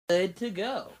Good to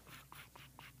go.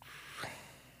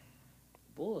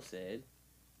 Bull said,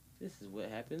 "This is what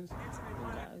happens when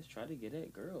guys try to get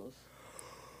at girls."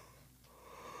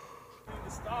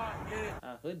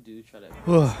 Hood dude try to.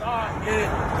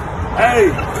 Hey,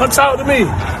 come talk to me.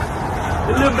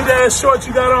 The little bit ass shorts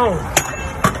you got on.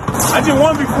 I just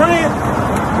want to be friends.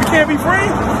 We can't be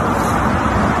friends.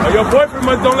 Oh, your boyfriend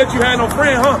must don't let you have no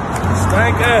friend, huh?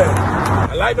 Stank ass.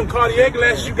 I like them Cartier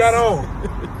glasses you got on.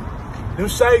 Them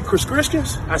say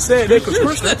prescriptions? I said they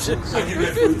prescriptions. I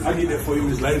get that for you,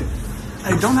 Miss Lady.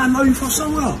 Hey, don't I know you from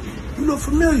somewhere? You look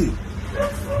familiar.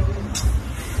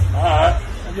 All right.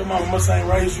 Your mama must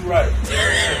ain't raised you right.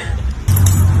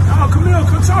 Oh, come here,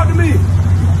 come talk to me.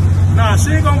 Nah,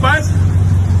 she ain't gonna bite you.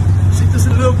 She just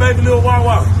a little baby, little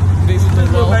wawa.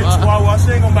 Little baby chihuahua,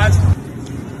 she ain't gonna bite you.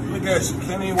 Look at you,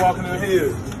 can't even walk in the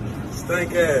hill.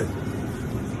 Stank ass.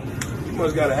 You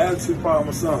must got an attitude problem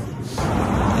or something.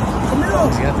 Come here.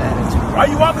 Why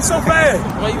you walking so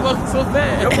fast? Why you walking so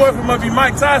fast? Your boyfriend must be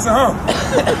Mike Tyson, huh?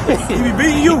 He be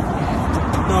beating you.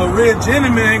 No, real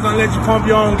gentleman ain't gonna let you pump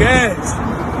your own gas.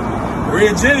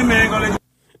 Real gentleman ain't gonna let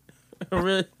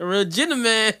you. A real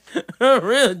gentleman. A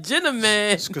real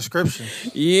gentleman. It's prescription.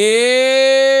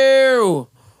 Yeah.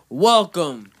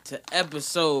 Welcome to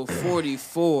episode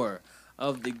 44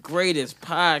 of the greatest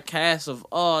podcast of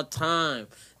all time.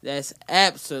 That's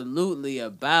absolutely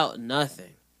about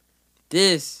nothing.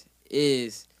 This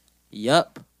is,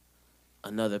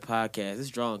 another podcast. It's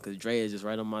drawn because Dre is just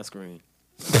right on my screen.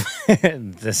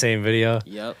 The same video?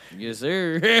 Yep. Yes,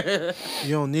 sir.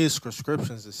 You don't need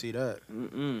prescriptions to see that.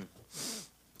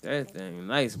 That thing,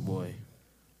 nice, boy.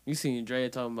 You seen Dre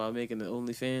talking about making the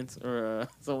OnlyFans? Or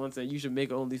someone said you should make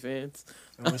OnlyFans?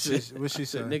 What she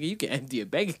said? Nigga, you can empty a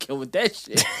bank account with that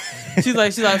shit. she's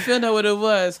like, I found out what it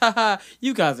was. Haha,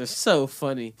 you guys are so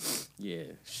funny. Yeah,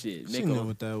 shit. She knew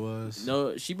what that was.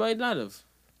 No, she might not have.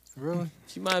 Really?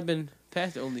 She might have been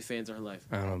past the OnlyFans in her life.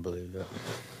 I don't believe that.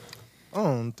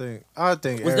 I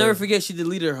think. Let's never forget she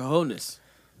deleted her wholeness.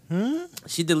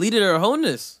 She deleted her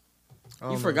wholeness.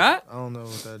 You forgot? I don't know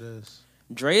what that is.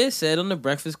 Drea said on the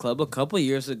Breakfast Club a couple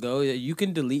years ago that you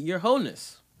can delete your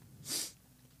wholeness.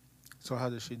 So how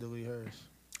did she delete hers?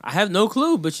 I have no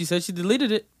clue, but she said she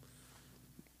deleted it.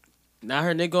 Now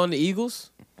her nigga on the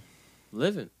Eagles,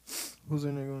 living. Who's her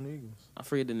nigga on the Eagles? I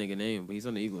forget the nigga name, but he's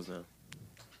on the Eagles now.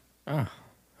 Oh,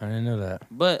 I didn't know that.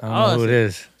 But I don't know who it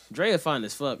is. Drea fine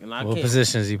as fuck, and what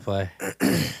positions he play?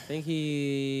 I think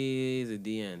he's a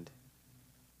D end.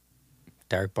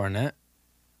 Derek Barnett.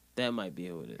 That might be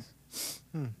who it is.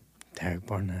 Derek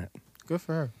Barnett. Good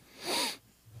for her.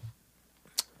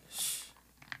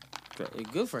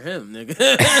 Good for him,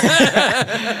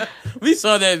 nigga. We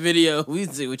saw that video. We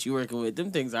see what you working with.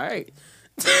 Them things all right.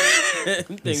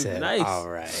 Them things nice. All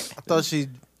right. I thought she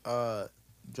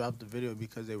dropped the video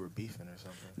because they were beefing or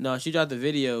something. No, she dropped the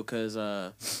video because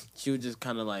she was just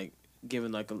kind of like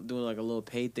doing like a little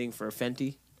paid thing for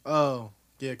Fenty. Oh.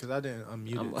 Yeah, because I didn't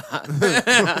unmute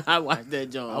it. I watched that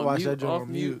joint. I watched that joint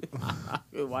on mute. I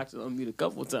watched it on mute a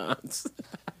couple times.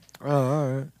 Oh, all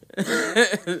right.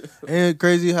 Ain't it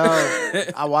crazy how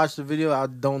I watched the video, I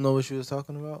don't know what she was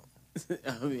talking about?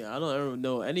 I mean, I don't ever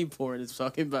know any porn it's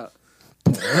talking about.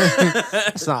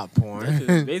 It's not porn.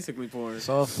 It's basically porn. It's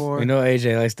all porn. We know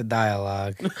AJ likes the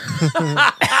dialogue.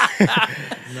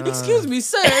 Excuse me,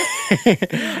 sir.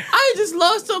 I just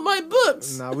lost on my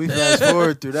books. Nah, we fast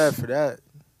forward through that for that.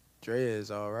 Drea is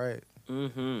all right.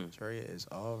 Drea is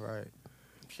all right.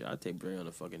 Shit, I'll take Dre on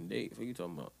a fucking date. What you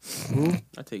talking about? Who?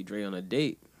 I take Dre on a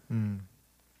date.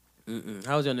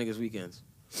 How was your niggas' weekends?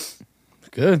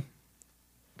 Good.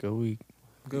 Good week.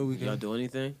 Good weekend. Y'all do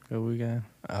anything? Good weekend.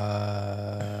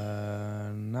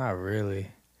 Not really.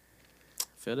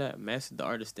 Feel that. Master the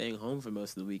art of staying home for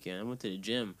most of the weekend. I went to the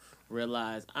gym,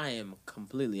 realized I am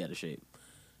completely out of shape.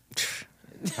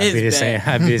 I'd be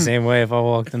the same way if I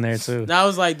walked in there too. And I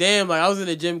was like, damn, like I was in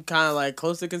the gym kind of like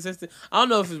close to consistent. I don't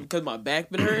know if it's because my back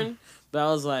been hurting, but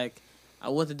I was like, I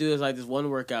want to do this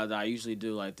one workout that I usually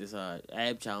do, like this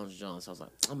ab challenge, John. So I was like,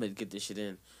 I'm gonna get this shit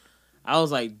in. I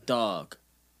was like, dog.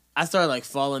 I started like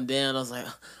falling down. I was like,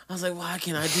 why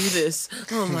can't I do this?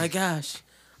 Oh my gosh,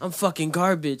 I'm fucking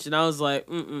garbage. And I was like,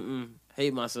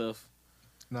 hate myself.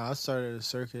 Nah, I started a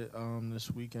circuit this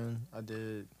weekend. I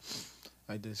did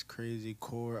like this crazy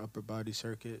core upper body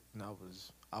circuit, and I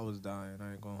was dying.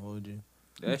 I ain't gonna hold you.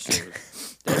 That shit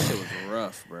was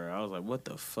rough, bro. I was like, what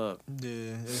the fuck?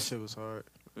 Yeah, that shit was hard.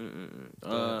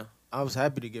 I was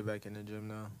happy to get back in the gym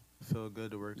now. I feel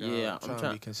good to work out. Yeah, I'm trying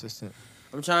to be consistent.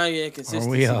 I'm trying to get consistent.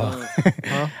 Aren't we all?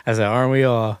 Huh? I said, aren't we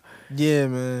all? Yeah,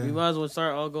 man. We might as well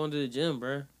start all going to the gym,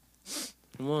 bro.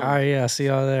 Come on. All right, yeah, I'll see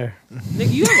y'all there.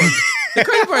 Nigga, you have the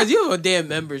crazy part is you have a damn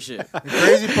membership. The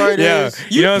crazy part Yeah, is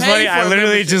you know what's pay funny? for I a literally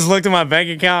membership. just looked at my bank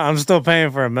account. I'm still paying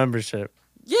for a membership.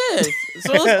 Yes.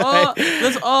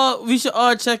 So we should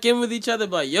all check in with each other.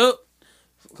 Like, yo,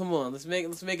 come on, let's make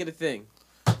it a thing.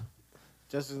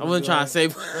 Justin's I wasn't trying to say.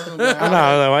 Justin's I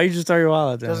know. Like, why you just throw your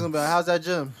wallet Justin's down? be like, how's that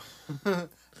gym?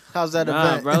 How's that Nah,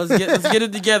 event? bro, let's get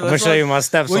it together. I'm gonna show you my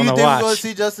steps What on do the you think we're gonna watch.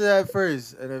 see Justin at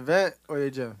first? An event or the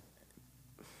gym?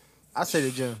 I say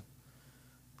the gym.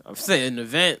 I'm saying an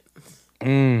event.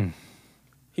 Mm.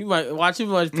 He might watch him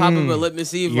pop up a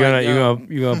Litmus Eve. You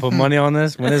gonna put money on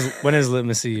this? When is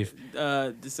Litmus Eve?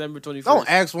 December 21st. Don't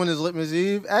ask when is Litmus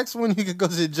Eve. Ask when you can go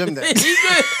to the gym he next.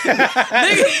 good.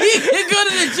 Nigga, he can go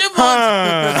to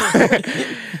the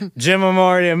gym on. Gym I'm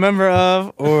already a member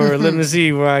of, or Litmus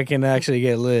Eve where I can actually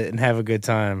get lit and have a good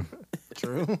time.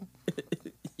 True.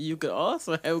 You could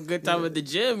also have a good time at the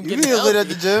gym. You can get lit at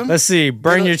the gym. Let's see.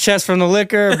 Burn your chest from the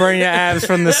liquor, or burn your abs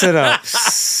from the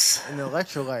sit-ups. And the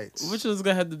electrolytes. Which one's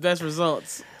gonna have the best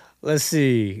results? Let's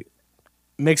see.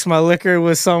 Mix my liquor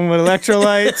with some with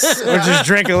electrolytes, or just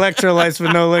drink electrolytes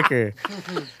with no liquor.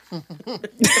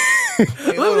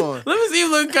 Hey, hold on. Let me see you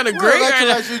looking kind of What great right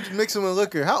now. electrolytes you mixing with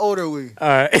liquor? How old are we?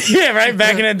 Yeah, right.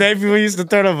 Back in the day, people used to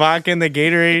throw the vodka in the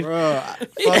Gatorade. Bro,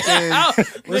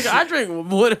 Nigga, I drink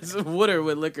water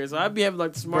with liquor, so I'd be having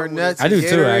like the smart Burnett's I do too,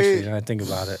 Gatorade. actually. Now I think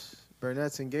about it.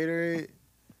 Burnett's and Gatorade.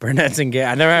 Burnett's and Gatorade.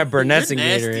 I never had Burnett's and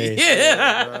Nasty. Gatorade.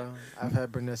 Yeah. Bro, I've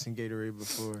had Burnett's and Gatorade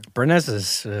before. Burnett's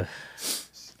is.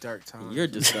 It's dark times. You're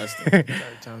disgusting. Dark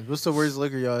times. What's the worst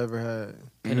liquor y'all ever had?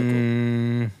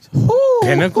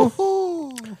 Pinnacle?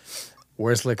 Ooh.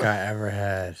 Worst liquor I ever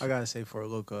had. I gotta say for a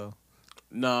loco.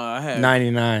 No, I had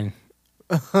 99.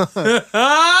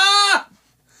 Ah!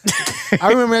 I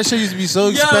remember that shit used to be so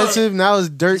expensive. Now it's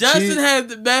dirt Justin cheap. had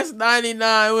the best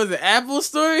 99. Was it Apple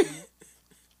Story?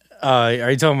 Are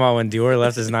you talking about when Dior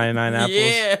left his 99 apples?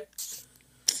 Yeah.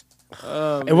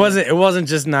 It wasn't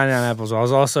just 99 apples. I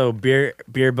was also beer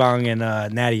bong and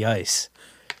natty ice.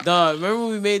 Dog, remember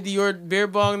when we made the beer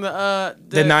bong the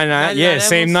 99, yeah, apples?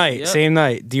 same night, Yep. same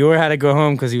night. Dior had to go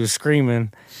home because he was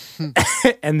screaming,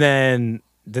 and then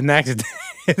the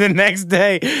next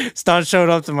day, Stunt showed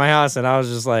up to my house, and I was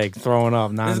just like throwing up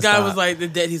nonstop. This guy was like the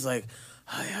dead. He's like,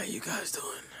 "Hi, how you guys doing?"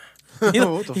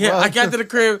 What the Yeah, fuck? I got to the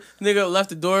crib. Nigga left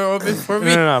the door open for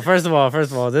me. No. First of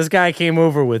all, this guy came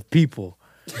over with people.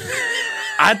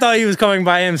 I thought he was coming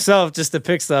by himself just to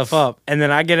pick stuff up, and then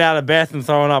I get out of the bathroom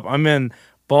throwing up. I'm in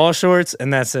ball shorts,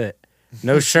 and that's it.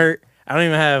 No shirt. I don't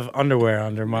even have underwear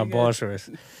under my ball shorts.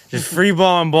 Just free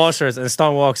ball and ball shorts, and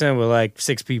Stunt walks in with like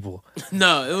 6 people.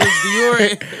 No, it was Dior.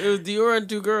 It was Dior and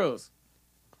 2 girls.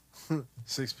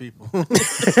 6 people.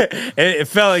 It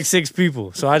felt like 6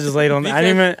 people, so I just laid on. I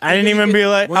didn't even be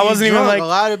like. When I you wasn't even drunk, like. a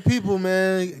lot of people,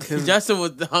 man. 'Cause Justin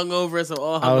was hungover, so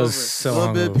all hungover. I was a so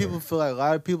little bit of hungover. people feel like a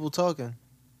lot of people talking.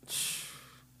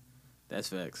 That's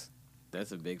facts.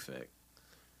 That's a big fact.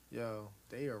 Yo,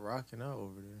 they are rocking out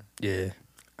over there. Yeah,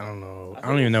 I don't know. I think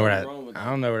don't even know where there's that. something wrong with I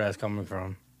don't know where that's coming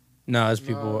from. No, it's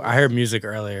people. No. I heard music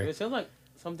earlier. It sounds like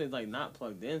something's like not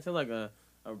plugged in. It sounds like a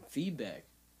feedback,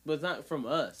 but it's not from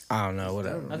us. I don't know.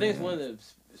 Whatever. I think it's one of the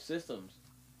systems.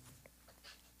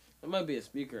 It might be a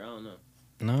speaker. I don't know.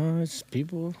 No, it's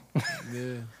people. Yeah. I,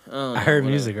 don't know, I heard whatever.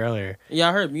 music earlier. Yeah,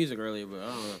 I heard music earlier, but I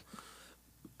don't know.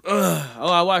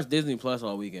 Oh, I watched Disney Plus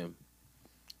all weekend.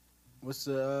 What's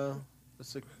the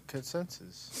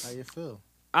consensus? How you feel?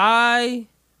 I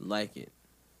like it,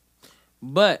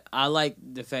 but I like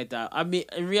the fact that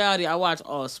in reality, I watch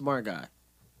all Smart Guy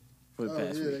for the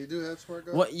past week. they do have Smart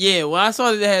Guys. What? Yeah, when I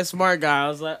saw that they had Smart Guy, I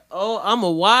was like, "Oh, I'm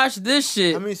gonna watch this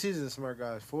shit." How many seasons of Smart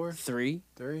Guys? 4? 3.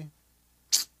 3?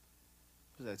 Does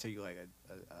that take you like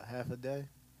a half a day?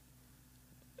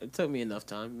 It took me enough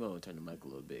time. You want to turn the mic a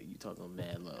little bit? You talking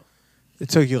mad low. It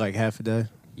took you like half a day.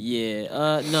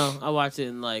 Yeah. No, I watched it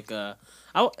in like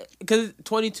because it's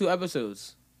 22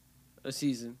 episodes a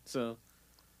season. So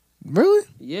Really?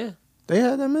 yeah, They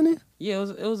had that many? yeah.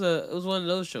 It was one of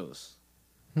those shows.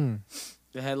 Hmm.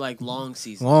 They had like long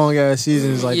seasons. Long ass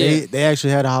seasons. Like Yeah. they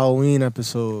actually had a Halloween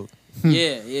episode,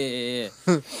 Yeah.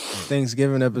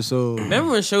 Thanksgiving episode.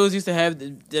 Remember when shows used to have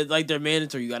like their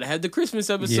mandatory? You gotta have the Christmas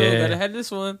episode. Yeah. Gotta have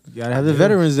this one. You gotta have the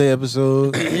Veterans Day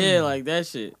episode, Yeah, like that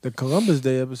shit. the Columbus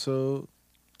Day episode.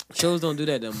 Shows don't do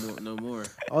that no more.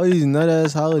 All these nut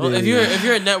ass holidays. Well, if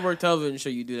you're a network television show,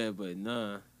 you do that, but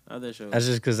nah, other shows. That's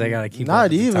just because they gotta keep. up Not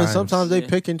with the even. times. Sometimes they Yeah.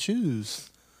 pick and choose.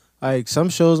 Like some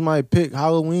shows might pick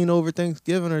Halloween over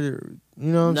Thanksgiving, or you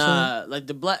know what I'm saying?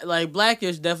 Nah, like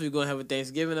Blackish definitely gonna have a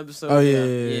Thanksgiving episode. Oh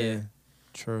yeah.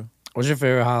 True. What's your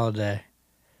favorite holiday?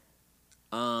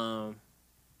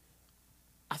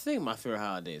 I think my favorite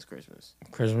holiday is Christmas.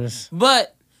 Christmas.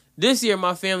 But this year,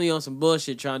 my family on some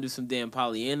bullshit trying to do some damn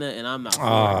Pollyanna, and I'm not for it.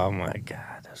 Oh my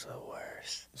god, that's the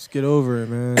worst. Just get over it,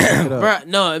 man. Pick it up. Bruh,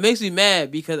 no, it makes me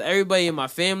mad because everybody in my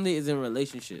family is in a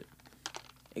relationship.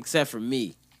 Except for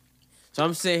me. So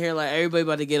I'm sitting here like everybody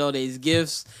about to get all these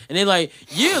gifts. And they like,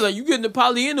 yeah, like you getting the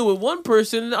Pollyanna with one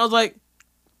person. And I was like,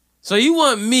 so you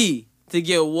want me to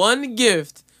get one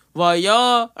gift while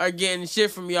y'all are getting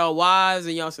shit from y'all wives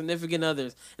and y'all significant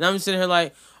others. And I'm just sitting here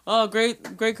like, oh, great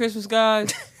Christmas,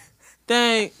 guys.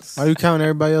 Thanks. Why you counting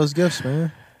everybody else's gifts,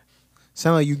 man?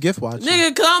 Sound like you gift watching.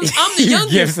 Nigga, cause I'm the You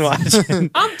youngest. gift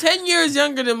watching. I'm 10 years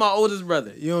younger than my oldest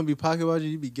brother. You don't be pocket watching,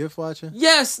 you be gift watching?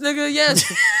 Yes, nigga,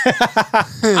 yes.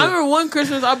 I remember one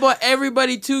Christmas I bought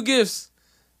everybody 2 gifts.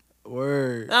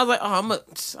 Word. And I was like,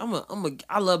 oh,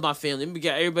 I love my family. Let me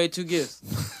get everybody 2 gifts.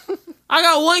 I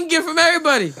got 1 gift from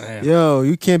everybody. Damn. Yo,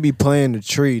 you can't be playing the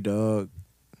tree, dog.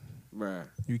 Bruh.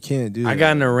 You can't do that. I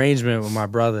got an arrangement with my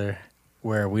brother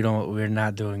where we're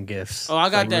not doing gifts. Oh, I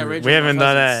got that arrangement We with haven't my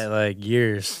done cousins. that like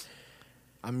years.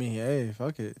 I mean, hey,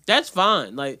 fuck it. That's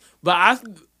fine. Like, but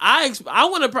I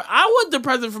want the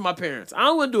present from my parents. I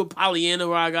don't want to do a Pollyanna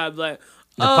where I got like,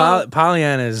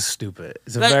 Pollyanna is stupid.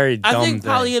 It's a like, very dumb I think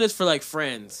thing. Pollyanna's for like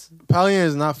friends. Pollyanna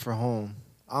is not for home.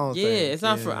 I don't Yeah, think. it's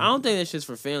not for. I don't think that shit's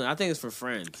for family. I think it's for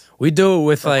friends. We do it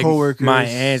with Or like coworkers. my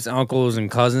aunts, uncles, and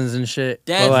cousins and shit.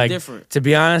 That's but, like, different. To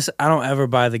be honest, I don't ever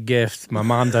buy the gift. My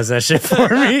mom does that shit for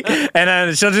me, and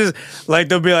then she'll just like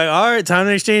they'll be like, "All right, time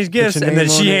to exchange gifts," your and then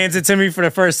name she on it. hands it to me for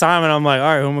the first time, and I'm like,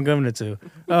 "All right, who am I giving it to?"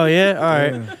 Oh yeah, all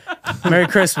right, Merry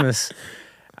Christmas.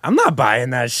 I'm not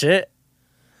buying that shit.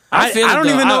 I feel it, don't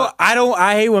though. even know.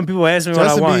 I hate when people ask me what I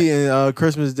Justin want. be in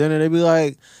Christmas dinner, they be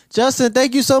like, Justin,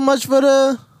 thank you so much for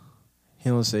the... He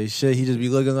don't say shit. He just be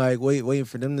looking like, waiting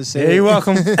for them to say Yeah, it. you're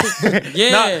welcome.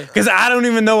 Yeah. Because I don't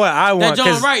even know what I That want. John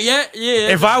 'cause right? Yeah.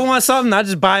 If I want something, I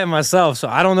just buy it myself. So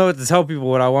I don't know what to tell people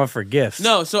what I want for gifts.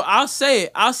 No, so I'll say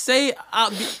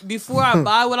it. Before I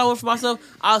buy what I want for myself,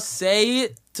 I'll say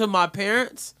it to my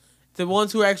parents, the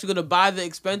ones who are actually going to buy the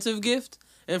expensive gift.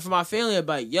 And for my family, I'll be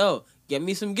like, yo, get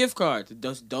me some gift cards.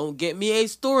 Just don't get me a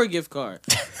store gift card.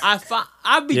 I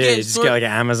be Yeah, getting you just get like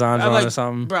an Amazon I'm one or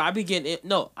something. Bro, I be getting it.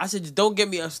 No, I said just don't get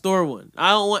me a store one. I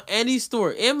don't want any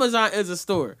store. Amazon is a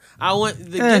store. I want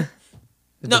the gift.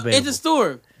 No, it's debatable. a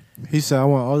store. He said, I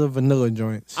want all the vanilla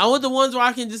joints. I want the ones where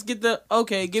I can just get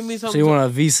give me So something. you want a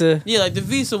Visa? Yeah, like the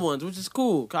Visa ones, which is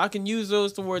cool. 'Cause I can use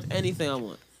those towards anything I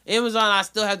want. Amazon, I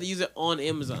still have to use it on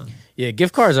Amazon. Yeah,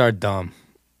 gift cards are dumb.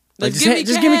 Like, Just give me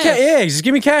give me cash. cash. Yeah, just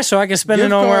give me cash so I can spend Gift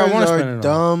it on where I cards want to are spend it on.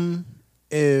 dumb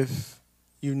if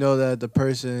you know that the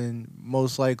person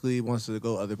most likely wants to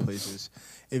go other places.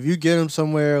 If you get them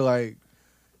somewhere like,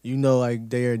 you know, like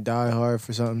they are die hard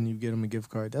for something, you get them a gift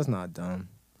card. That's not dumb.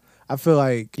 I feel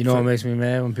like You know what makes me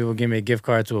mad? When people give me a gift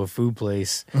card to a food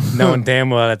place, knowing damn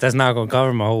well that that's not going to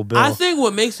cover my whole bill. I think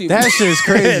what makes me that shit's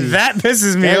crazy. that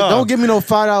pisses me Hey, off. don't give me no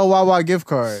 $5 Wawa gift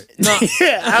card. no,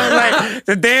 Yeah, I'm like,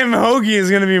 the damn hoagie is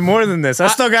going to be more than this. I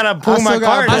still got to pull I my still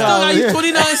gotta card I pull still out. got Yeah. you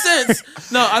 29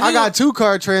 cents. No, I got 2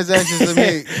 card transactions to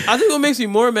make. I think what makes me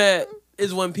more mad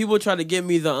is when people try to give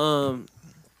me the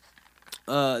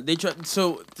they try.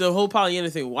 So the whole Pollyanna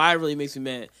thing, why it really makes me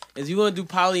mad is you want to do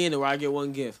Pollyanna where I get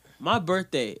one gift. My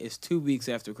birthday is 2 weeks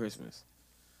after Christmas.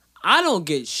 I don't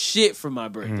get shit for my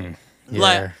birthday. Yeah.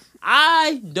 Like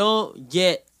I don't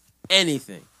get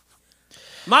anything.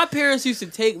 My parents used to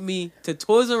take me to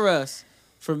Toys R Us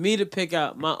for me to pick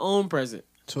out my own present.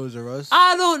 Toys R Us.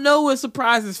 I don't know what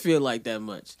surprises feel like that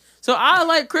much. So I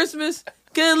like Christmas,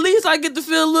 cause at least I get to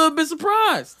feel a little bit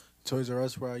surprised. Toys R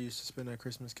Us where I used to spend that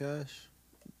Christmas cash.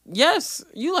 Yes,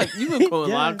 you've been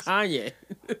calling a lot of Kanye.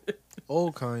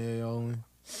 Old Kanye only.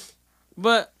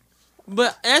 But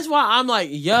that's why I'm like,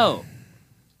 yo,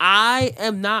 I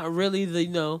am not really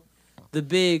the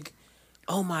big,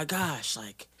 oh my gosh,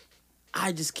 like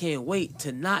I just can't wait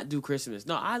to not do Christmas.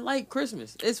 No, I like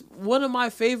Christmas. It's one of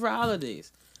my favorite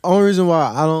holidays. Only reason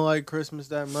why I don't like Christmas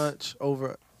that much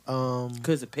over Cause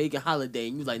it's a pagan holiday,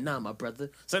 and you like, nah, my brother.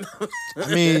 So,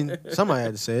 I mean, somebody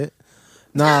had to say it.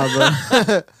 Nah,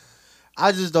 but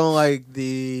I just don't like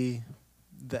the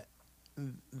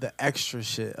extra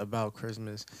shit about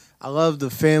Christmas. I love the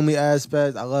family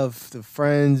aspect. I love the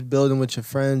friends, building with your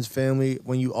friends, family.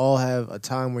 When you all have a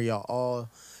time where y'all all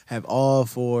have all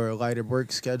for lighter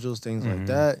work schedules, things like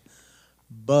that.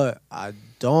 But I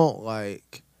don't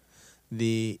like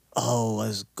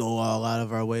let's go all out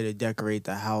of our way to decorate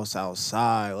the house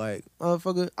outside. Like,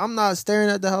 motherfucker, I'm not staring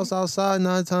at the house outside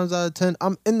 9 times out of 10.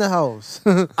 I'm in the house.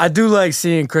 I do like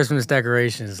seeing Christmas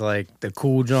decorations, like the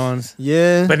cool Johns.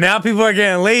 Yeah. But now people are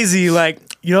getting lazy. Like,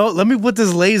 let me put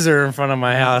this laser in front of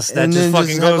my house that And just then fucking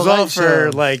just have goes a light off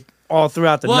for show. like all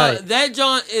throughout the Well, night. that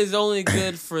joint is only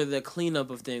good for the cleanup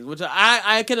of things, which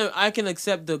I can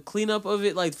accept the cleanup of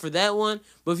it, like for that one.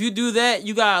 But if you do that,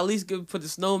 you gotta at least put the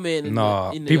snowman in No,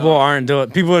 in the people yard. aren't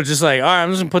doing. People are just like, all right, I'm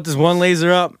just gonna put this one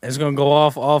laser up. It's gonna go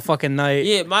off all fucking night.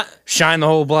 Yeah, Shine the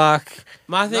whole block.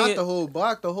 my thing. Not Is, the whole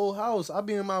block, the whole house. I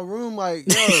be in my room like,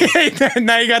 yo,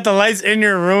 Now you got the lights in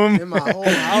your room. in my whole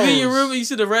house. you in your room and you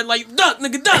see the red light. Duck,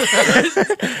 nigga, duck.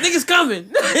 Niggas coming.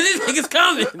 This nigga's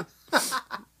coming.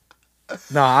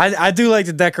 No, I do like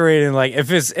the decorating. Like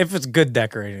if it's good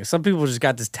decorating. Some people just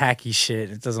got this tacky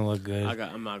shit. It doesn't look good.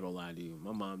 I'm not gonna lie to you.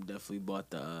 My mom definitely bought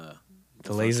the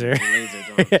laser. The laser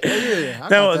joint. Yeah, I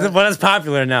got No, that. but it's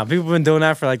popular now. People have been doing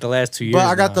that for like the last 2 years. But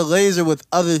I got now. the laser with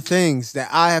other things that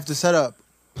I have to set up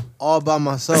all by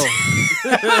myself.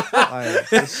 Like,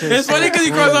 this shit's It's funny so because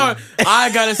he crossed crazy. over.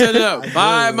 I gotta set it up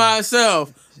by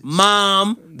myself,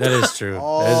 mom. That is true. That is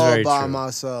All very by true.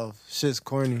 myself. Shit's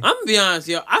corny. I'm gonna be honest,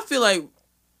 yo. I feel like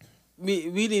we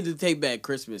need to take back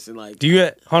Christmas and like Do you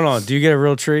get a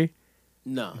real tree?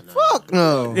 no. Fuck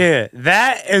no. Yeah,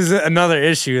 that is another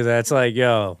issue. That's like,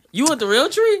 yo, You want the real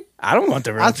tree? I don't want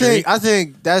the real tree. I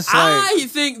think that's like I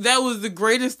think that was the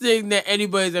greatest thing that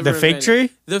anybody's ever The fake invented.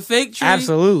 tree? The fake tree.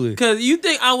 Absolutely. Because you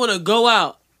think I want to go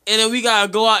out and then we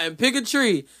gotta go out and pick a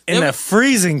tree In Then the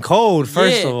freezing cold,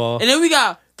 first yeah. of all. and then we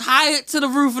gotta tie it to the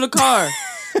roof of the car.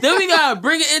 Then we gotta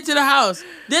bring it into the house.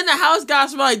 Then the house got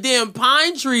smell like damn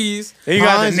pine trees. Then you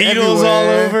got the Pines needles all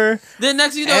everywhere. over. Then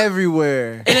next you know,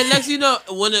 everywhere. and then next you know,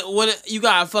 when you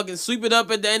gotta fucking sweep it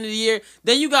up at the end of the year.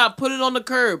 Then you gotta put it on the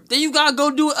curb. Then you gotta go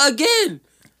do it again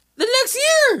the next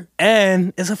year.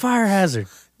 And it's a fire hazard.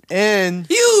 And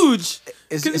Huge.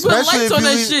 it's, 'Cause you put especially lights if on you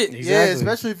that leave, shit. Yeah, Exactly.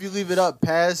 especially if you leave it up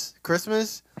past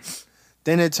Christmas,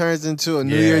 then it turns into a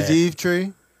New Yeah. Year's Eve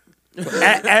tree.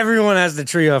 Everyone has the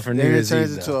tree up for New Then it Year's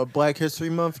turns Eve. into though. a Black History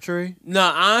Month tree. No,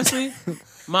 honestly,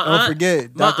 my Don't aunt.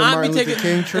 forget my Dr. aunt Martin be Luther taking-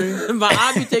 King tree. My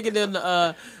aunt be taking them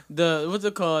the what's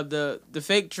it called the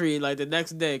fake tree like the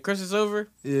next day. Christmas over.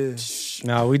 Yeah.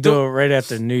 No, we do it right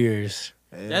after New Year's.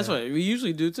 That's what we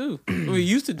usually do too. We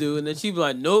used to do, and then she'd be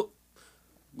like, "Nope,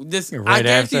 this I Right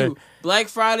guarantee after. you, Black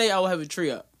Friday I will have a tree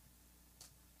up.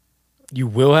 You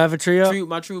will have a tree up?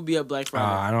 My tree will be up Black Friday.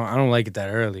 I don't like it that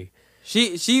early.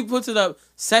 She puts it up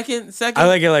second I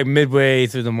like it like midway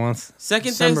through the month.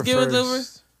 second December Thanksgiving's over.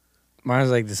 1st.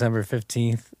 Mine's like December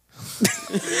 15th.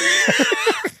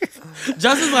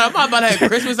 Justin's like, I'm about to have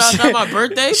Christmas outside my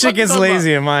birthday. Shit Fuck you gets talking about?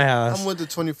 lazy in my house. I'm with the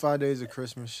 25 days of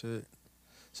Christmas shit.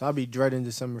 So I'll be dreading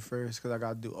December 1st because I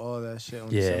got to do all that shit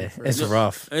on Yeah, December 1st. it's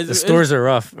rough. It's- The stores are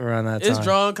rough around that time. It's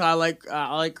drawn because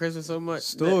I like Christmas so much.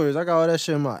 Stores. I got all that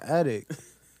shit in my attic.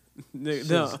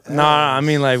 No, No, I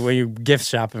mean like when you gift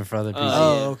shopping for other people.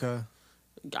 Oh, yeah.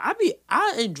 okay.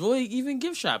 I enjoy even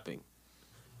gift shopping,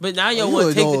 but now y'all You want a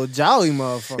to take. old jolly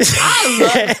motherfucker.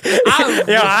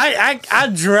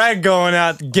 I dread going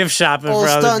out gift shopping Old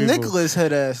for other stunt people. Nicholas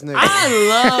head ass nigga. I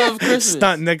love Christmas.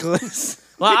 Stunt Nicholas.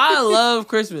 Well, I love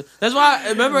Christmas. That's why I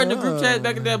remember in the group chat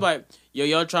back in the day, I'm like, yo,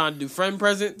 y'all trying to do friend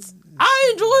presents? I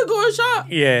enjoy going shop.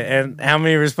 Yeah, and how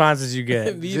many responses you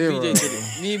get? Me and Zero. BJ did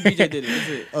it. Me and BJ did it. That's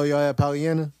it. Oh, y'all had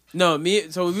Pollyanna? No,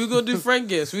 so we gonna do friend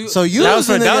gifts. So you That was was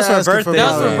for- the that nigga was for asking birthdays. that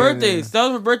was for Pollyanna. birthdays. That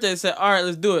was for birthdays. Said, all right,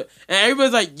 let's do it. And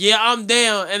everybody's like, yeah, I'm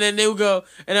down. And then they would go,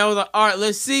 and I was like, all right,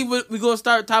 let's see what we gonna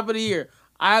start top of the year.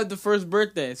 I have the first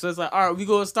birthday, so it's like, all right, we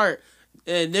gonna start.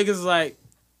 And niggas is like,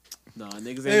 no,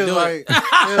 niggas They ain't was do it. like,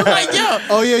 they was Like, yo.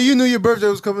 Oh, yeah, you knew your birthday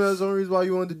was coming. That's the only reason why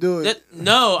you wanted to do it.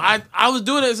 No, I was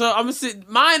doing it, so I'm gonna sit.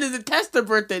 Mine is a tester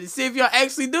birthday to see if y'all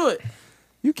actually do it.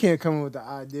 You can't come up with the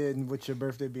idea and with your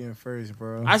birthday being first,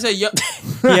 bro. I said, yo,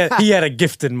 he had a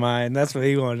gift in mind. That's what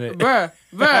he wanted. bruh.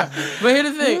 But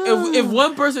here's the thing: if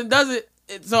one person does it,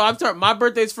 so I'm sorry, my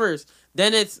birthday's first.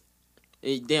 Then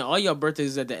damn, all your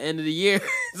birthdays is at the end of the year.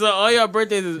 So all your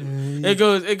birthdays is it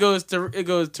goes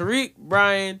Tariq,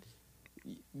 Brian,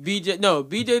 BJ,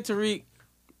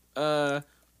 Tariq,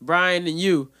 Brian, and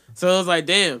you. So it was like,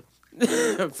 damn,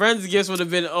 friends gifts would have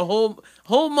been a whole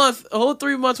month, a whole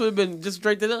 3 months would have been just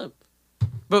straight to them.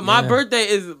 But my Yeah. birthday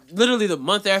is literally the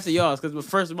month after y'all's because it's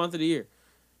the first month of the year.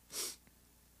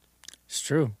 It's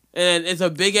true. And it's a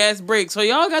big ass break. So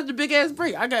y'all got the big ass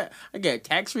break. I got a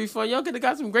tax refund. Y'all could have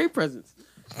got some great presents.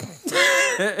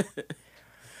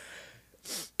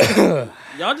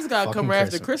 Y'all just gotta Fucking come right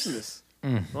after Christmas.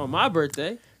 Christmas. On my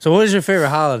birthday. So what is your favorite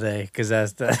holiday? Because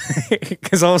that's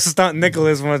because old stunt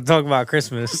Nicholas wants to talk about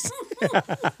Christmas. I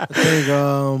think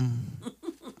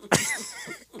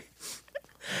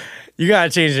You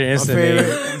gotta change your Insta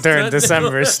name during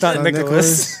December. Stunt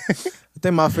Nicholas. I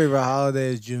think my favorite holiday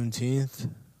is Juneteenth.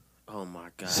 Oh my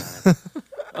god.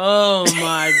 Oh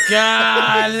my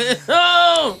god.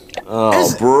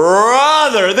 Oh,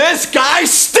 Brother, this guy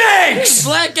stinks!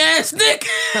 black ass Nick.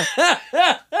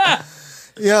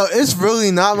 Yo, it's really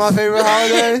not my favorite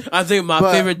holiday. I think my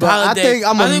favorite but holiday. I think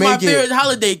I'm gonna my make favorite it.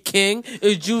 holiday, King,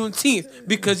 is Juneteenth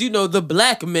because the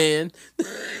black man.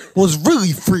 Was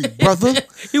really free, brother.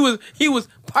 he was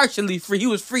partially free. He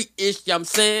was free-ish. You know what I'm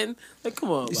saying, like,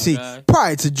 come on, You my see, guy.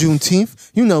 prior to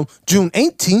Juneteenth, June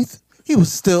 18th, he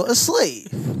was still a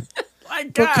slave. My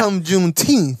But God, come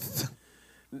Juneteenth,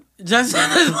 just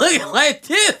looking like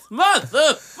this,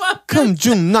 motherfucker. come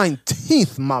June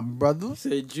 19th, my brother.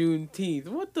 Said Juneteenth.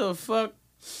 What the fuck?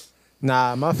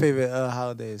 Nah, my favorite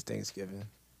holiday is Thanksgiving.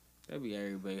 That'd be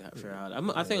everybody's favorite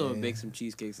holiday. I think I'm gonna bake some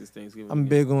cheesecakes this Thanksgiving. I'm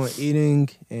big on eating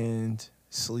and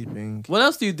sleeping What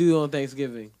else do you do on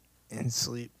Thanksgiving? and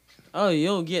sleep Oh, you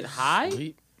don't get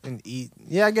high? and eat.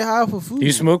 Yeah, I get high for food. Do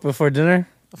you smoke before dinner?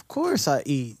 Of course I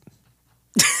eat.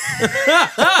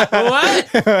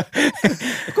 What?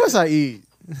 Of course I eat.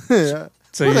 Yeah.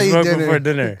 So What you I eat smoke dinner? before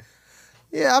dinner?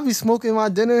 Yeah, I be smoking my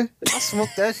dinner. I smoke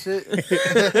that shit.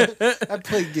 That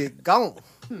plate get gone.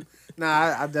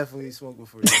 Nah, I definitely smoke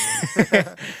before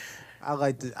dinner.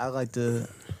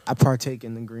 I partake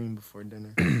in the green before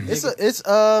dinner. It's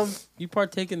You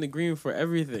partake in the green for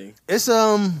everything.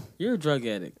 You're a drug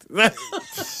addict.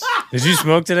 Did you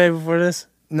smoke today before this?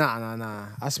 Nah.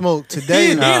 I smoked today.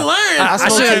 He learned. I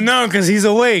should have known because he's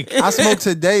awake. I smoked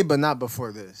today, but not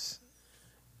before this.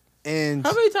 And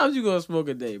How many times you gonna smoke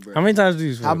a day, bro? How many times do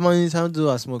you smoke? how many times do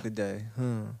I smoke a day?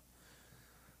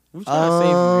 We trying to save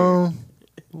you here.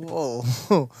 Whoa,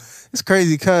 it's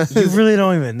crazy, cause You really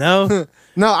don't even know.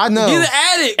 no, I know. He's an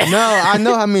addict. No, I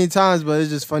know how many times, but it's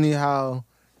just funny how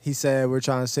he said we're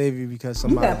trying to save you because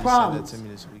somebody got just problems. said that to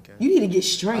me this weekend. You need to get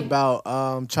straight. About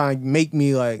trying to make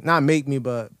me not make me,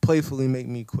 but playfully make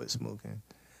me quit smoking.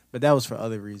 But that was for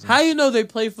other reasons. How you know they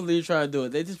playfully trying to do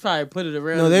it? They just probably put it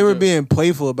around. No, they were being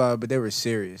playful about it, but they were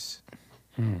serious.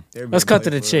 They were Let's being cut to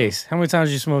the playful. chase. How many times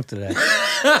did you smoke today?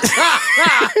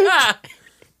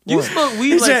 You smoke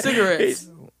weed like said- cigarettes.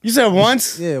 You said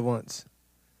once? Yeah, once.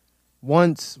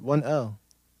 Once, 1L.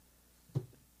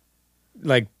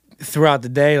 Like throughout the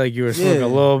day, like you were smoking a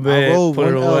little I bit, rolled put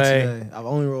it 1L away. today. I've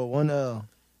only rolled 1L.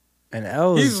 An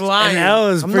L is He's lying. An L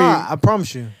is I'm pretty. not. I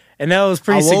promise you. An L is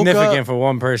pretty I woke significant up- for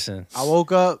one person. I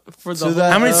woke up For the to whole-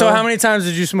 that How many? So L. how many times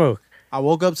did you smoke? I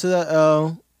woke up to that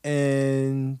L,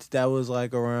 and that was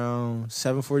like around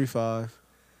 7:45.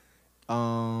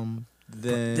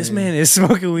 Then This man is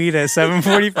smoking weed at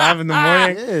 7:45 in the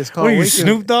morning. Yeah, it's What called are you, Wake and-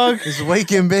 Snoop Dogg? It's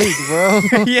wake and bake, bro.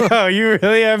 Yo, you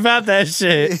really are about that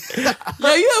shit. Yo, you have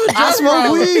a I drug smoke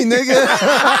problem. weed,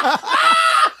 nigga.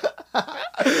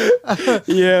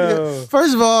 Yo.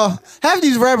 First of all, half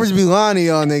these rappers be lying to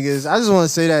y'all niggas. I just want to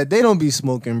say that they don't be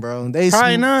smoking, bro.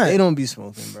 Probably not. They don't be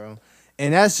smoking, bro.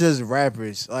 And that's just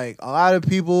rappers. Like a lot of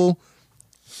people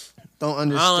don't I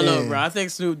understand. don't know, bro. I think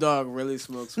Snoop Dogg really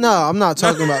smokes weed. No, I'm not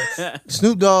talking about.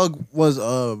 Snoop Dogg was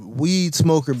a weed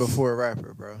smoker before a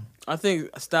rapper, bro. I think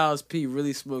Styles P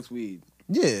really smokes weed.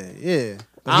 Yeah.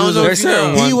 I don't know There's if you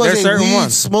know. certain He ones. was There's a certain weed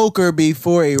ones. smoker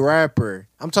before a rapper.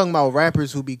 I'm talking about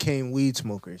rappers who became weed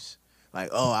smokers. Like,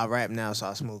 oh, I rap now, so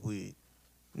I smoke weed.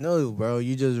 No, bro,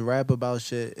 you just rap about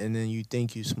shit and then you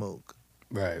think you smoke.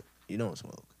 Right. You don't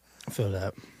smoke. I feel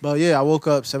that. But yeah, I woke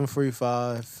up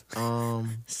 7:45.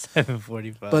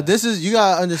 7:45. But this is you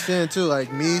gotta understand too.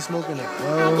 Like me smoking a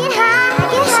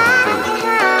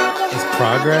It's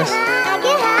progress. And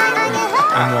what?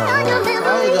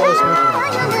 How is y'all smoking?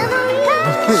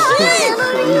 Go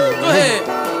ahead.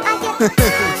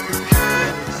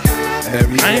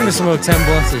 Every I didn't even smoke 10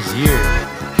 blunts this year.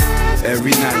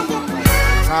 every night,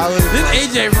 College, This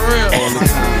AJ for real. all the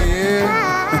time.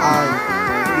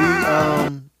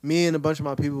 me and a bunch of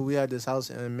my people, we had this house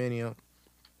in Manioc,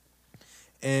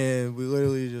 and we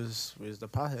literally just was the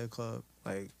pothead club.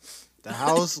 Like the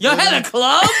house. Y'all had a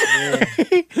club? Yeah,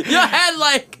 Y'all had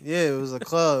like. yeah, it was a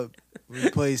club. We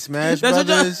played Smash That's what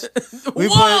y'all- Brothers. We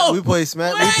Whoa! play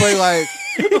Smash. Wait!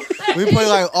 We play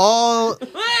like all.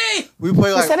 Wait! We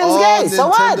play like said it was all gay, so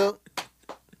what? Nintendo.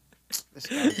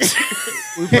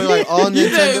 We play like all You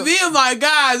said Nintendo. me and my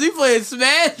guys, we played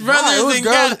Smash Brothers Nah, it was and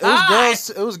girls. got It was high. girls.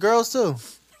 It was girls too.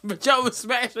 But y'all was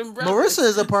smashing brothers. Marissa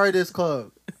is a part of this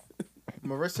club.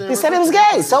 Marissa. He said it was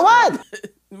gay, so what?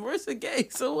 Marissa gay,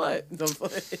 so what?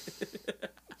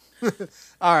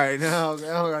 All right, now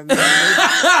know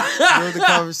the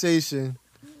conversation.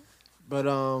 But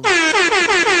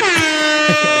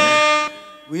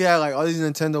we had like all these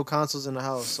Nintendo consoles in the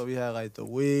house. So we had like the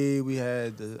Wii, we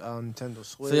had the Nintendo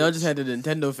Switch. So y'all just had the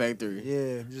Nintendo factory.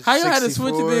 Yeah. Just How y'all had the 64.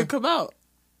 Switch and didn't come out?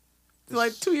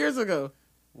 Like 2 years ago.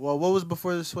 Well, what was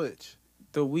before the Switch?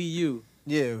 The Wii U.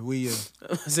 Yeah, Wii U.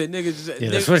 I said niggas. Yeah,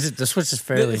 the Switch is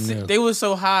fairly new. They was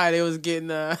so high. They was getting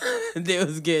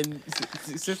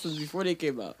systems before they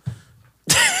came out.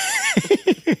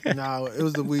 Nah, it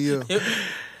was the Wii U.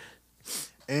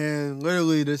 And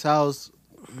literally, this house,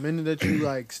 the minute that you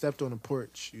like stepped on the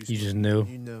porch, you just knew.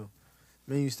 You knew.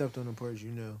 The minute you stepped on the porch,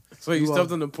 you knew. So you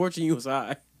stepped on the porch and you was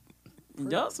high.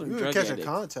 Y'all some you drug were catching addicts.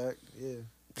 contact. Yeah,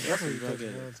 definitely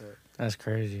catching contact. That's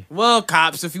crazy. Well,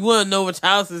 cops, if you want to know which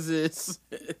house this is,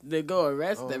 they go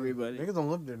arrest everybody. Niggas don't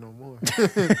live there no more.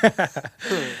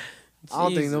 I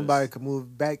don't think nobody could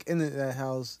move back into that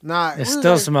house. Nah, it's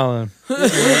still smelling.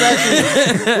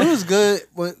 It was good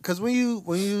because when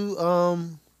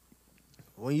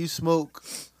you smoke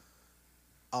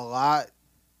a lot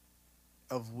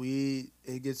of weed,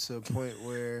 it gets to a point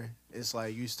where it's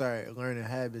like you start learning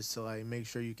habits to like make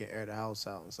sure you can air the house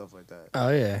out and stuff like that. Oh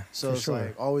yeah. So it's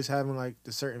like always having like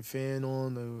the certain fan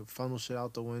on to funnel shit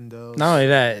out the window. Not only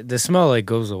that, the smell like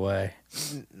goes away.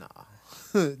 Nah.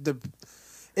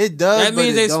 It does. That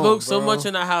means they smoked bro. so much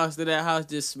in the house that house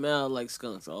just smelled like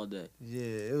skunks all day. Yeah,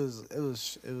 it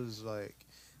was like,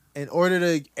 in order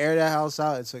to air that house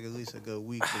out, it took at least a good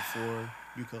week before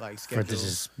you could like schedule. For it to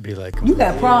just be like, you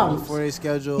got problems. Before they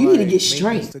schedule, you need to like, get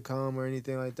straight to come or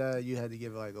anything like that, you had to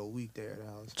give it like a week to air the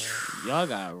house. Right? Y'all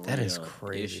got that real is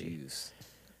crazy. issues.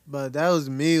 But that was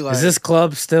me. Like, is this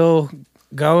club still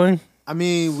going? I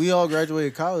mean, we all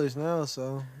graduated college now,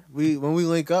 so when we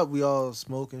link up, we all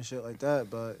smoke and shit like that.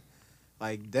 But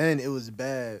like then, it was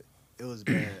bad. It was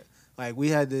bad. Like we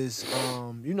had this,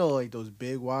 like those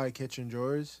big wide kitchen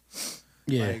drawers.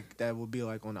 Yeah. Like that would be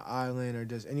like on the island or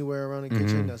just anywhere around the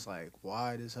kitchen that's like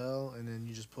wide as hell, and then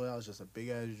you just pull out, it's just a big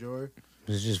ass drawer.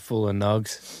 It's just full of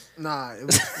nugs. Nah, it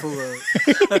was full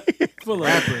of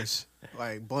rappers,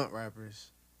 like blunt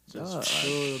rappers. Just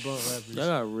full of blunt rappers. Y'all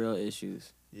got real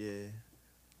issues. Yeah.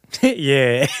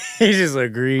 Yeah, he just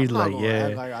agreed. I'm not Like, gonna yeah.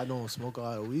 act like I don't smoke a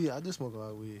lot of weed. I just smoke a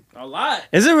lot of weed. A lot.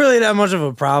 Is it really that much of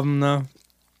a problem though?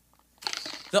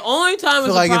 The only time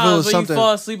it's like a if it problem was is when you something-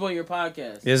 fall asleep on your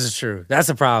podcast. This is true. That's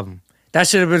a problem. That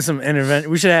should have been some intervention.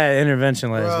 We should have had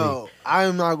intervention last week. Bro, I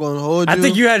am not gonna hold you. I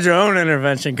think you had your own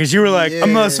intervention because you were like,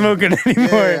 I'm not smoking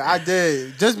anymore. Yeah, I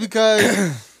did. Just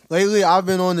because lately I've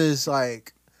been on this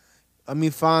like,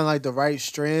 find like the right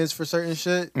strands for certain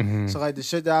shit. Mhm. So like the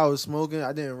shit that I was smoking,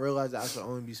 I didn't realize that I should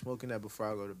only be smoking that before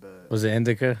I go to bed. Was it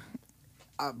indica?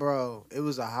 Bro, it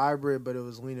was a hybrid, but it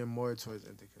was leaning more towards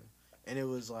indica, and it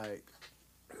was like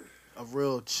a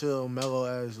real chill, mellow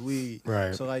ass weed.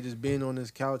 Right. So like just being on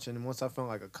this couch, and once I found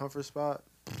like a comfort spot,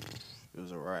 it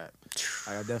was a wrap.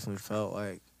 Like I definitely felt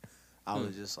like I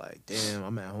was just like, damn,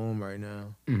 I'm at home right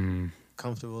now,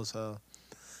 comfortable as hell.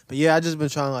 But yeah, I just been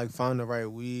trying to like find the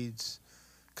right weeds,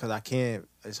 cause I can't.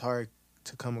 It's hard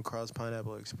to come across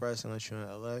Pineapple Express unless you're in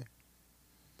LA.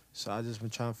 So I just been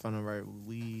trying to find the right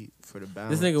weed for the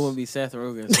balance. This nigga wouldn't be Seth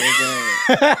Rogen. So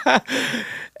bad.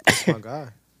 That's my guy.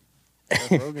 Seth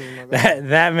Rogen is my guy.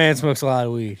 That man smokes a lot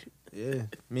of weed. Yeah,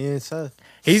 me and Seth.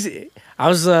 I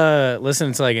was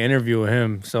listening to like an interview with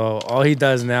him. So all he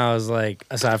does now is like,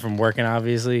 aside from working,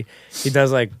 obviously, he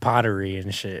does like pottery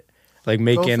and shit, like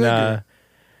making figure.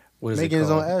 what is Making it his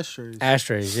called? own ashtrays.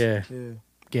 Ashtrays, yeah. Yeah,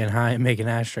 Getting high and making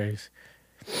ashtrays.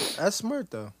 that's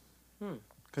smart though.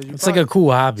 Cause you It's like a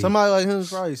cool hobby. somebody like him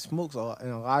probably smokes a lot, in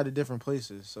a lot of different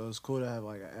places, so it's cool to have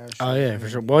like an ashtray. Oh yeah, for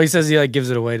sure. Well, he says he like gives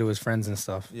it away to his friends and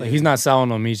stuff. Yeah. Like he's not selling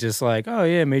them. He's just like, oh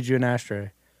yeah, made you an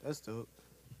ashtray. That's dope.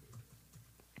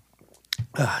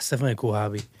 It's definitely a cool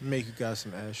hobby. Make you guys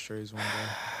some ashtrays one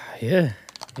day.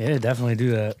 Yeah, definitely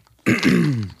do that.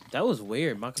 That was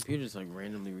weird. My computer just like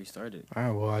randomly restarted. All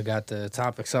right, well, I got the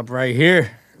topics up right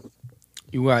here.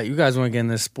 You guys want to get in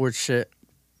this sports shit?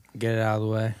 Get it out of the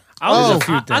way. I a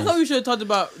few I things. thought we should have talked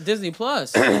about Disney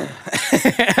Plus.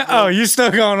 Oh, you still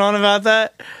going on about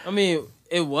that? I mean,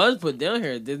 it was put down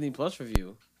here, Disney Plus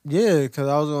review. Yeah, cause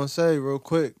I was gonna say real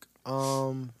quick.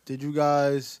 Did you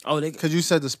guys? Oh, they Cause you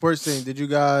said the sports thing. Did you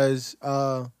guys?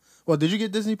 Did you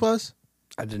get Disney Plus?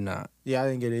 I did not. Yeah, I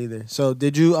didn't get it either. So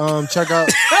did you check out?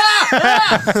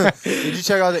 Did you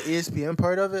check out the ESPN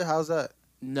part of it? How's that?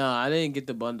 No, I didn't get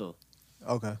the bundle.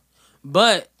 Okay.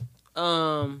 But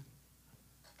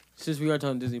Since we are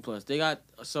talking Disney Plus, they got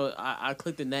I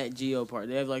clicked the Nat Geo part.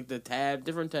 They have like the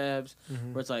different tabs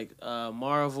where it's like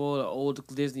Marvel, the old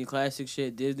Disney classic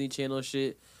shit, Disney Channel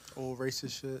shit. Old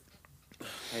racist shit.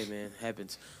 Hey man,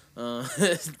 happens. What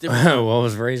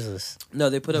was racist? No,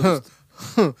 they put out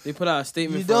a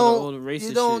statement for the old racist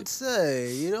You don't shit.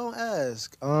 say. You don't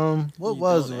ask. What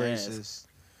was don't racist?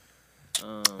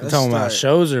 I'm Let's talking about start.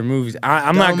 shows or movies.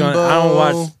 I'm not gonna. I don't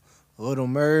watch. Dumbo, Little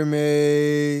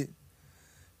Mermaid,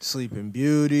 Sleeping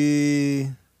Beauty,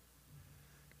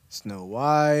 Snow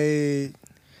White.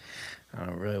 I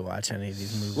don't really watch any of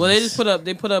these movies. Well,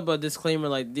 they put up a disclaimer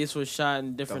like this was shot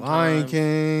in The different Lion times.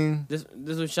 King.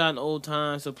 This was shot in old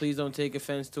times, so please don't take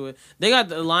offense to it. They got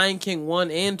the Lion King 1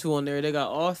 and 2 on there. They got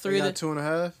all three They of got the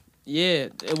 2.5. yeah,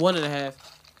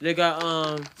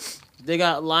 1.5. They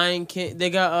got Lion King. They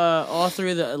got all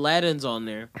three of the Aladdins on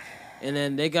there, and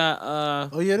then they got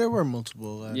Oh yeah, there were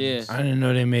multiple Aladdins. yeah. I didn't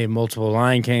know they made multiple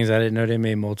Lion Kings. I didn't know they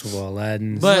made multiple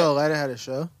Aladdins. But- You know Aladdin had a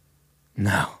show.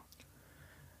 No,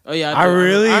 Oh yeah, I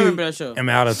really I remember that show. am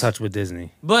out of touch with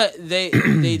Disney. But they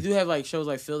do have like shows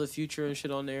like Feel the Future and shit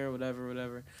on there, whatever.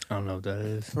 I don't know what that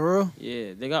is. For real?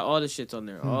 Yeah, they got all the shits on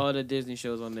there, all the Disney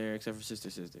shows on there except for Sister.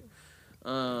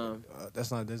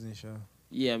 That's not a Disney show.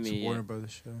 Yeah, I It's a mean, Warner yeah.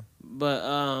 Brothers show.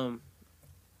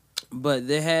 But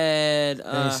they had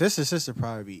And sister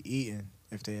probably be eating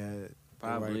if they had the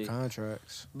Probably. right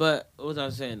contracts. But what was I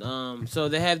saying? So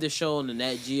they have this show on the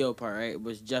Nat Geo part, right?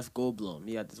 With Jeff Goldblum.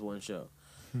 He got this one show.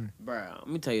 Bro, let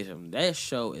me tell you something. That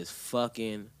show is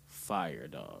fucking fire,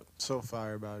 dog. So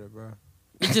fire about it, bro.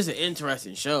 It's just an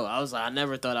interesting show. I was like, I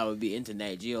never thought I would be into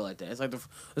Nat Geo like that. It's like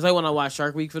when I watched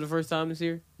Shark Week for the first time this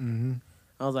year. Mm-hmm.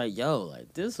 I was like, yo,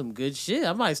 like this is some good shit.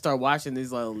 I might start watching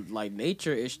these like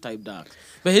nature-ish type docs.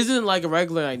 But his isn't like a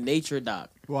regular like nature doc.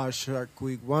 Watch Shark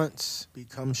Week once,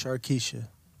 become Sharkeisha.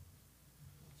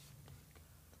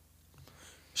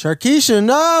 Sharkeisha,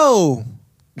 no!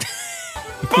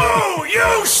 Boo!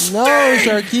 You stink! No,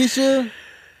 Sharkeisha.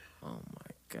 Oh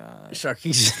my god.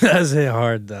 Sharkeisha does hit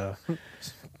hard though.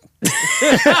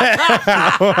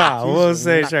 I will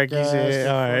say Sharkeisha hit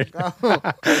hard.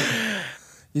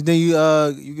 You think you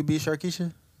could be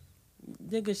Sharkeisha?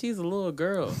 Nigga, she's a little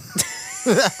girl.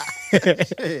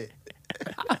 Shit.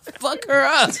 Fuck her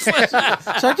up.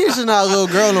 Sharkeisha not a little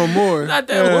girl no more. Not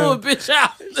that little bitch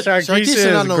out. Sharkeisha Sharkeisha is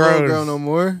not no little girl grown. no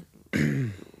more.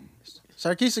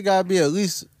 Sharkeisha gotta be at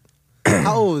least.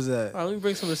 How old was that? All right, let me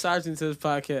bring some misogyny to this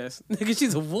podcast. Nigga,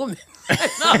 she's a woman.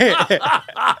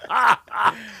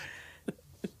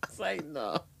 It's like,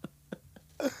 no.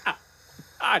 Not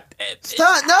that bitch.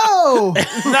 Stop! No.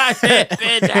 Not that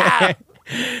bitch.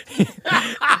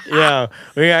 Yo,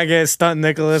 we gotta get Stunt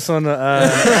Nicholas on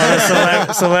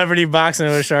the celebrity boxing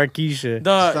with Sharkeisha.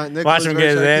 Dog, Stunt Nicholas Watch him get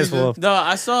his versus ass Sharkeisha? whooped. dog,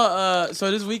 I saw,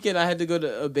 so this weekend I had to go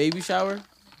to a baby shower,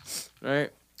 right?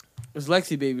 It was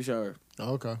Lexi baby shower,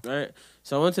 Oh, okay. right?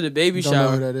 So I went to the baby Don't know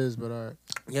shower. who that is, but all right.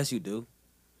 Yes, you do.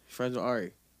 Friends with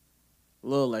Ari.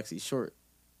 Little Lexi, short.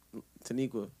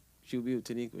 Taniqua. She would be with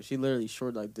Taniqua. She literally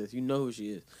short like this. You know who she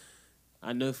is.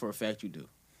 I know for a fact you do.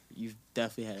 You've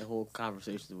definitely had whole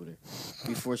conversations with her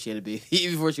before she had a baby,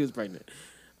 before she was pregnant.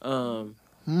 Yeah,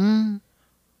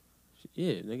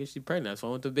 nigga, she's pregnant. So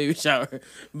I went to the baby shower.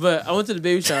 But I went to the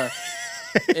baby shower.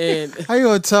 And How you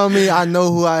gonna tell me I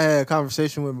know who I had a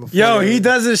conversation with before? Yo, he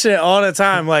does this shit all the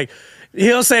time. Like,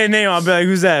 he'll say a name. I'll be like,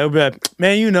 "Who's that?" He'll be like,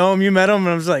 "Man, you know him. You met him." And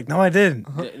I'm just like, "No, I didn't,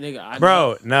 nigga, I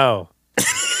bro. No."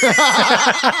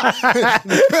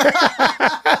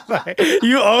 Like,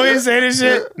 you always say this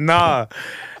shit. Nah,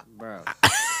 bro.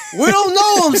 We don't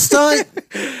know him, Stunt.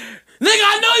 Nigga,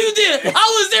 I know you did.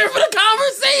 I was there for the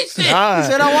conversation. He nah.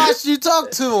 said I watched you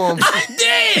talk to him. I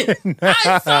did.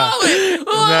 I saw it.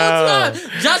 Oh,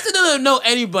 Justin doesn't know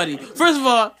anybody. First of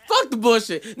all, fuck the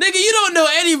bullshit. Nigga, you don't know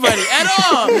anybody at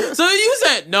all. So you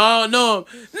said, no, no.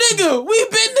 Nigga,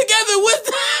 we've been together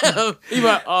with them. You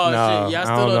like, oh, No, shit. Yeah, I I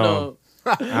still don't don't know. know.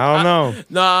 I don't know.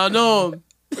 No, I know him.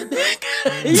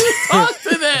 Nigga, you talk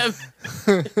to them.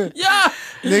 Yeah.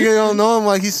 Nigga don't know him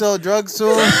like he sell drugs to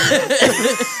him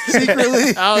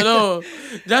secretly. I don't know.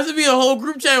 That's to be a whole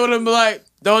group chat with them, but like,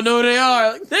 don't know who they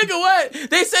are. Like, nigga, what?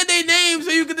 They said their names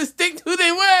so you could distinct who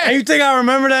they were. Hey, you think I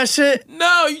remember that shit?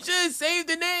 No, you should have saved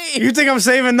the name. You think I'm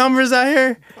saving numbers out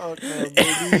here? Okay,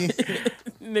 baby.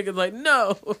 Niggas like,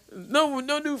 no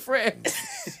new friends.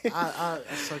 I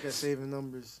suck at saving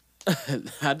numbers.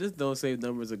 I just don't save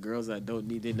numbers of girls that don't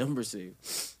need their number saved.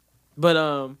 But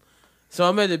so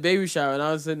I'm at the baby shower and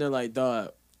I was sitting there like,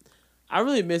 dog, I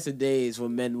really miss the days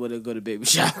when men wouldn't go to baby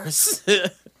showers.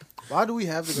 Why do we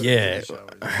have to go Yeah. to baby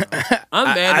showers? I'm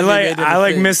mad. I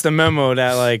like missed the memo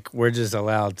that like we're just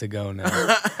allowed to go now.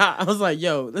 I was like,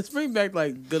 yo, let's bring back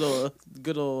like good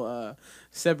old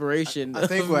separation. I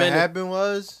think of what men. happened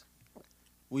was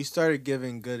we started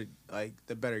giving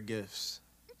the better gifts.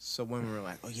 So women were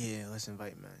like, oh yeah, let's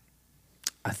invite men.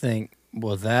 I think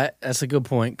that's a good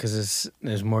point because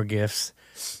there's more gifts,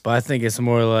 but I think it's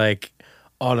more like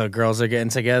all the girls are getting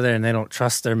together and they don't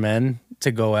trust their men to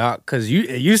go out because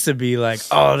it used to be like,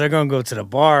 oh, they're gonna go to the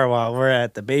bar while we're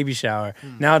at the baby shower.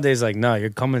 Nowadays, like, no, you're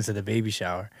coming to the baby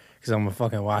shower because I'm gonna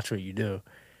fucking watch what you do.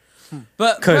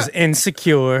 But Because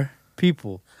insecure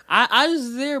people. I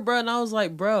was there, bro, and I was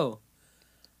like, bro,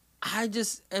 I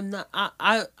just am not.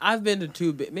 I've been to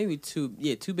two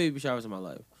baby showers in my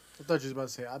life. I thought you was about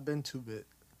to say, I've been 2-bit.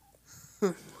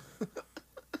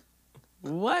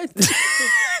 What? Go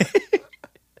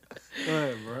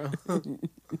ahead, bro.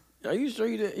 Are you sure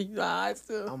you didn't? I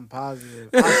still. I'm positive.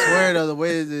 I swear, though, the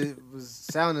way that it was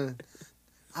sounding,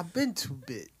 I've been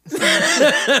 2-bit.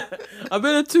 I've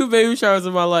been to 2 baby showers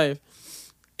in my life,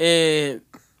 and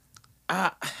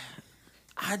I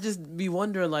just be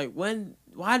wondering like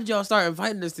why did y'all start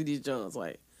inviting us to these joints?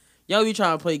 Like, y'all be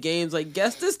trying to play games like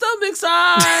guess the stomach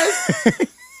size.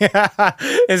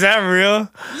 Is that real?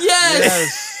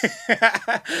 Yes.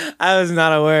 I was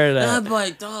not aware of And that. I'm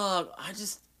like, dog, I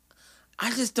just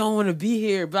don't want to be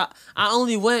here. But I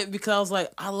only went because I was like,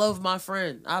 I love my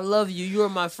friend. I love you. You are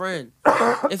my friend.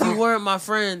 If you weren't my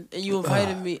friend and you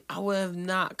invited me, I would have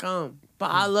not come. But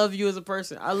I love you as a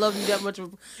person. I love you that much.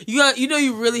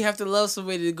 You really have to love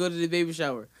somebody to go to the baby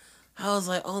shower. I was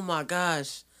like, oh my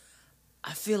gosh,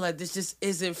 I feel like this just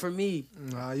isn't for me.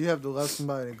 Nah, you have to love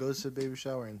somebody that goes to the baby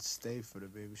shower and stay for the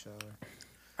baby shower.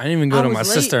 I didn't even go I to my was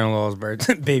late. sister-in-law's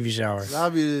baby shower. That'll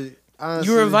be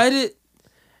honestly, You were invited?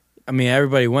 I mean,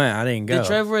 everybody went. I didn't go. Did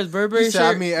Trevor wear his Burberry He said,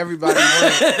 I shirt? mean, everybody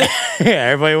went. Yeah,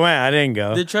 everybody went. I didn't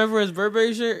go. Did Trevor wear his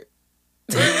Burberry shirt?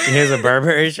 He has a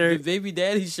Burberry The shirt? baby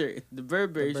daddy shirt. The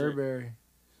Burberry shirt. Burberry.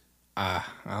 I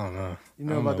don't know. You I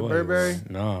know don't about the what he Burberry? wore.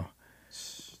 No.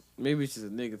 Maybe it's just a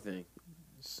nigga thing.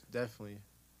 It's definitely.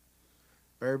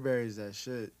 Burberry's that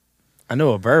shit. I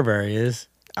know what Burberry is.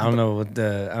 I don't know what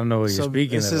you're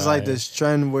speaking This about. is like this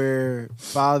trend where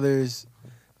fathers.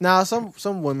 Now, some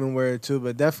women wear it too,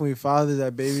 but definitely fathers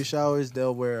at baby showers,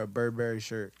 they'll wear a Burberry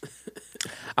shirt.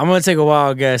 I'm going to take a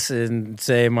wild guess and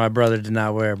say my brother did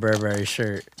not wear a Burberry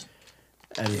shirt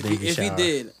at his baby If shower. he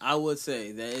did, I would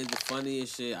say that is the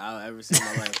funniest shit I've ever seen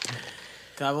in my life.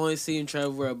 Cause I've only seen Trevor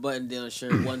wear a button-down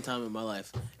shirt one time in my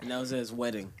life, and that was at his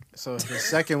wedding. So the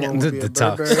second one would be The a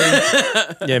tux.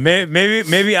 Burberry. Yeah,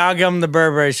 maybe I'll give him the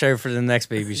Burberry shirt for the next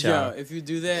baby Yo, shower. if you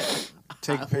do that,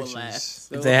 Take I will pictures. laugh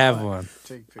so If they have hard. one.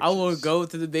 Take pictures. I will go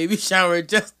to the baby shower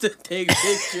just to take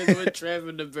pictures with Trevor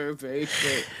in the Burberry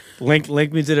shirt. Link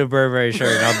me to the Burberry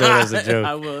shirt and I'll do it as a I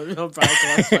joke. will. It'll probably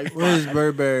cost like What is $5.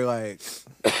 Burberry like?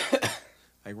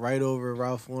 Like right over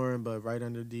Ralph Lauren, but right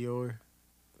under Dior?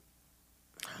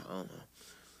 I don't know.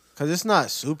 Because it's not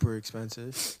super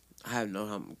expensive. I have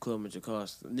no clue how much it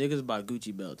costs. Niggas buy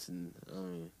Gucci belts and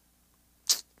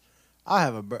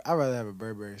I'd rather have a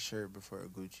Burberry shirt before a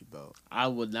Gucci belt. I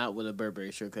would not with a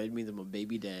Burberry shirt because it means I'm a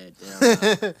baby dad.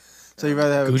 Damn. So you'd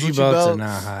rather have a Gucci Gucci belts belt? are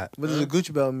not hot. What does a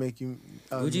Gucci belt make you?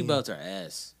 Gucci mean? belts are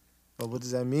ass. But what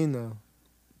does that mean though?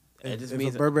 It just If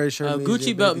means a Burberry shirt means Gucci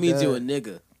you're a belt baby means you a dad,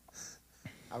 nigga.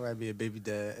 I'd rather be a baby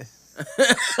dad.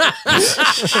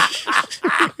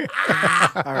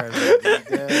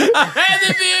 I had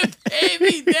to be a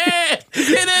baby dad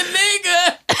and a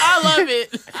nigga.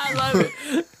 I love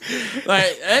it.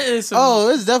 Like that is some, Oh,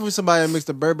 there's definitely somebody that mixed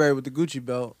the Burberry with the Gucci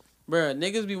belt. bruh,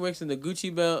 niggas be mixing the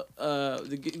Gucci belt,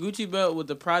 Gucci belt with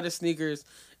the Prada sneakers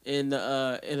and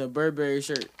a Burberry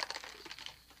shirt.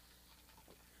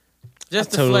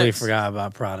 Just I totally flex. forgot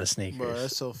about Prada sneakers. Bro,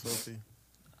 that's so filthy.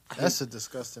 That's a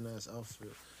disgusting ass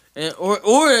outfit. And or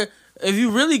if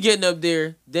you really getting up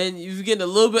there, then if you getting a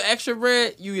little bit extra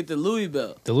bread, you get the Louis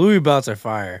belt. The Louis belts are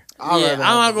fire. I'm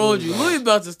not gonna hold you. Louis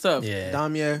belts is tough. Yeah.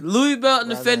 Damier. Louis belt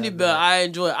and the Rather Fendi have belt, that. I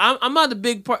enjoy. I'm not a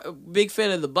big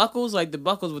fan of the buckles, like the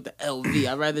buckles with the LV.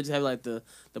 I'd rather just have like the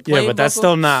plain Yeah, but that's buckle.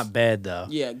 still not bad though.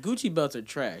 Yeah, Gucci belts are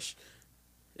trash,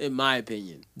 in my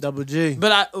opinion. Double G.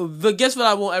 But guess what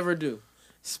I won't ever do?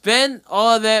 Spend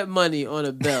all that money on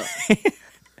a belt.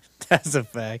 That's a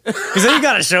fact. Because then you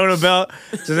gotta show the belt.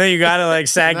 So then you gotta like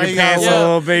sag Now your you gotta pants a wear-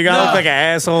 little bit. You gotta No. look like an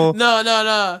asshole.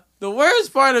 No. The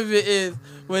worst part of it is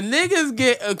when niggas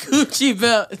get a Gucci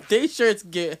belt, they shirts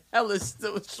get hella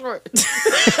still short.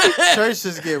 Shirts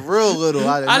just get real little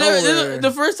out of nowhere.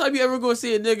 The first time you ever go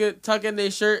see a nigga tuck in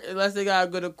their shirt, unless they gotta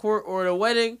go to court or the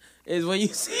wedding, is when you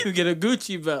see him get a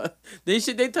Gucci belt. They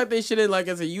tuck their shit in like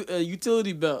it's a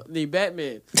utility belt. They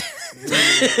Batman.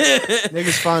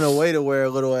 Niggas find a way to wear a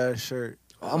little ass shirt.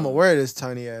 I'm gonna wear this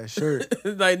tiny ass shirt.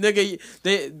 Like nigga,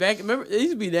 remember it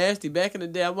used to be nasty back in the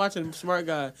day. I'm watching Smart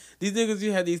Guy. These niggas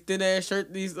you had these thin ass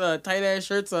shirts, these tight ass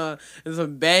shirts on, and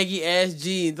some baggy ass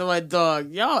jeans. I'm like,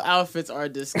 dog, y'all outfits are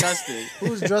disgusting.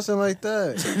 Who's dressing like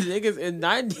that? Niggas in the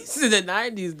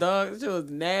 90s, dog. That shit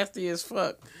was nasty as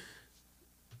fuck.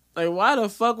 Like, why the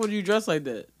fuck would you dress like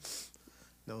that?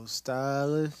 No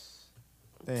stylist.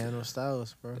 They had no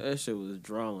stylist, bro. That shit was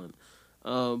drawing.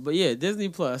 But yeah, Disney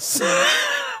Plus.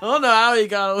 I don't know how he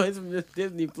got away from this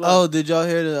Disney Plus. Oh, did y'all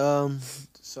hear the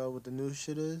so what the new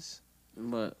shit is?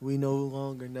 What? We no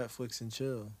longer Netflix and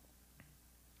chill.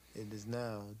 It is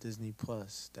now Disney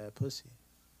Plus, that pussy.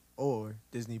 Or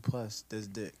Disney Plus, this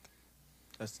dick.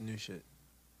 That's the new shit.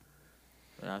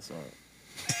 I saw it.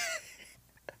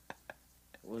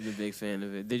 Wasn't a big fan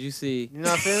of it. Did you see? You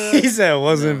not a fan of that? He said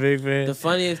wasn't a big fan. The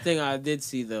funniest thing I did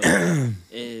see though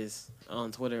is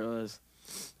on Twitter was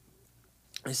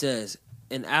it says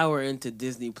an hour into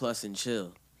Disney Plus and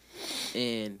chill,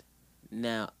 and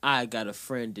now I got a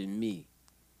friend in me.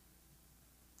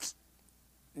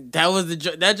 That was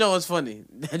that joke was funny.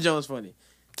 That joke was funny.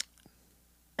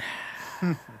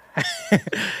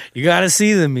 You gotta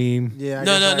see the meme. Yeah.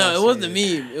 No. It wasn't a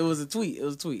meme. It was a tweet.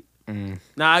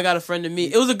 Now I got a friend in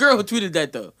me. It was a girl who tweeted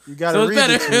that though. You gotta so read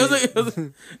better. the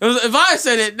tweet. It was if I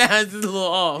said it, now it's just a little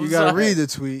off. You gotta read the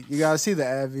tweet. You gotta see the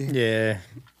Abby. Yeah.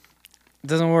 It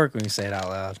doesn't work when you say it out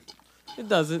loud. It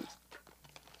doesn't.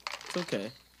 It's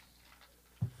okay.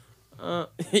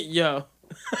 Yo.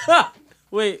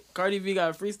 Wait, Cardi B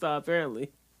got a freestyle apparently.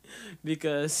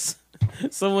 Because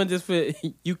someone just put,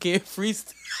 you can't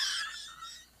freestyle.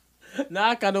 Nah,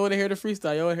 I kinda wanna hear the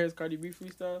freestyle. You wanna hear this Cardi B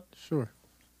freestyle? Sure.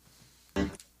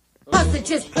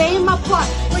 Just playing my part.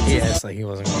 Yeah, it's like he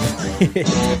wasn't going to.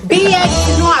 BX,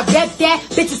 you know I rep that.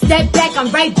 Bitches step back, I'm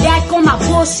right back on my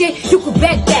bullshit. You could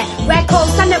bet that. Rack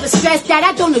hoes, I never stress that.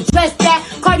 I don't address that.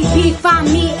 Cardi B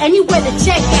find me anywhere to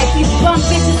check at. These bum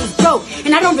bitches is broke,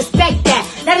 and I don't respect that.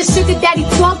 That is sugar daddy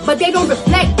talk, but they don't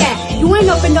reflect that. You ain't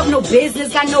opened up no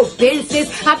business, got no business.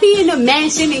 I be in a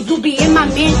mansion and you be in my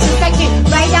mansion. I get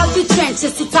right out the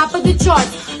trenches to top of the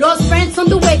charts. Lost friends on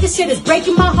the way, this shit is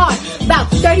breaking my heart. About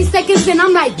 30 seconds in,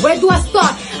 I'm like, where do I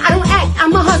start? I don't act,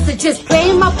 I'm a hustler, just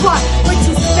playing my part. What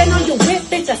you spend on your whip,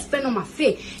 bitch, I spend on my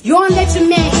fit. You don't let your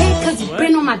man hit, cause you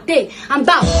been on my dick. I'm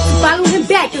about to follow him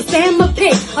back and send him a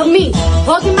pic of me.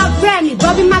 Holding my Grammy,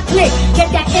 rubbing my click.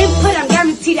 Get that input, I'm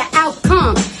guaranteed the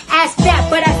outcome. Ask that,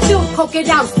 but I still coke it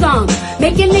out some.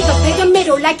 Make a nigga pick a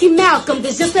middle like he Malcolm.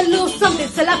 There's just a little something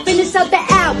till I finish out the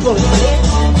album.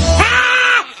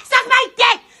 Ah! Suck my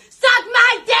dick! Suck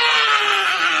my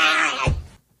dick!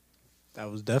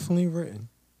 That was definitely written.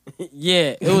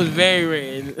 Yeah, it was very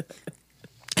written.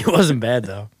 It wasn't bad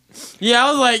though. Yeah,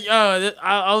 I was like, I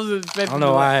was expecting. I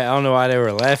don't know why they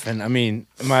were laughing. I mean,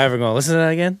 am I ever gonna listen to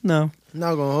that again? No.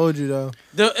 Not gonna hold you though.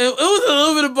 It was a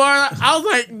little bit of bar. I was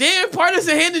like, damn,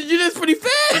 Partisan handed you this pretty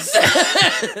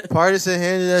fast. Partisan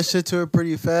handed that shit to her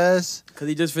pretty fast. Cause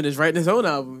he just finished writing his own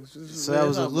album. So that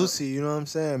was a Lucy, you know what I'm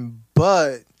saying?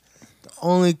 But the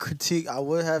only critique I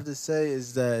would have to say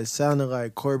is that it sounded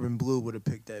like Corbin Blue would have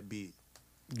picked that beat.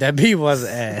 That beat was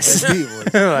ass. That beat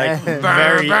was like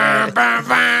very ass.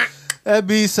 That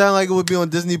beat sounded like it would be on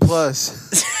Disney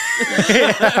Plus.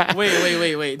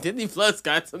 Wait. Disney Plus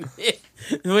got some hit.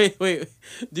 Wait.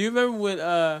 Do you remember when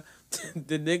the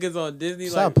niggas on Disney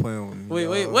Stop like playing with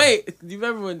me. Wait. Do you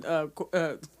remember when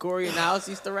Corey in the House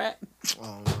used to rap?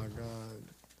 Oh my god.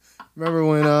 Remember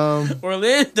when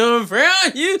Orlando Brown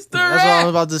used to rap? That's what I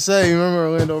was about to say. You remember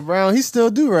Orlando Brown? He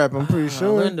still do rap, I'm pretty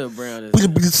sure. Orlando Brown is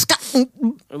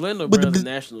a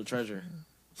national treasure.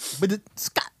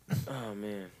 Oh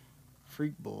man.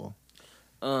 Freak ball.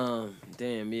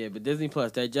 Damn, yeah, but Disney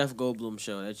Plus, that Jeff Goldblum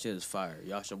show, that shit is fire.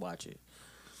 Y'all should watch it.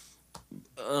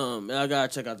 And I gotta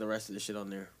check out the rest of the shit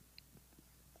on there.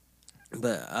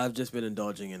 But I've just been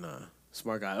indulging in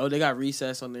Smart Guy. Oh, they got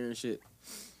Recess on there and shit.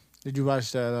 Did you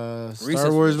watch that Star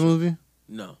Recess Wars was- movie?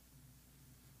 No.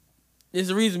 There's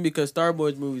a reason because Star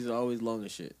Wars movies are always long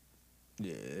as shit.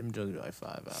 Yeah, them jokes be like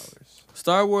 5 hours.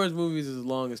 Star Wars movies is as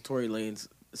long as Tory Lane's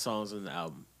songs in the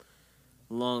album.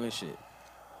 Long as shit.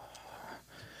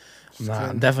 Nah,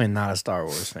 I'm definitely not a Star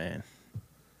Wars fan.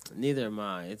 Neither am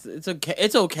I. It's okay.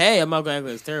 It's okay. I'm not gonna act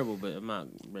like it's terrible, but I'm not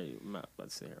about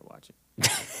to sit here and watch it.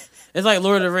 It's like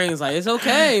Lord of the Rings. Like it's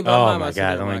okay, but Oh I'm not my about to sit there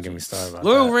god, and don't even watch get it. me started about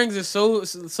Lord of the that. Rings is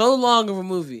so long of a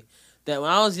movie that when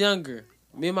I was younger,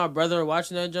 me and my brother were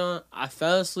watching that John. I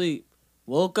fell asleep,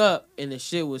 woke up, and the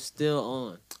shit was still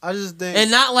on. I just think,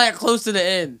 and not like close to the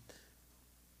end.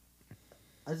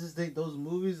 I just think those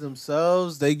movies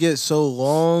themselves, they get so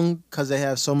long because they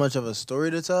have so much of a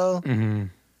story to tell. Mm-hmm.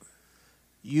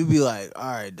 You be like,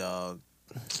 all right, dog,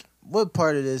 what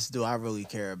part of this do I really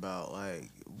care about? Like,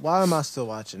 why am I still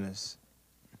watching this?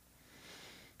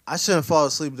 I shouldn't fall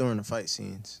asleep during the fight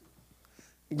scenes.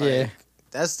 Yeah.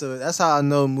 That's how I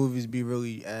know movies be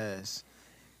really ass.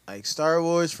 Like Star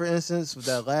Wars, for instance, with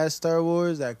that last Star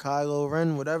Wars, that Kylo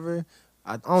Ren, whatever.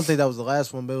 I don't think that was the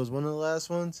last one, but it was one of the last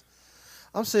ones.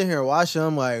 I'm sitting here watching.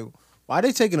 I'm like, why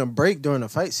they taking a break during the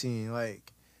fight scene?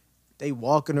 Like, they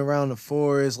walking around the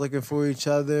forest looking for each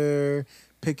other,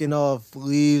 picking off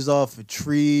leaves off of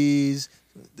trees.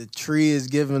 The tree is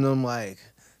giving them like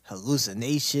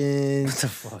hallucinations. What the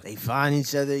fuck? They find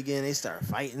each other again. They start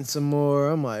fighting some more.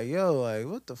 I'm like, yo, like,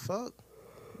 what the fuck?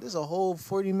 There's a whole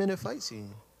 40-minute fight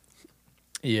scene.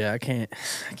 Yeah, I can't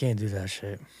do that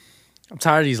shit. I'm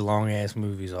tired of these long ass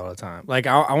movies all the time. Like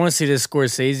I want to see this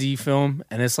Scorsese film,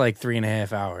 and it's like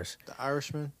 3.5 hours. The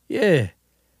Irishman. Yeah,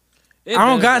 I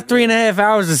don't got 3.5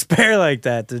 hours to spare like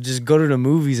that to just go to the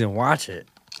movies and watch it.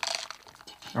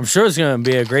 I'm sure it's gonna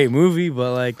be a great movie,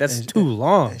 but like that's too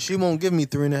long. And she won't give me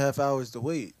 3.5 hours to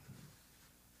wait.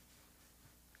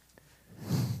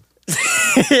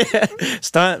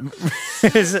 Stunt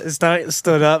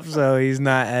stood up, so he's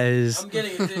not as. I'm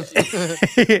getting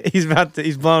attention.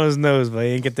 he's blowing his nose, but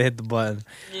he ain't get to hit the button.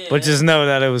 Yeah. But just know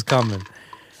that it was coming.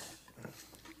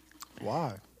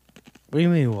 Why? What do you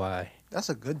mean why? That's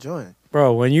a good joint.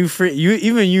 Bro, when you free,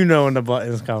 you know when the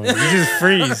button's coming. You just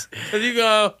freeze. Cause you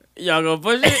go, y'all gonna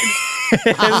push it.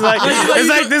 it's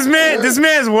like this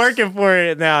man's working for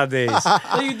it nowadays.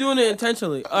 So you doing it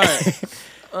intentionally. All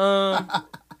right.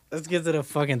 Let's get to the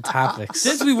fucking topics.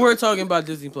 Since we were talking about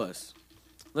Disney Plus,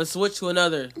 let's switch to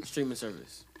another streaming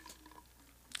service.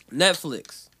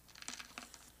 Netflix.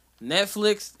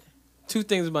 Netflix. Two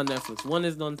things about Netflix. One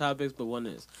is on topics, but one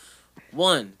is.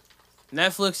 One,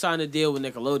 Netflix signed a deal with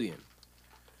Nickelodeon.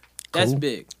 That's Cool.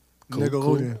 big.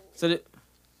 Nickelodeon. So that,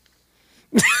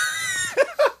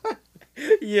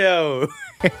 Yo,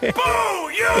 Boo!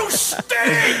 You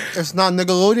stink! It's not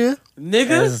Nickelodeon?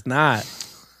 nigga? it's not.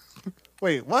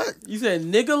 Wait, what? You said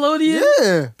Nickelodeon?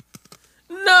 Yeah.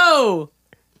 No.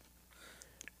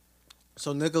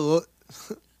 So Nickelodeon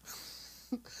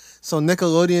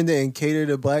didn't cater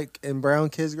to black and brown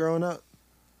kids growing up?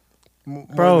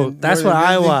 Bro, that's what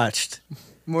I watched.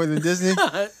 More than Disney?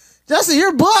 Jesse,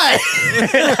 you're black!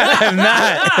 I'm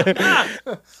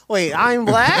not. Wait, I'm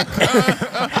black?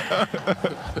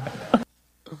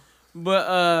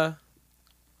 But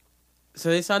so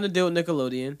they signed a deal with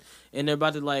Nickelodeon, and they're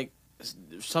about to like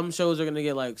some shows are gonna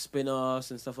get like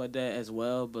spin-offs and stuff like that as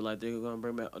well. But like they're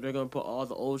gonna put all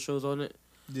the old shows on it.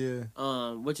 Yeah.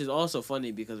 Which is also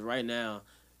funny because right now,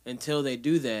 until they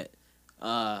do that,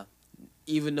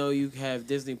 even though you have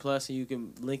Disney Plus and you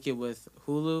can link it with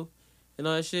Hulu and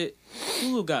all that shit,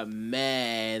 Hulu got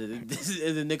mad at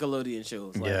the Nickelodeon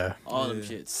shows. Like, Yeah. all them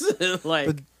shits. Like,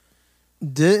 But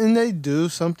didn't they do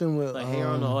something with like hair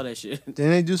on all that shit.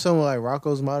 Didn't they do something with like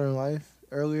Rocco's Modern Life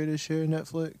earlier this year,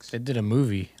 Netflix? They did a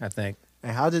movie, I think.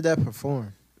 And how did that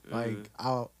perform? Like,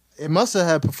 it must have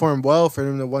had performed well for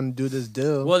them to want to do this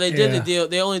deal. Well, they did Yeah. the deal.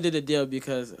 They only did the deal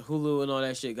because Hulu and all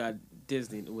that shit got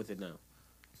Disney with it now.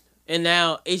 And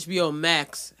now HBO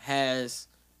Max has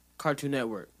Cartoon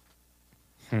Network.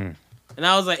 And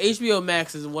I was like, HBO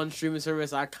Max is one streaming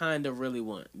service I kind of really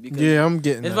want because Yeah, I'm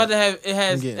getting it's that. about to have it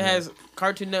I'm getting has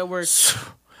Cartoon Network.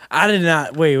 I did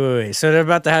not. Wait. So they're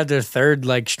about to have their third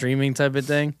like streaming type of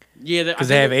thing Yeah, because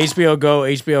they have HBO Go,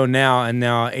 HBO Now, and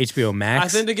now HBO Max. I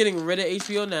think they're getting rid of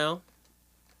HBO now,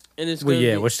 and it's Well, gonna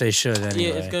yeah, be, which they should anyway.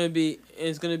 yeah,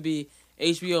 it's gonna be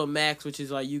HBO Max, which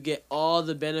is like you get all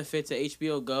the benefits of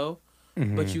HBO Go,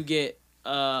 but you get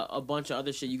a bunch of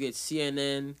other shit. You get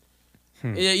CNN.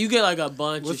 Yeah, you get like a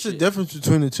bunch. What's of the shit. difference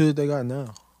between the two that they got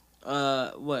now?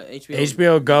 What HBO?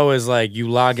 HBO Go is like you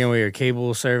log in with your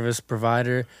cable service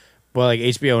provider, but like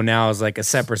HBO Now is like a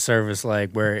separate service,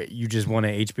 like where you just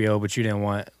wanted HBO, but you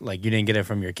didn't get it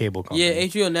from your cable company. Yeah,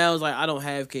 HBO Now is like I don't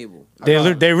have cable,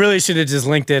 They really should have just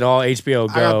linked it all HBO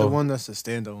Go. I got the one that's a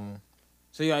standalone.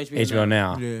 so you got HBO. HBO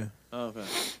Now. Yeah. Oh, okay,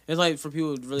 it's like for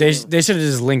people who really. They don't- should have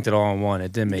just linked it all in one.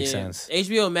 It didn't make Yeah. sense.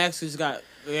 HBO Max has got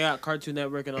Cartoon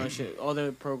Network and all that shit, all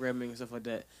their programming and stuff like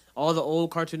that. All the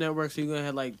old Cartoon Networks, so you're gonna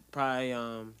have like probably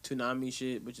Toonami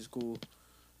shit, which is cool.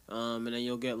 And then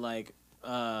you'll get like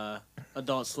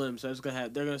Adult Swim. So they're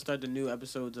gonna start the new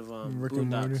episodes of Rick and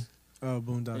Morty. Boondocks Oh,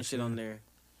 Boondocks. and shit yeah. on there.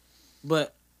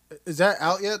 But Is that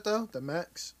out yet though? The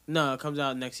Max? no, it comes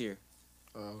out next year.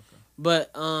 Oh, okay. But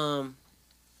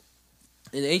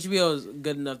And HBO is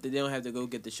good enough that they don't have to go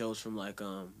get the shows from like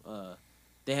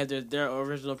they have their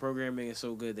original programming is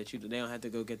so good that they don't have to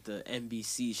go get the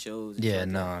NBC shows. And Yeah, shit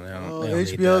like that. no, they don't. Oh, They don't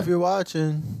need HBO, if that. you're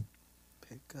watching,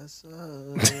 pick us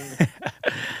up.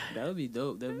 That would be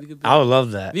dope. That we could be, I would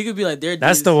love that. we could be like their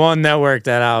That's Deez- the one network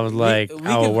that I would like.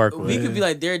 I would could, work We with. could be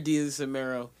like their Deez and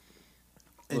Mero.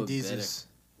 And Look Jesus.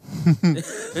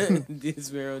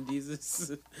 Deez Mero and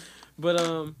Jesus.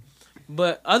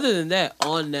 But other than that,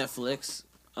 on Netflix,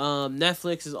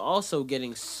 Netflix is also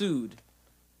getting sued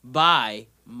by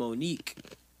Monique.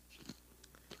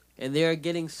 And they are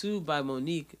getting sued by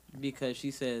Monique because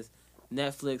she says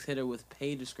Netflix hit her with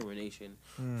pay discrimination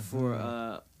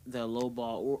for the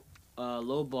lowball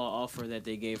offer that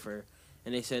they gave her,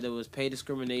 and they said it was pay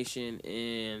discrimination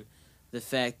and the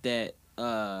fact that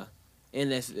and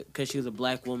that's because she was a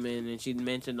black woman, and she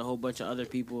mentioned a whole bunch of other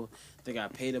people that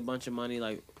got paid a bunch of money,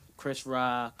 like Chris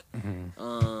Rock,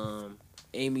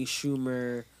 Amy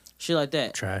Schumer, shit like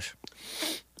that. Trash.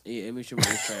 Yeah, Amy Schumer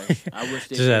is trash. I wish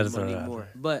they Just had to paid throw Monique that out more.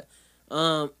 But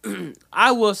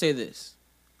I will say this.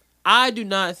 I do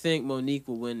not think Monique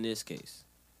will win this case.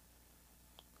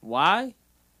 Why?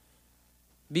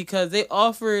 Because they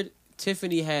offered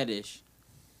Tiffany Haddish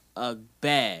a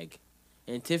bag.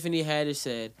 And Tiffany Haddish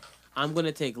said, I'm going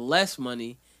to take less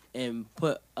money and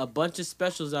put a bunch of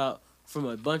specials out from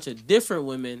a bunch of different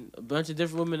women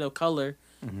of color,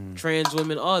 trans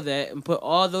women, all that, and put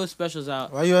all those specials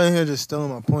out. Why you out here just stealing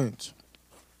my points?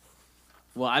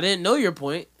 Well, I didn't know your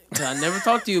point, because I never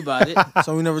talked to you about it.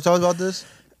 So we never talked about this?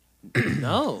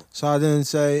 No. So I didn't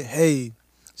say, hey,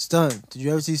 Stunt, did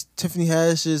you ever see Tiffany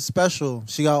Haddish's special?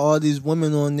 She got all these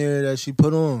women on there that she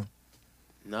put on.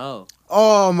 No.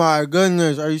 Oh my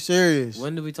goodness, are you serious?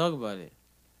 When did we talk about it?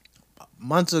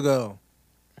 Months ago.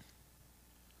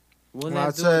 When When I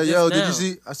said, yo, did you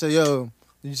see? I said, yo,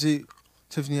 did you see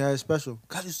Tiffany Haddish special?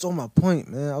 God, you stole my point,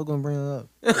 man. I was gonna bring it up.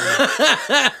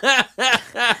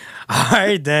 All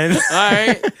right then. All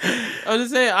right. I'm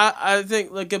just saying. I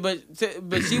think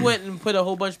but she went and put a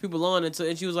whole bunch of people on, and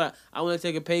she was like, I want to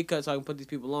take a pay cut so I can put these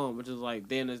people on, which is like,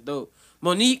 damn, that's dope.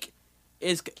 Monique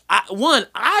is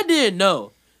I didn't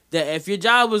know that if your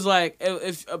job was like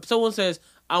if someone says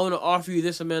I want to offer you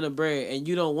this amount of bread and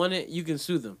you don't want it, you can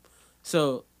sue them.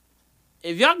 So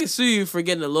if y'all can sue you for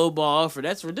getting a low ball offer,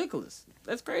 that's ridiculous.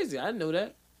 That's crazy. I didn't know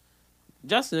that.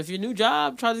 Justin, if your new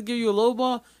job tries to give you a low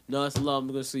ball, no, it's a law. I'm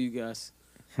gonna sue you guys.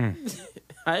 I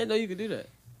didn't know you could do that.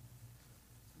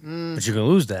 But you can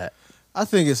lose that. I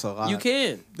think it's a lot. You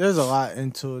can. There's a lot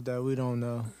into it that we don't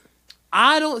know.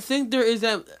 I don't think there is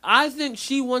that. I think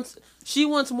she wants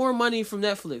more money from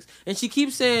Netflix, and she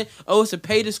keeps saying, "Oh, it's a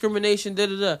pay discrimination." Da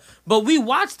da da. But we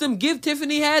watched them give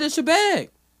Tiffany Haddish a bag,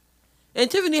 and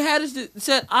Tiffany Haddish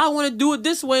said, "I want to do it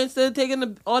this way instead of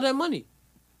taking all that money."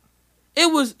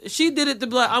 She did it to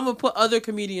be like, I'm gonna put other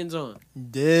comedians on.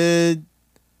 Did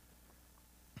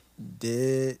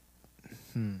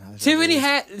Tiffany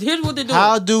had. Here's what they're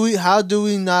doing. How do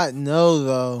we not know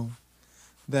though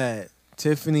that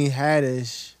Tiffany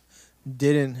Haddish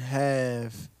didn't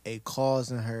have a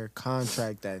clause in her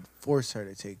contract that forced her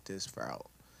to take this route?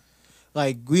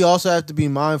 Like, we also have to be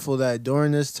mindful that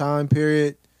during this time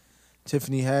period,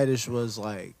 Tiffany Haddish was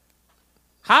like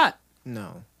hot.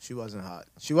 No, she wasn't hot.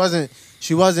 She wasn't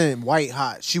white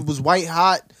hot. She was white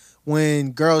hot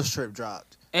when Girls Trip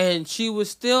dropped. And she was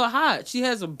still hot. She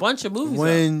has a bunch of movies.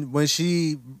 When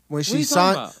she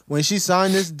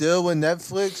signed this deal with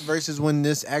Netflix versus when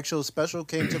this actual special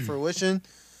came to fruition,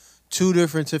 two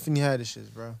different Tiffany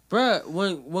Haddishes, bro. Bruh,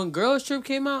 when Girls Trip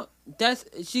came out,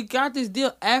 she got this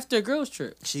deal after Girls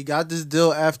Trip. She got this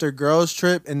deal after Girls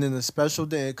Trip, and then the special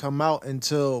didn't come out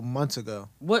until months ago.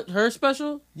 What, her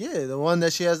special? Yeah, the one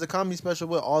that she has the comedy special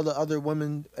with all the other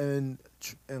women and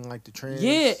like the trans.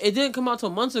 Yeah, it didn't come out till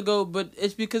months ago, but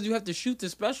it's because you have to shoot the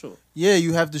special. Yeah,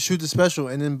 you have to shoot the special,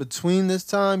 and in between this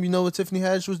time, you know what Tiffany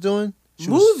Haddish was doing?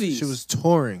 Movies. She was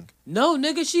touring. No,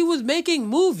 nigga, she was making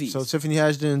movies. So Tiffany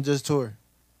Haddish didn't just tour.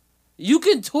 You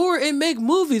can tour and make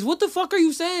movies. What the fuck are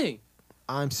you saying?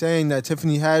 I'm saying that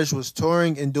Tiffany Haddish was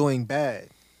touring and doing bad.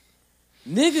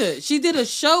 Nigga, she did a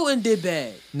show and did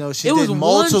bad. No, It was one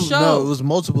multiple. show. No, it was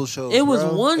multiple shows. It was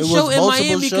bro. one It show was in multiple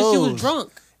Miami because she was shows.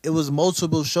 drunk. It was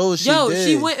multiple shows she did.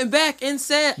 She went back and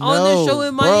said on that show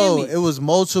in Miami. Bro, it was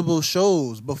multiple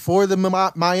shows. Before the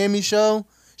Miami show,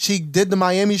 she did the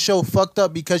Miami show fucked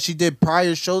up because she did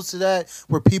prior shows to that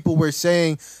where people were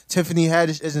saying Tiffany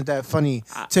Haddish isn't that funny.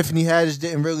 Tiffany Haddish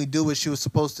didn't really do what she was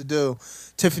supposed to do.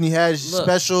 Tiffany Haddish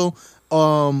special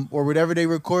or whatever they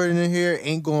recorded in here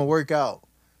ain't going to work out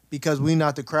because we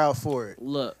not the crowd for it.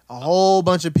 Look. A whole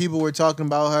bunch of people were talking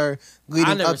about her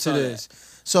leading up to saw this.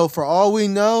 That. So for all we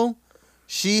know,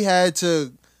 she had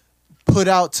to put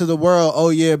out to the world, oh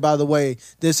yeah, by the way,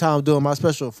 this is how I'm doing my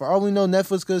special. For all we know,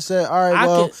 Netflix could have said, all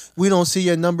right, we don't see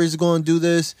your numbers going to do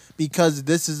this because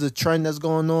this is the trend that's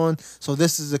going on. So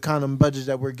this is the kind of budget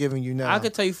that we're giving you now. I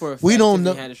could tell you for a fact we don't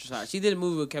know. She did a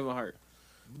movie with Kevin Hart.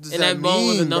 And that bone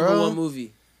was a number one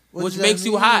movie. Which makes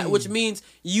you hot, which means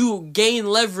you gain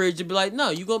leverage and be like, no,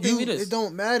 you gonna pay me this. It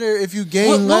don't matter if you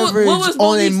gain leverage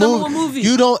on a movie.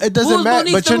 You don't. It doesn't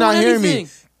matter. But you're not hearing me.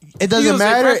 It doesn't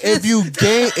matter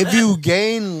if you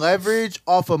gain leverage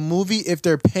off a movie if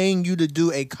they're paying you to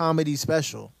do a comedy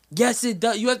special. Yes, it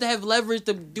does. You have to have leverage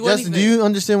to do Justin, anything. do you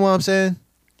understand what I'm saying?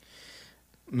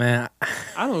 Man,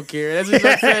 I don't care. That's what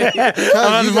I'm saying.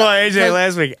 I'm on the AJ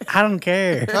last week. I don't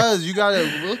care. Because you gotta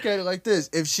look at it like this: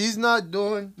 if she's not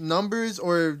doing numbers,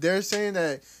 or if they're saying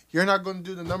that you're not going to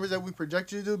do the numbers that we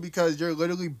project you to do because you're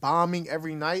literally bombing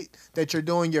every night that you're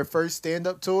doing your first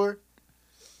stand-up tour,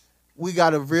 we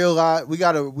gotta realize we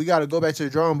gotta go back to the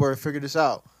drawing board and figure this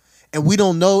out. And we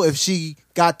don't know if she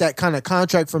got that kind of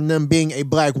contract from them being a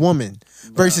black woman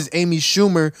versus Amy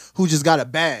Schumer, who just got a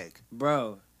bag.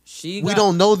 Bro. We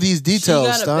don't know these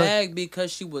details. She got a bag because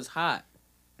she was hot.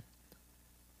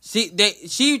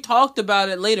 She talked about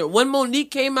it later. When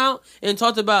Monique came out and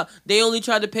talked about they only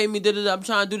tried to pay me, I'm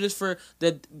trying to do this for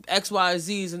the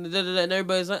XYZs and and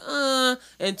everybody's like,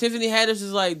 and Tiffany Haddish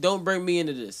is like, don't bring me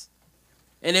into this.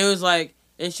 And it was like,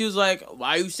 and she was like, why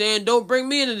are you saying don't bring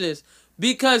me into this?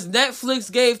 Because Netflix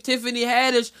gave Tiffany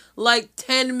Haddish like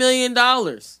 $10 million.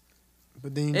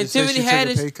 But then you and just Tiffany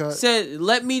Haddish said,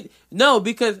 "Let me no,"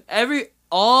 because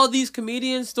all these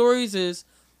comedian stories is,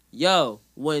 yo,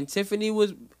 when Tiffany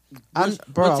was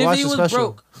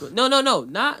broke. No,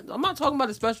 not. I'm not talking about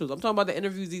the specials. I'm talking about the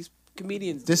interviews these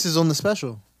comedians. This is on the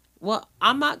special. Well,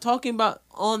 I'm not talking about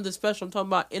on the special. I'm talking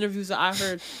about interviews that I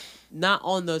heard, not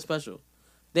on the special.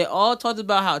 They all talked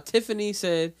about how Tiffany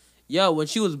said, yo, when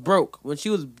she was broke, when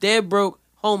she was dead broke,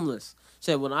 homeless,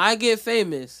 said, when I get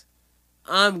famous,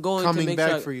 I'm going to make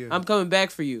sure for you. I'm coming back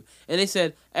for you. And they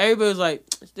said, everybody was like,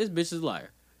 this bitch is a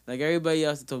liar. Like everybody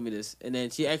else told me this. And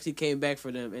then she actually came back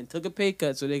for them and took a pay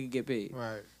cut so they could get paid.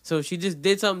 Right. So she just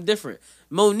did something different.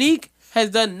 Monique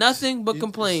has done nothing but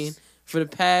complain for the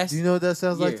past Do you know what that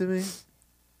sounds year. like to me?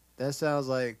 That sounds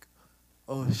like,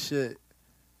 oh shit,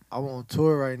 I'm on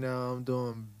tour right now. I'm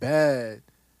doing bad.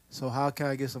 So how can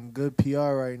I get some good PR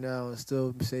right now and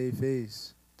still save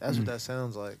face? That's what that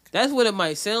sounds like. That's what it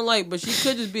might sound like, but she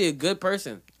could just be a good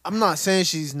person. I'm not saying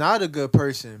she's not a good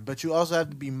person, but you also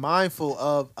have to be mindful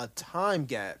of a time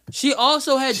gap. She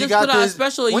also had just put out a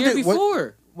special a year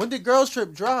before. When did Girls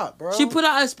Trip drop, bro? She put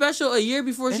out a special a year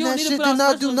before. And she that don't need shit to put out did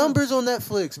not do specials. numbers on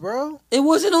Netflix, bro. It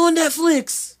wasn't on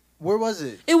Netflix. Where was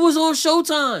it? It was on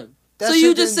Showtime. So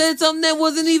you just said something that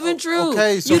wasn't even true.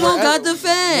 Okay, so you don't got the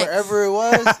facts. Wherever it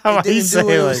was, it didn't do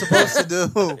what it was supposed to do.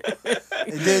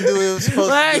 It didn't do what it was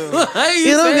supposed to do.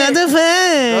 You don't got the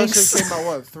facts. Girls Trip came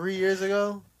out, 3 years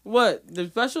ago? What? The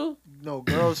special? No,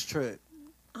 Girls Trip.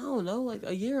 I don't know, like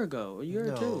a year ago, a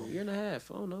year or two, year and a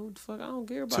half. I don't know what the fuck. I don't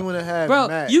care about 2.5. Bro,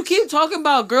 max. you keep talking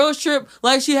about Girls Trip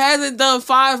like she hasn't done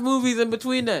 5 movies in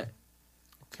between that.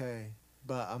 Okay,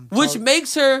 but which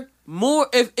makes her more.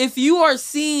 If you are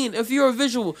seen, if you're a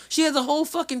visual, she has a whole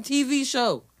fucking TV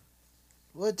show.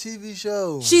 What TV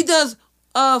show? She does.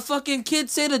 Fucking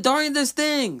Kids Say the Darndest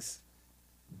Things.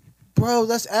 Bro,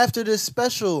 that's after this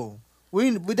special.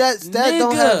 That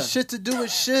don't have shit to do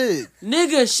with shit.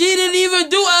 Nigga, she didn't even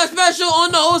do a special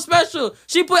on the whole special.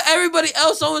 She put everybody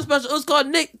else on the special. It was called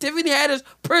Tiffany Haddish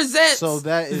Presents. So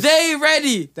that is They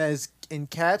Ready. That is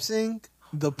encapsulating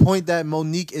the point that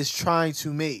Monique is trying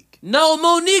to make. No,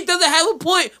 Monique doesn't have a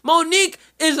point. Monique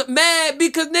is mad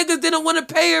because niggas didn't want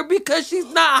to pay her because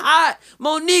she's not hot.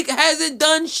 Monique hasn't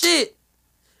done shit.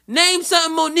 Name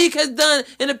something Monique has done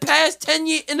in the past 10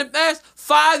 years, in the past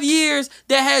 5 years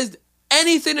that has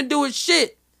anything to do with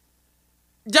shit.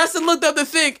 Justin looked up to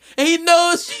think, and he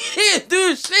knows she can't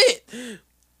do shit.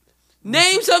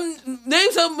 Name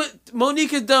something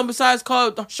Monique has done besides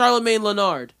call Charlemagne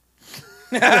Leonard.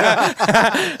 That's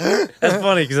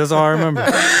funny because that's all I remember.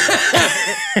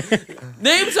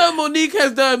 Name something Monique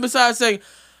has done besides saying,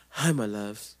 "Hi, my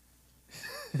loves."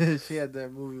 She had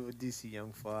that movie with DC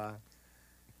Young Fly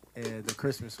and the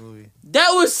Christmas movie. That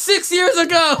was 6 years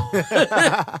ago.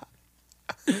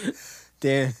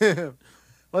 Damn.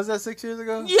 Was that 6 years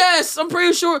ago? Yes, I'm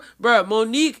pretty sure. Bro,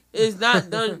 Monique is not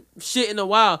done shit in a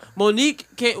while. Monique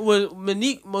made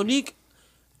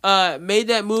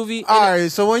that movie. All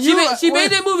right, so when she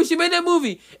made that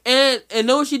movie, and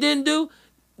know what she didn't do?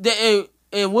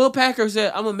 And Will Packer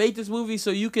said, "I'm gonna make this movie so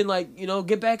you can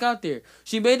get back out there."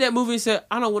 She made that movie and said,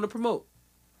 "I don't want to promote."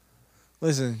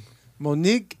 Listen,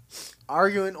 Monique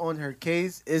arguing on her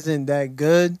case isn't that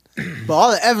good, but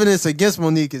all the evidence against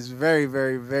Monique is very,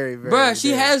 very, very, very. Bruh, she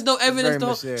there. has no It's evidence. very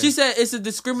much there. She said it's a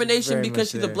discrimination Very because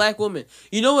much she's a there. black woman.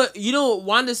 You know what? You know what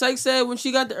Wanda Sykes said when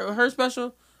she got her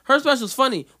special. Her special's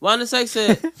funny. Wanda Sykes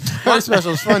said, Her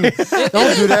special's funny.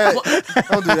 Don't do that.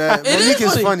 Don't do that. It Monique is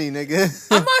is funny. funny, nigga.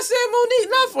 "I'm not saying Monique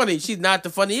not funny. She's not the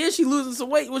funniest. She losing some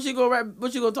weight. What you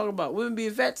gonna talk about? Women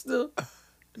being fat still?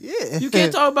 Yeah. You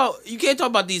can't talk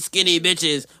about these skinny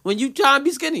bitches when you trying to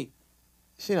be skinny.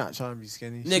 She not trying to be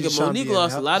skinny. Nigga, She's trying to Monique be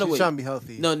lost a lot of She's weight. trying to be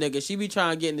healthy. No, nigga, she be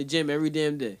trying to get in the gym every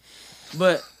damn day.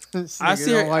 But This I nigga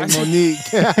see her- don't like I see- Monique.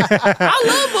 I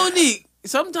love Monique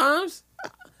sometimes.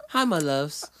 Hi, my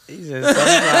loves. He said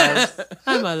sometimes.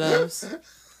 Hi, my loves.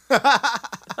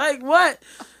 Like what?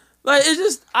 Like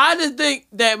I just think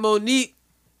that Monique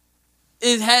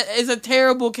is a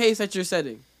terrible case that you're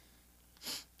setting.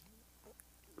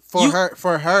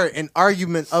 For her, an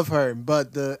argument of her,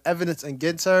 but the evidence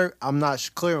against her, I'm not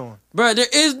clear on. Bro, there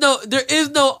is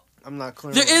no I'm not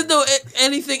clear. There on is it. no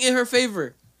anything in her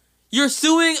favor. You're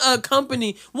suing a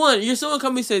company. You're suing a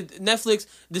company said Netflix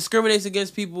discriminates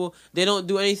against people. They don't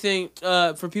do anything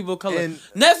for people of color. And-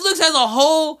 Netflix has a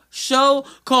whole show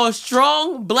called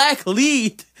Strong Black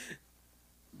Lead.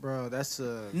 Bro, that's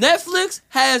a. Netflix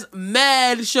has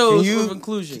mad shows of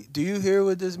inclusion. Do you hear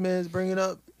what this man's bringing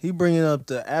up? He bringing up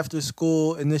the after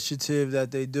school initiative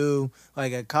that they do,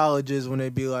 like at colleges when they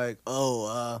be like,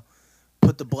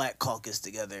 put the black caucus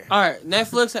together. All right,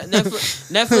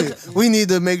 Netflix. We need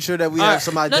to make sure that we All have right.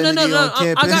 some No, identity no, on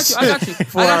campus. I got you.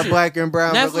 For I got our you. black and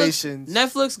brown Netflix, relations.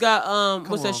 Netflix got what's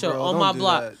Come that on, show bro, on don't my do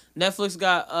block? that. Netflix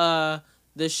got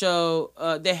the show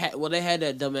they had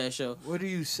that dumbass show. What are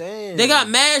you saying? They got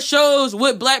mad shows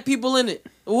with black people in it.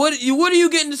 What are you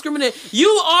getting discriminated? You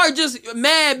are just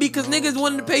mad because niggas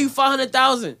wanted to pay you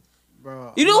 $500,000.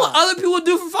 Bro, You know what other people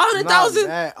do for $500,000?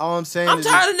 $500,000? All I'm saying I'm is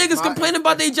tired of niggas complaining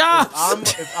about their jobs.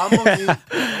 If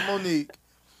I'm Monique,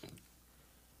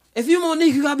 If you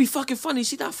Monique, you gotta be fucking funny.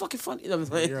 She not fucking funny. You know what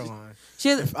I'm saying? you're lying. She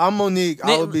has, If I'm Monique,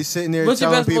 I would be sitting there what's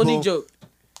your telling best people. Monique joke?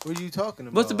 What are you talking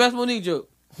about? What's the best Monique joke?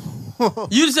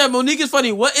 You just said Monique is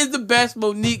funny. What is the best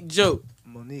Monique joke?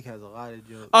 Monique has a lot of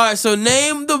jokes. All right, so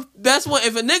name the best one.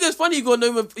 If a nigga is funny, you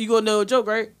gonna know a joke,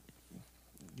 right?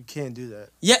 You can't do that.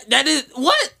 Yeah, that is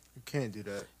what. You can't do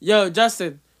that. Yo,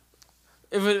 Justin,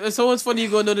 if someone's funny, you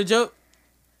gonna know the joke?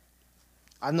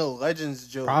 I know Legends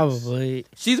jokes. Probably.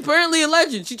 She's apparently a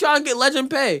legend. She trying to get legend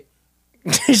pay.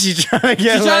 She trying to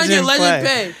get She trying to get legend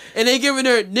play. pay, and they giving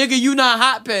her nigga you not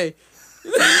hot pay.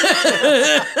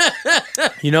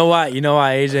 You know why? You know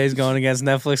why AJ's going against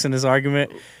Netflix in this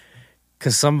argument?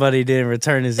 Because somebody didn't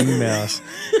return his emails.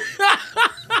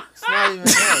 It's not even that.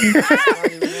 It's not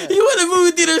even that. You in the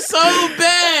movie theater so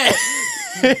bad.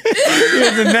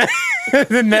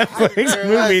 The Netflix care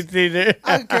movie less. theater.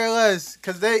 I could care less.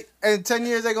 Because they, in 10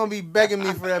 years, they're going to be begging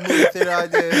me for that movie theater I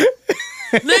did.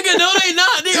 Nigga, no, they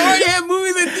not. They already have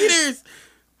movies in theaters.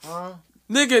 Huh?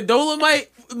 Nigga, Dolomite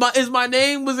is my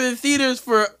name was in theaters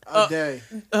for A day.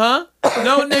 huh?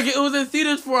 No, nigga, it was in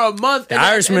theaters for a month. The and at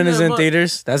the Irishman end of is the in month-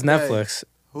 theaters. That's Hey. Netflix.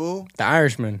 Who? The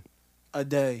Irishman. A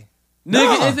day.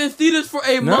 Nigga, Nah. it's in theaters for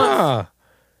a month. Nah.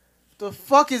 The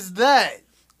fuck is that?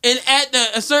 And at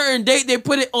a certain date, they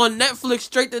put it on Netflix,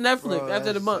 straight to Netflix Bro,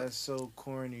 after the month. That's so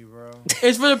corny, bro.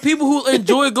 It's for the people who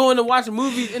enjoy going to watch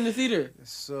movies in the theater.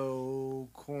 It's so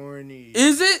corny.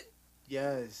 Is it?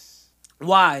 Yes.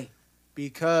 Why?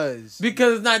 Because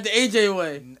Because it's not the AJ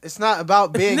way. it's not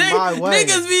about being my way.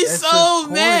 Niggas be It's so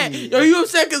just mad. corny. Yo, you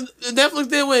upset because Netflix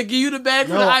didn't want to give you the bag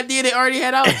for No. the idea they already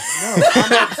had out? No,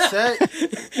 I'm upset.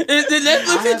 Did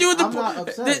Netflix hit you with the I'm not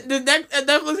upset. did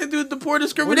Netflix hit you with the poor What are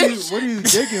discrimination? you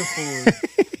digging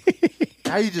for?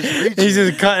 Now you just reaching. He's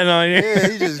just cutting on you. Yeah,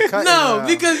 he just cutting. No, out.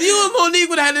 because you and Monique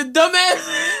would have had a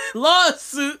dumbass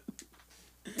lawsuit.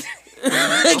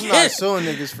 I'm not suing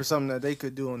niggas for something that they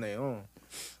could do on their own.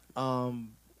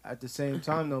 At the same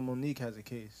time, though, Monique has a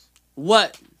case.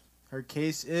 What? Her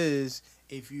case is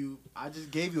I just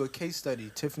gave you a case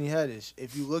study, Tiffany Haddish.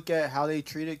 If you look at how they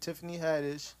treated Tiffany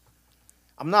Haddish,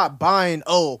 I'm not buying.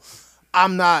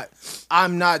 I'm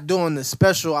not doing the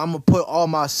special. I'm gonna put all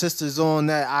my sisters on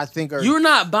that I think are. You're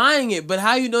not buying it, but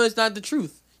how you know it's not the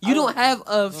truth? You don't have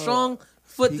a strong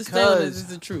foot to stand on this is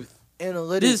the truth.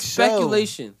 Analytics. This is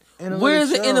speculation. Analytics Where's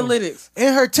the show. analytics?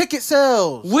 In her ticket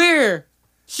sales. Where?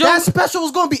 Show That special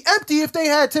was gonna be empty if they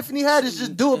had Tiffany Haddish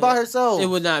just do it by herself. It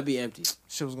would not be empty.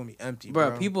 shit was gonna be empty,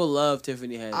 Bro, bro. people love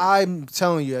Tiffany Haddish. I'm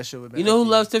telling you, that shit would be. You know who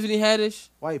empty. loves Tiffany Haddish?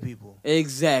 White people?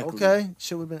 Exactly. Okay,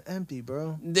 shit would have been empty,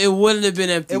 bro. It wouldn't have been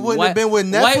empty. It wouldn't have been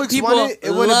when Netflix wanted.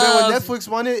 It wouldn't have been when love- Netflix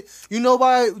wanted. You know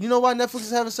why? You know why Netflix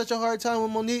is having such a hard time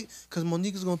with Monique? Because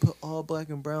Monique is gonna put all black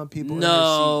and brown people. in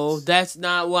No, their seats. that's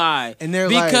not why. And they're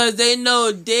because they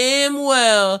know damn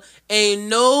well ain't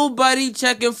nobody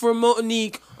checking for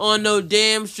Monique on no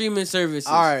damn streaming services.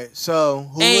 All right, so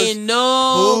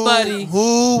nobody.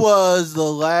 Who was the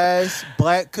last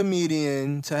black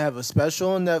comedian to have a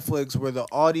special on Netflix where the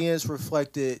audience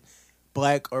reflected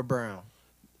black or brown?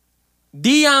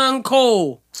 Deion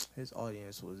Cole. His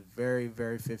audience was very,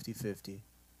 very 50-50.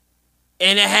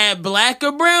 And it had black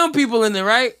or brown people in it,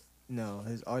 right? No,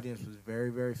 his audience was very,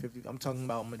 very 50. I'm talking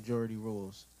about majority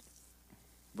rules.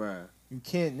 Bruh. You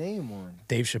can't name one.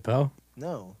 Dave Chappelle.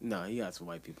 No. No, he got some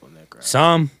white people in that crowd.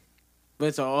 Some. But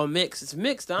it's all mixed. It's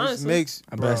mixed, honestly. It's mixed.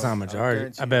 I bet it's not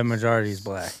majority. I bet majority is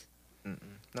black.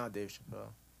 Not Dave Chappelle.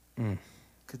 Mm.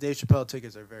 Because Dave Chappelle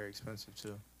tickets are very expensive,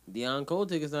 too. Deion Cole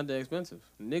tickets not that expensive.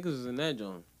 Niggas was in that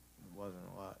joint. It wasn't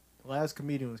a lot. The last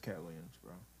comedian was Cat Williams,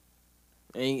 bro.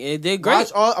 And it did great.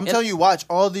 I'm telling you, watch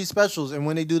all these specials, and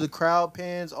when they do the crowd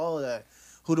pans, all of that.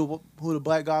 Who the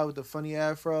black guy with the funny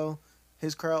afro?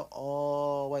 His crowd,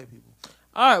 all white people.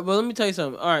 All right, well, let me tell you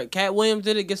something. All right, Cat Williams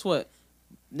did it. Guess what?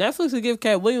 Netflix will give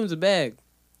Cat Williams a bag.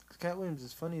 Cat Williams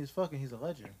is funny as fuck, and he's a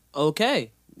legend.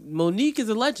 Okay, Monique is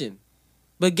a legend,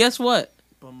 but guess what?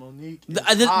 But Monique, Do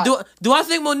I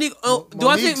think Monique? Do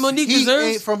I think Monique deserves?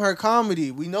 Ain't from her comedy.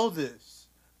 We know this.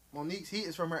 Monique's heat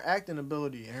is from her acting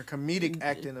ability and her comedic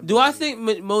acting ability. Do I think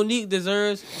Monique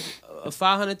deserves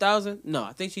 500,000? No,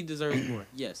 I think she deserves more.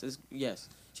 Yes,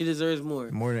 she deserves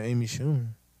more. More than Amy Schumer.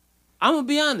 I'm gonna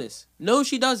be honest. No,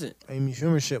 she doesn't. Amy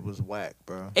Schumer shit was whack,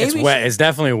 bro. It's whack. It's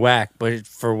definitely whack. But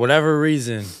for whatever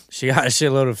reason, she got a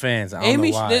shitload of fans. I don't know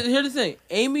why. Here's the thing.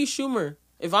 Amy Schumer.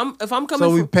 If I'm coming. So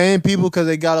we paying people because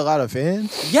they got a lot of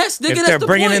fans? Yes, nigga. If they're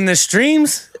bringing in the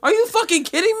streams, are you fucking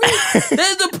kidding me?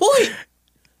 That's the point.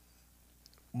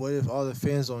 What if all the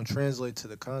fans don't translate to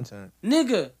the content?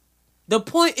 Nigga, the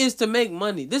point is to make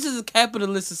money. This is a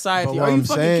capitalist society. But Are you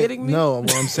fucking kidding me? No,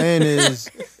 what I'm saying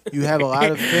is you have a lot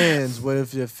of fans. What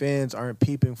if your fans aren't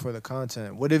peeping for the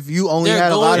content? What if you only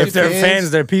had a lot of fans? If they're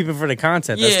fans, they're peeping for the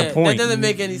content. That's the point. That doesn't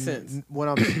make any sense. What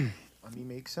I'm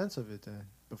make sense of it then.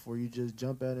 Before you just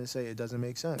jump out and say it doesn't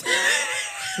make sense.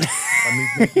 Let me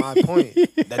make my point.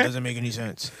 That doesn't make any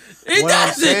sense.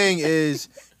 I'm saying is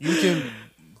you can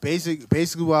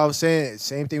basically what I was saying,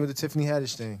 same thing with the Tiffany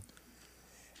Haddish thing.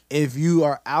 If you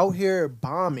are out here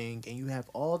bombing and you have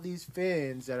all these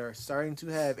fans that are starting to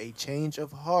have a change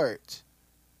of heart,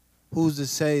 who's to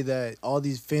say that all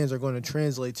these fans are going to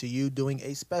translate to you doing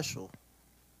a special?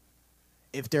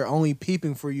 If they're only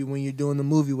peeping for you when you're doing the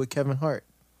movie with Kevin Hart.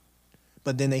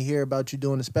 But then they hear about you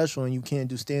doing a special and you can't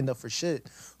do stand-up for shit.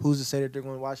 Who's to say that they're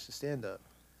going to watch the stand-up?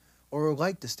 Or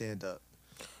like the stand-up?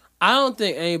 I don't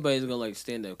think anybody's going to like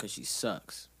stand-up because she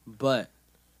sucks. But,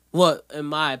 well, in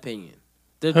my opinion,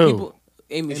 there's people...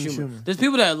 Amy Schumer. There's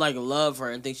people that like love her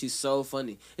and think she's so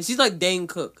funny. And she's like Dane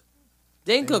Cook.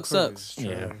 Dane Cook sucks.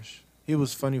 Yeah. He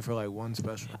was funny for like one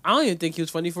special. I don't even think he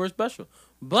was funny for a special.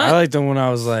 But I liked him when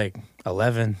I was like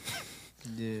 11.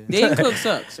 Yeah. Dane Cook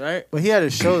sucks, right? But he had a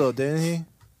show though, didn't he?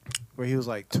 Where he was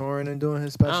like touring and doing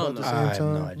his special at the same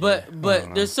time. No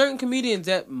but there's certain comedians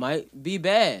that might be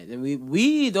bad, and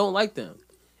we don't like them,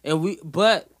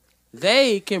 but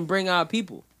they can bring out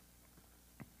people.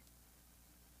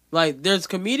 Like there's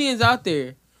comedians out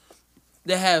there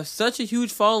that have such a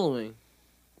huge following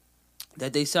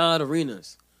that they sell out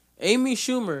arenas. Amy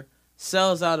Schumer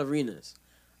sells out arenas.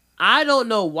 I don't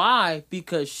know why,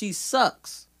 because she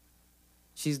sucks.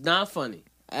 She's not funny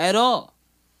at all.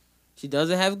 She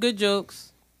doesn't have good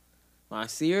jokes. When I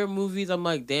see her in movies, I'm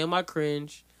like, damn, I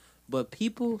cringe. But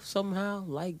people somehow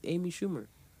like Amy Schumer.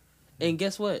 And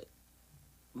guess what?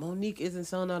 Monique isn't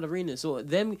selling out arenas. So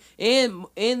them and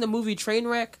in the movie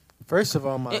Trainwreck. First of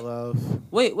all, my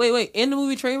love. Wait. In the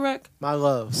movie Trainwreck, my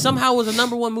love somehow was a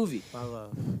 #1 movie. My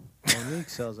love. Monique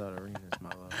sells out arenas, my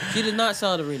love. She did not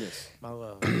sell out arenas. My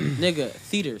love. Nigga,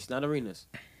 theaters, not arenas.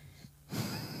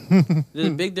 There's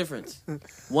a big difference.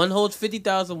 One holds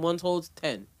 50,000, one holds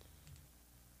 10.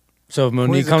 So if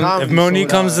Monique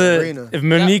comes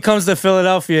to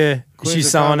Philadelphia, Queens she's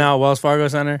of selling Comedy. out Wells Fargo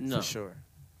Center. No. For sure.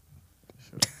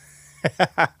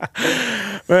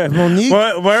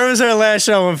 Where was her last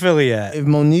show in Philly at? If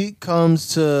Monique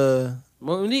comes to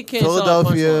Monique can't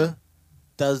Philadelphia,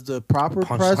 does the proper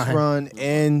press Punchline. run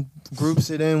and groups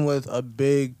it in with a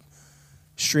big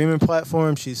streaming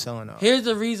platform, she's selling out. Here's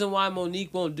the reason why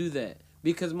Monique won't do that.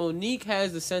 because Monique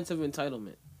has the sense of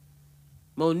entitlement.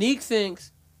 Monique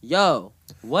thinks, yo,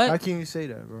 what? How can you say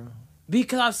that, bro?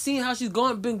 Because I've seen how she's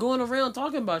been going around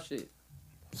talking about shit.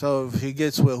 So if she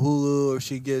gets with Hulu or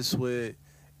she gets with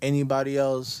anybody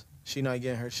else, she not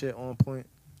getting her shit on point.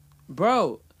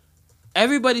 Bro,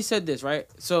 everybody said this, right?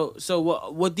 So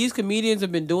what these comedians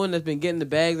have been doing that's been getting the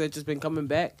bags that's just been coming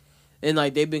back, and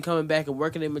like they've been coming back and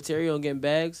working their material and getting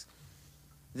bags.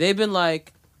 They've been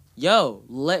like, yo,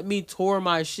 let me tour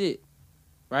my shit,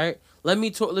 right? Let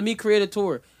me create a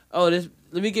tour.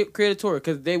 Let me create a tour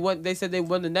because they said they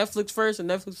won the Netflix first, and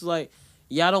Netflix was like,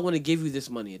 yeah, I don't want to give you this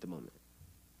money at the moment.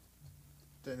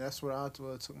 Then that's what I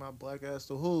took my black ass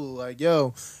to Hulu. Like,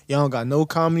 yo, y'all don't got no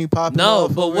comedy popping No,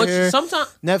 off but over what here.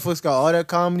 sometimes Netflix got all that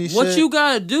comedy shit. what you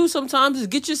gotta do sometimes is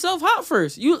get yourself hot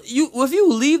first. You if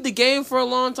you leave the game for a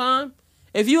long time,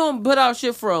 if you don't put out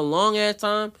shit for a long ass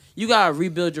time, you gotta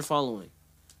rebuild your following.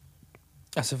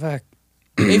 That's a fact.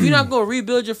 If you're not gonna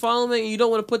rebuild your following and you don't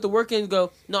want to put the work in,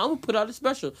 go, no, I'm gonna put out a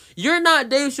special. You're not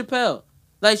Dave Chappelle.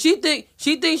 Like she thinks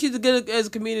she's as good as a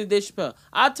comedian as Dave Chappelle.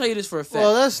 I'll tell you this for a fact.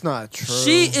 Well, that's not true.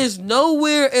 She is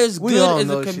nowhere as We all good as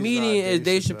know a she's comedian not as Dave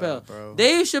Dave Chappelle, Chappelle. bro.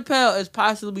 Dave Chappelle is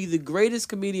possibly the greatest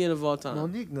comedian of all time.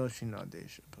 Monique knows she not Dave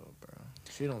Chappelle, bro.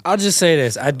 She don't. I'll just say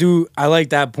this. I like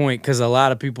that point because a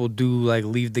lot of people do like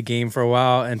leave the game for a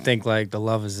while and think like the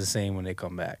love is the same when they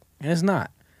come back. And it's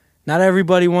not. Not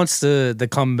everybody wants the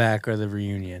comeback or the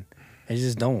reunion. They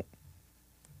just don't.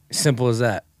 Simple as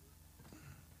that.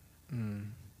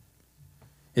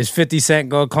 Is 50 Cent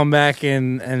gonna come back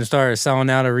and start selling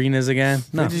out arenas again?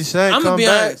 No. 50 Cent I'm gonna come be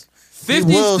back. honest.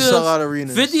 50 will still, sell out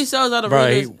arenas. 50 sells out Bro,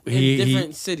 arenas he- in he-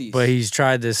 different cities. But he's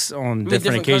tried this on different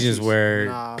different occasions countries. where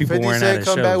Nah, people 50 weren't Cent at his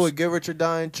come back shows. with Get Rich or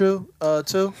Dying too.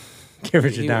 Give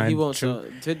it your he dime. won't True.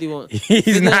 sell. 50 won't. He's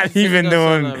 50 not 50 even don't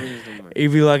sell doing. out arenas no more. He'd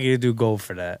be lucky to do gold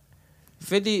for that.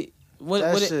 50. What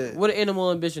That what shit. what did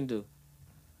Animal Ambition do?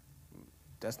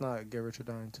 That's not Get Rich or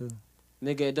Dying too.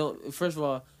 Nigga, it don't. First of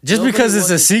all, Just nobody because it's wants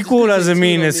a it- just sequel 'cause doesn't two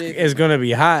mean don't it's mean it- it's gonna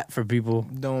be hot for people.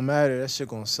 Don't matter. That shit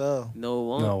gonna sell. No, it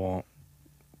won't. No, it won't.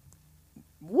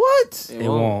 What? It It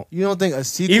won't. You don't think a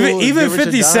sequel? Even is Get Rich or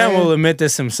 50 Cent Dying? will admit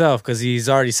this himself because he's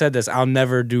already said this. I'll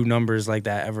never do numbers like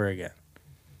that ever again.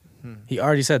 He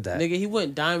already said that. Nigga, he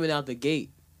went diamond out the gate.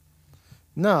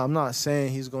 No, I'm not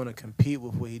saying he's going to compete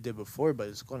with what he did before, but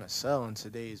it's going to sell in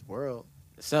today's world.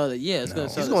 So yeah, it's gonna No.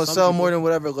 sell. He's to going to some sell people. more than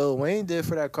whatever Lil Wayne did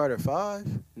for that Carter 5.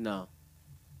 No.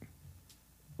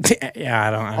 Yeah,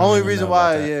 I don't. Only even reason know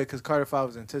why, about that. yeah, because Carter 5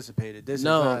 was anticipated. This is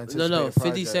No, not no. anticipated 50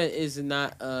 project. Cent is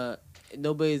not.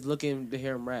 Nobody's looking to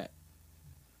hear him rap.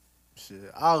 Shit,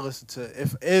 I'll listen to it.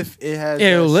 If it has.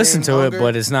 Yeah, that we'll listen same to hunger, it,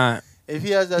 but it's not. if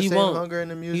he has that He same won't. hunger in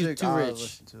the music, too I'll rich.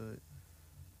 listen to it.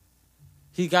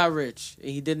 He got rich and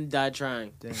he didn't die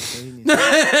trying. Damn, so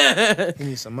he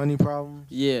needs some money problems.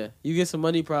 Yeah, you get some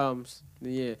money problems.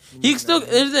 Yeah, he can still.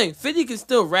 Here's the thing: 50 can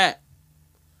still rap.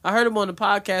 I heard him on the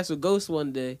podcast with Ghost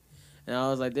one day, and I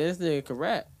was like, "This nigga can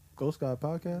rap." Ghost got a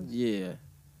podcast? Yeah,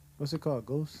 What's it called?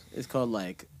 Ghost? it's called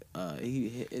like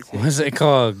it's What's it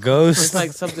called? Ghost? It's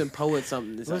like something poet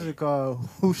something. It's What's like, it called?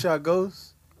 Who Shot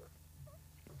Ghost?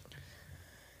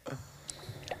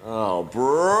 Oh,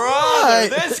 brother,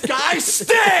 this guy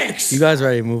stinks! You guys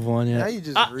ready to move on Now yet? you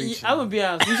just I'm reaching. gonna be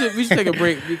honest. We should take a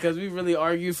break because we really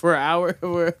argued for an hour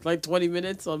or like 20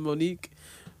 minutes on Monique.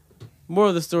 More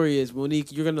of the story is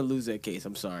Monique, you're gonna lose that case.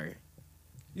 I'm sorry.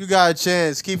 You got a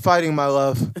chance. Keep fighting, my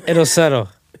love. It'll settle.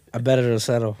 I bet it'll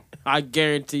settle. I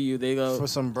guarantee you they go. For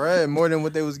some bread, more than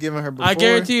what they was giving her before. I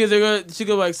guarantee you they're gonna. She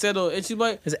go like settle, and she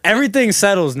might. 'Cause everything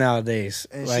settles nowadays.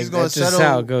 And Like, she's going to that's just settle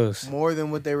how it goes. more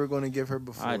than what they were going to give her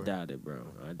before. I doubt it, bro.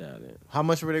 I doubt it. How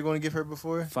much were they going to give her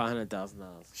before? $500,000.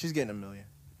 She's getting $1 million.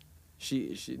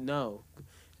 She no.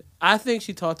 I think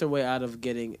she talked her way out of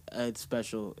getting a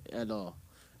special at all.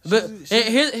 But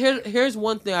here's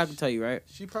one thing I can tell you, right?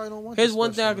 She probably don't want. Here's the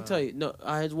one thing I special can tell you. No,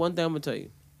 here's one thing I'm gonna tell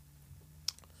you.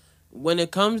 When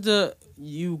it comes to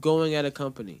you going at a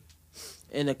company,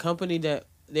 and a company that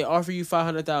they offer you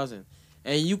 $500,000,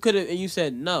 and you could have, and you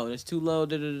said no, that's too low,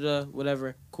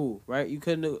 whatever, cool, right? You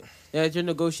couldn't. That's your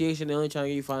negotiation. They only trying to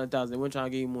give you $500,000. They weren't trying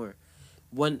to give you more.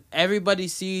 When everybody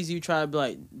sees you try to be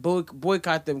like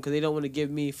boycott them because they don't want to give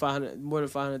me more than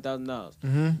 $500,000.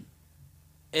 Mm-hmm.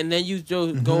 And then you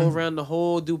just go around the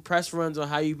whole, do press runs on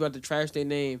how you about to trash their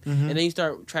name, and then you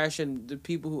start trashing the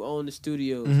people who own the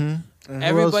studios. And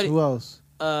Everybody- Who else?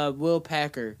 Will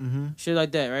Packer, shit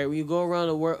like that, right? When you go around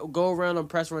go around on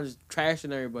press runs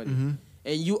trashing everybody, and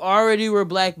you already were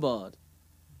blackballed.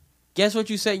 Guess what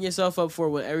you setting yourself up for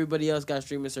when everybody else got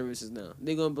streaming services now?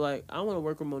 They gonna be like, I want to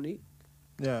work with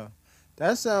Yeah,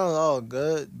 that sounds all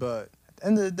good, but at the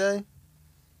end of the day,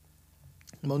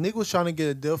 Monique was trying to get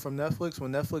a deal from Netflix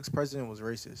when Netflix president was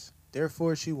racist.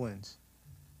 Therefore, she wins.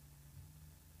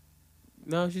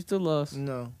 No, she still lost.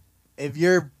 No. If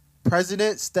your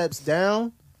president steps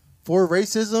down for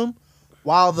racism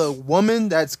while the woman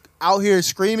that's out here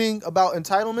screaming about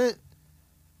entitlement,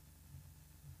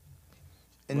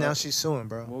 and now she's suing,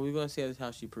 bro. Well, we're going to see how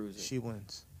she proves it. She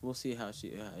wins. We'll see how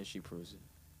she proves it.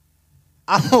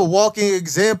 I'm a walking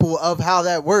example of how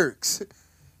that works.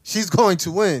 She's going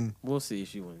to win. We'll see if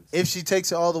she wins. If she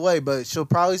takes it all the way, but she'll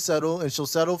probably settle, and she'll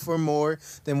settle for more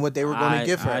than what they were going to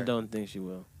give her. I don't think she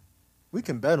will. We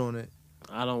can bet on it.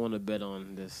 I don't want to bet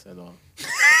on this at all.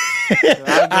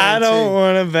 I don't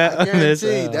want to bet on this.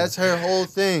 That's her whole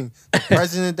thing. The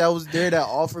president that was there that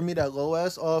offered me that low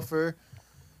ass offer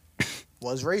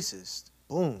was racist.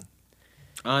 Boom.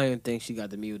 I didn't think she got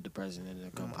to meet with the president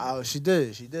of the company. She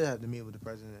did. She did have to meet with the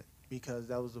president because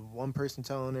that was the one person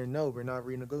telling her, no, we're not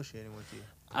renegotiating with you.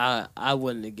 I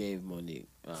wouldn't have gave Monique.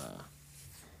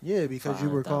 Yeah, because you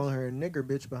were 500,000. calling her a nigger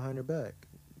bitch behind her back.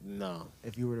 No.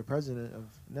 If you were the president of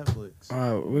Netflix. All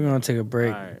right, we're gonna take a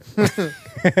break. All right.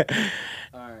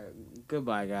 All right.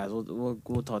 Goodbye, guys.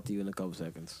 We'll talk to you in a couple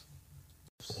seconds.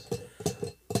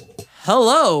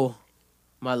 Hello,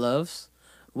 my loves.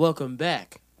 Welcome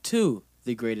back to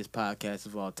the greatest podcast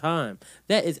of all time.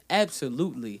 That is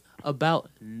absolutely about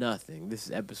nothing. This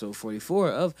is episode 44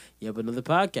 of Yep Another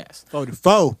Podcast.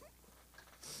 44.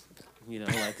 You know,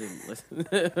 I like to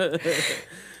listen.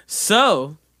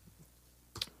 So,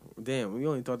 damn, we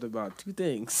only talked about two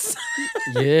things.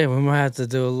 Yeah, we might have to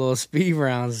do a little speed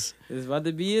rounds. It's about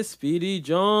to be a Speedy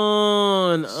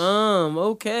John.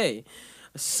 Okay.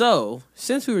 So,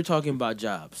 since we were talking about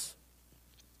jobs,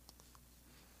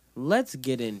 let's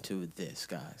get into this,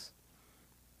 guys.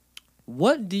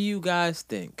 What do you guys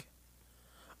think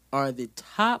are the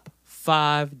top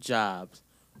 5 jobs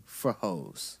for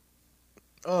hoes?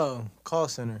 Oh, call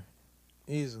center.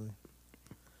 Easily.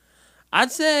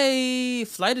 I'd say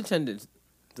flight attendants.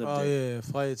 Oh, yeah.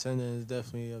 Flight attendant is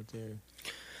definitely up there.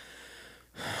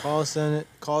 Call center,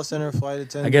 flight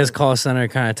attendant. I guess call center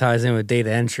kind of ties in with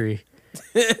data entry.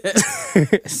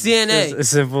 CNA. It's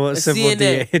simple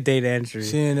CNA. data entry.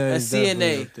 CNA A is definitely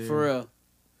CNA, up there. for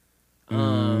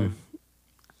real.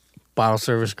 Bottle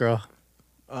service girl.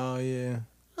 Oh, yeah.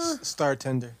 Star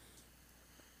tender.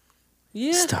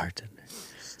 Yeah. Star tender.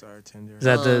 Star tender. Is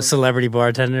that the celebrity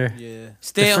bartender? Yeah.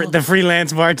 The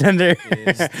freelance bartender?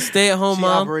 Stay at home She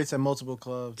mom. operates at multiple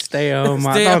clubs. Stay at home,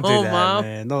 mom. Stay Don't at do home, that, mom.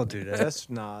 man. Don't do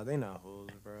that. They not hoes,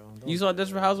 bro. Don't You saw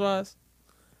Desperate Housewives?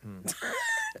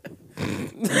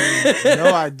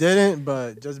 No, I didn't,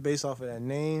 but just based off of that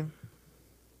name,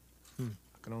 I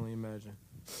can only imagine.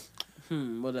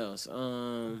 What else?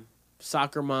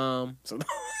 Soccer mom.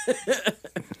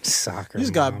 Soccer. You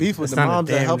just got mom. beef with That's the not a moms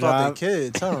that damn help out job. their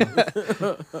kids,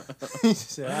 huh? He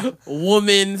said,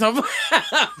 Woman.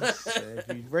 if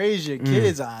you raise your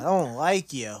kids, I don't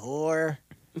like you, whore.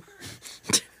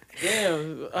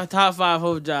 Damn. Top 5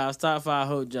 hoe jobs. Top 5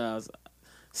 hoe jobs.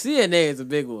 CNA is a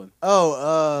big one.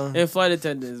 Oh, And flight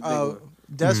attendant is a big one.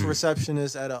 desk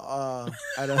receptionist at a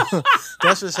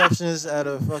desk receptionist at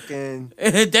a fucking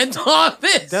Dental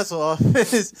office. dental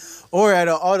office or at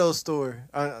an auto store.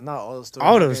 Not auto store.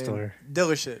 Auto fucking store.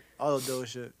 Dealership. Auto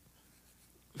dealership.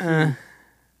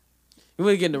 You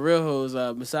want to get in the real hoes,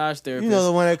 massage therapist. You know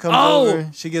the one that comes over.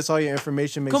 She gets all your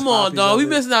information. Makes Come on, copies dog. of We it.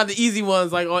 missing out the easy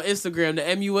ones like on Instagram. The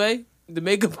MUA, the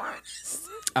makeup artist.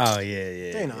 Oh,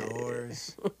 yeah. They not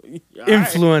whores. All right.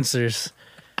 Influencers.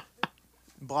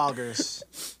 Bloggers.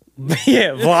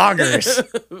 Yeah, vloggers.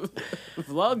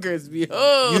 Vloggers be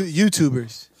hoes.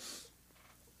 YouTubers.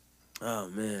 Oh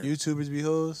man. YouTubers be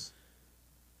hoes.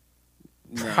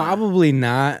 Nah. Probably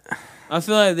not. I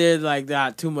feel like there's like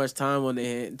got too much time on their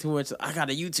hand. Too much. I got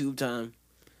a YouTube time.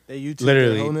 They YouTube their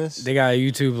Literally. wholeness. They got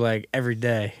YouTube like every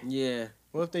day. Yeah.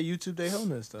 What if they YouTube their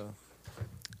wholeness though?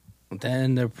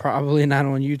 Then they're probably not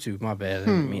on YouTube. My bad. I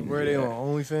didn't mean to Where do they that.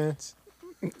 on OnlyFans?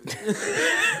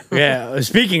 Yeah.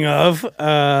 Speaking of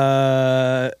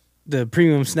the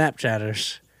premium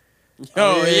Snapchatters.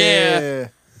 Oh yeah.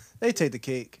 They take the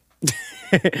cake.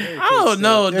 I don't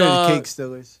know, They're dog. the cake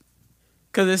stealers.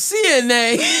 Cause the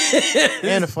CNA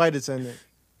And a flight attendant.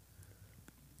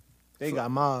 They got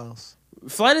miles.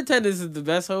 flight attendants is the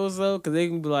best hoes though, cause they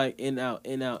can be like in out,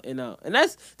 in out, in out, and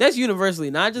that's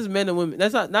universally, not just men and women.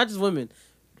 That's not just women,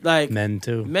 like Men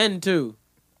too. men too.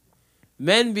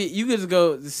 Men be you could just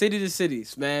go city to city,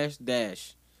 smash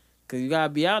dash, cause you gotta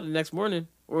be out the next morning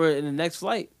or in the next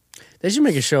flight. They should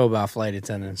make a show about flight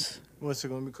attendants What's it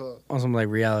gonna be called? on some like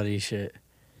reality shit.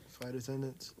 flight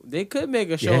attendants. They could make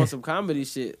a show Yeah. on some comedy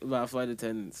shit about flight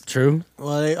attendants. True.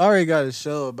 Well, they already got a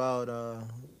show about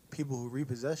people who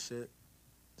repossess shit.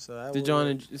 So that The would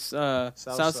joint in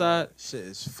Southside. shit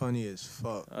is funny as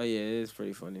fuck. Oh yeah, it is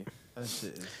pretty funny. That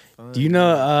shit is funny. Do you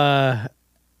know?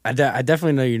 I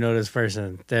definitely know you know this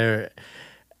person.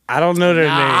 I don't know their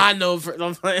name. I know.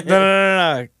 I'm playing.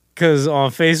 No. Because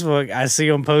on Facebook, I see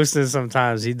him posting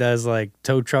sometimes. He does like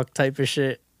tow truck type of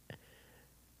shit.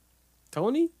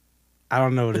 Tony. I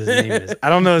don't know what his name is. I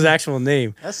don't know his actual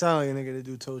name. That sounds like a nigga to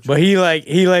do tow truck. But he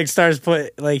starts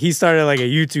he started like a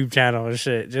YouTube channel and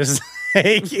shit, just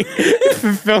like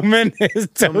filming his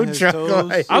tow his truck. toes.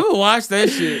 Like, I'm gonna watch that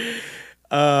shit.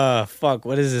 fuck,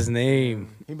 what is his name?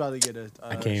 He about to get a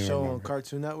can't show on remember.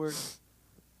 Cartoon Network.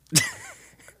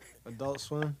 Adult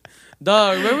Swim.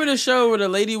 Dog, remember the show where the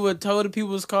lady would tow the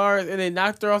people's cars and they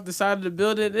knocked her off the side of the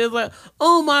building? It was like,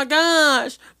 oh my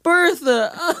gosh,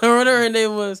 Bertha, or whatever her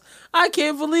name was. I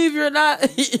can't believe you're not,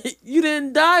 you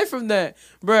didn't die from that.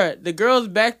 Bruh, the girls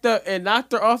backed up and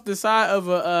knocked her off the side of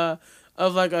a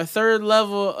third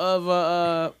level of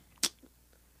a,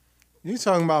 You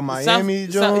talking about Miami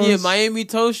Jones? yeah, Miami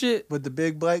tow shit. With the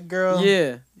big black girl?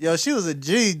 Yeah. Yo, she was a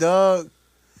G, dog.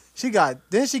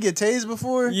 Didn't she get tased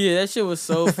before? Yeah, that shit was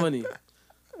so funny.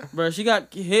 Bruh, she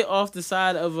got hit off the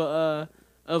side of a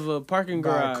parking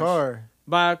garage.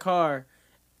 By a car.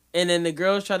 And then the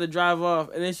girls tried to drive off,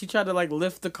 and then she tried to like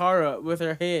lift the car up with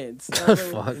her hands.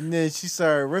 Fuck. And then she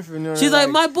started riffing on her. She's like,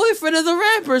 my boyfriend is a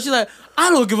rapper. She's like, I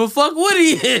don't give a fuck what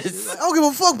he is. I don't give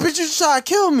a fuck, bitch. You try to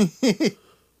kill me.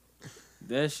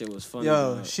 That shit was funny.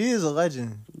 Yo, dog. she is a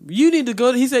legend. You need to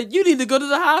go. He said, you need to go to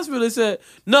the hospital. He said,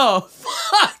 no,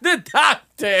 fuck the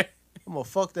doctor. I'm gonna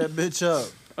fuck that bitch up.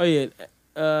 Oh yeah,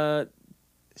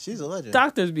 She's a legend.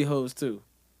 doctors be hoes too.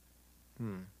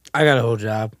 I got a whole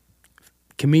job.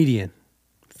 Comedian.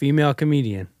 Female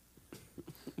comedian.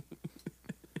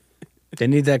 They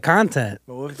need that content.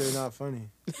 But what if they're not funny?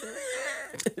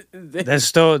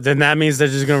 Then that means they're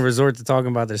just gonna resort to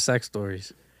talking about their sex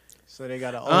stories. So they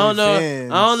got an I don't know.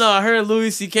 OnlyFans. I don't know. I heard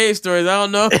Louis C.K. stories. I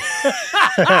don't know.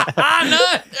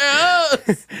 I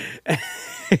know.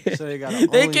 So they got an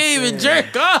They can't even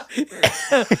jerk off.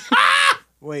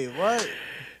 Wait, what?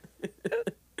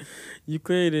 You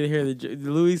clearly didn't hear the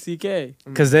Louis C.K.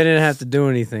 Because they didn't have to do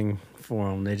anything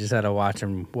for him. They just had to watch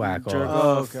him whack Jerk off. Oh,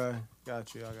 off. okay.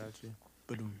 Got you. I got you.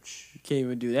 Ba-dum. You can't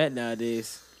even do that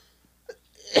nowadays.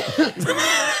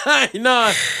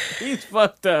 No, he's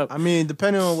fucked up. I mean,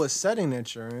 depending on what setting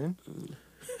that you're in,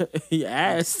 He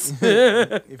asked.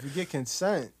 if you get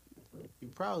consent, you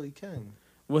probably can.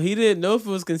 Well, he didn't know if it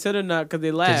was considered or not because they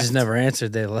They laughed. just never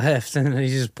answered. They left and he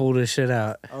just pulled his shit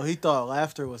out. Oh, he thought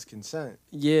laughter was consent.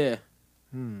 Yeah.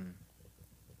 And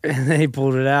they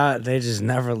pulled it out. They just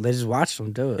watched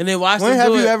him do it. And they watched When him have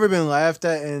do you it. ever been laughed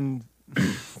at and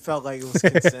felt like it was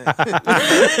consent?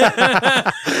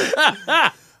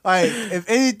 Like, if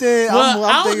anything, Well, I'm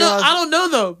I don't thinking know. I don't know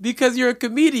though because you're a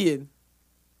comedian.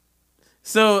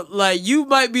 So like you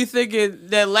might be thinking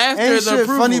that laughter ain't is shit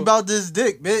approval. funny about this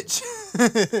dick, bitch.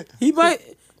 He might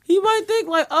think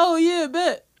like, oh yeah,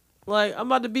 bet. Like I'm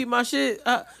about to beat my shit.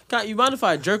 You mind if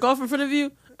I jerk off in front of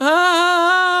you?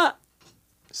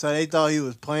 So they thought he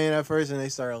was playing at first, and they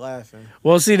started laughing.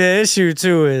 Well, see, the issue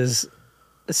too is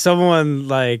someone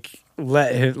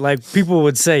let him, people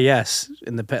would say yes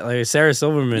in the like Sarah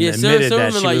Silverman Yeah, Sarah admitted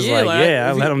that Silverman, she like, was yeah, like, like, yeah,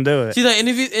 I if let he- him do it. She's like, and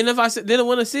if I didn't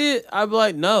want to see it, I'd be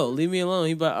like, no, leave me alone.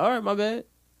 He'd be like, all right, my bad.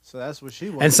 So that's what she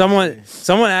wanted. And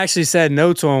someone actually said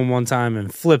no to him one time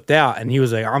and flipped out, and he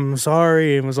was like, "I'm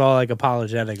sorry," and was all like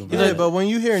apologetic about Yeah, it. but when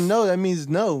you hear no, that means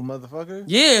no, motherfucker.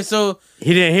 Yeah, so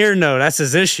He didn't hear no. That's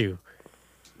his issue.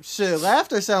 Shit,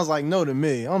 laughter sounds like no to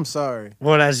me. I'm sorry.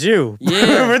 Well, that's you.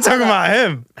 Yeah. We're talking about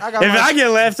him. If I got I get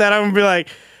laughed at, I'm gonna be like,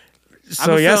 "So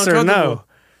I'ma yes feel or no?" uncomfortable.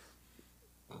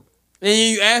 And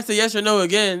you ask the yes or no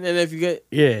again, and if you get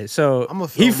Yeah. So I'ma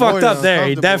feel he more fucked than up there.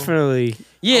 He uncomfortable. definitely. I'm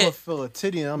yeah, gonna feel a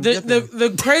titty and I'm the dipping. the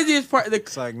craziest part.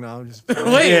 It's like, no, I'm just...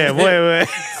 Wait, Yeah. Wait.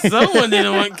 someone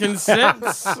didn't want consent.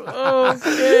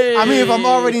 Okay. I mean, if I'm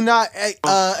already not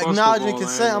acknowledging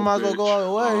consent, I might as well go all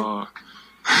the way.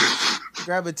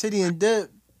 Grab a titty and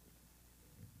dip.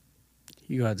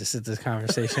 You gonna have to sit this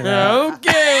conversation out.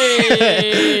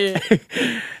 Okay.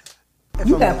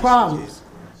 You got problems.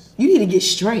 You need to get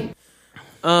straight.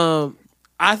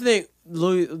 I think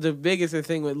the biggest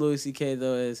thing with Louis C.K.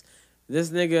 though is this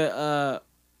nigga.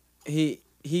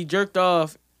 He jerked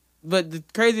off, but the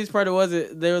craziest part was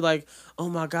they were like, "Oh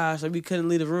my gosh, like we couldn't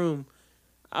leave the room."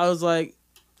 I was like,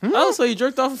 "Oh, so he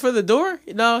jerked off in front of the door?"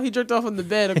 No, he jerked off on the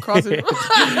bed across the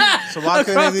So why couldn't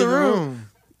they across leave the the room. room?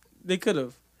 They could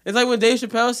have. It's like when Dave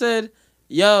Chappelle said,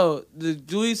 Yo, the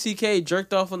Louis C.K.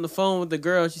 jerked off on the phone with the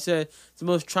girl. She said it's the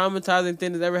most traumatizing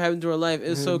thing that's ever happened to her life. It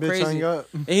was so Bitch crazy. hung up.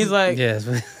 And he's like, Yes.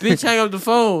 bitch, hang up the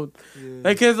phone. Yeah.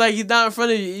 Like, cause like he's not in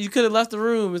front of you. You could have left the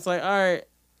room. It's like, all right.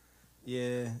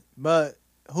 Yeah, but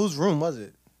whose room was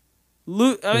it?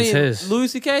 his. Louis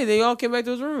C.K. They all came back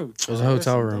to his room. It was a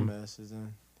hotel room. Dumbasses,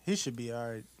 then. He should be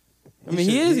alright. I mean,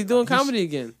 he is. He's doing comedy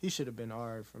again. He should have been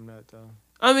alright from that though.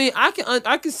 I mean, I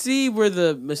can see where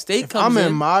the mistake If comes I'm in.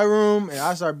 in my room and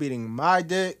I start beating my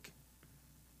dick,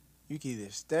 you can either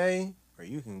stay or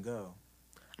you can go.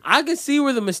 I can see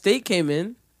where the mistake came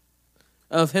in,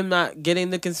 of him not getting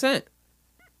the consent.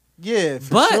 Yeah, for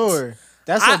But sure.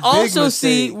 That's a I big also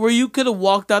mistake. see where you could have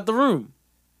walked out the room.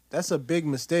 That's a big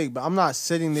mistake, but I'm not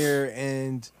sitting there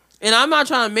and... And I'm not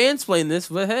trying to mansplain this,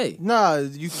 but hey. Nah,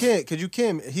 you can't, because you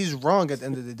can't. He's wrong at the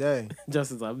end of the day.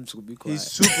 Justin's like, I'm just going to be quiet. He's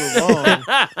super wrong.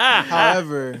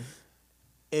 However,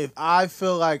 if I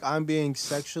feel like I'm being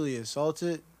sexually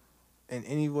assaulted in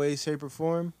any way, shape, or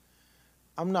form,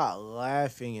 I'm not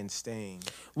laughing and staying.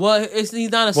 Well, he's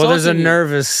not assaulting.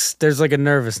 Well, there's like a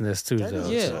nervousness too, That though. is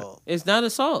Yeah, assault. it's not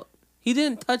assault. He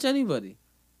didn't touch anybody.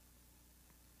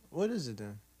 What is it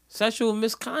then? Sexual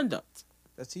misconduct.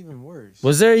 That's even worse.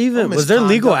 Was there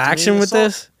legal action with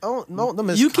this? Oh no, the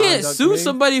You can't misconduct, sue man.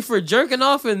 somebody for jerking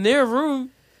off in their room.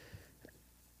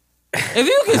 If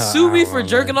you can sue me for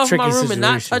jerking off in my room and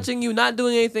not touching you, not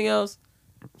doing anything else.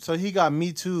 So he got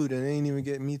Me Too'd and they ain't even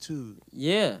get Me Too'd.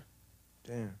 Yeah.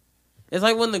 Damn. It's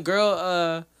like when the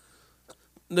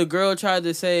girl tried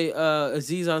to say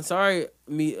Aziz Ansari,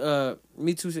 me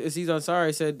too, Aziz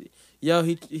Ansari said, yo,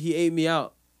 he ate me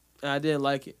out and I didn't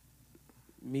like it.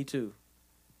 Me too.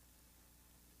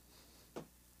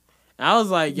 I was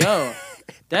like, yo,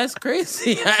 that's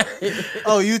crazy.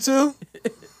 Oh, you too?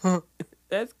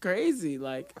 That's crazy.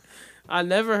 Like, I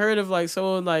never heard of like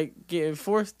someone like getting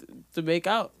forced to make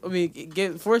out. I mean,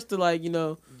 get forced to like,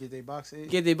 Get they box ate?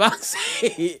 get their box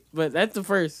ate. But that's the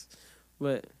first.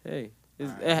 But hey,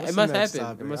 Alright, it what's must the next happen.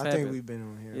 topic? It must I happen. think we've been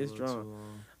on here. It's a little strong. too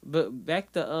long. But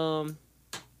back to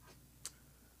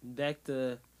Back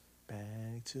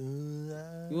to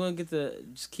life. you want to get to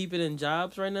just keep it in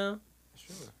jobs right now?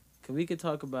 Sure. Cause we could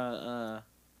talk about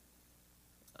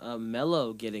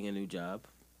Mello getting a new job.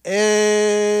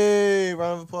 Hey,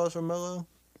 round of applause for Mello.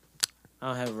 I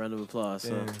don't have a round of applause.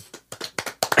 So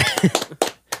Damn.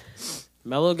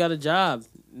 Mello got a job,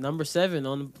 number 7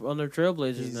 on the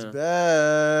Trailblazers He's now.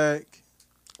 back.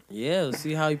 Yeah, let's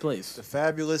see how he plays. The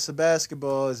fabulous of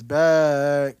basketball is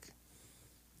back.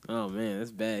 Oh man,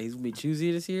 that's bad. He's gonna be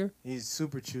choosy this year. He's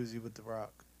super choosy with the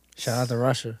rock. Shout out to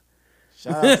Russia.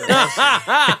 Shout out to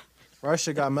Russia.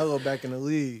 Russia got Melo back in the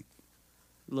league.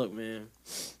 Look, man,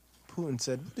 Putin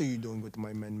said, "What are you doing with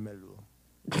my man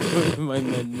Melo?" my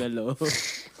man Mello.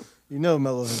 You know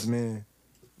Melo's his man.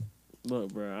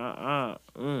 Look, bro,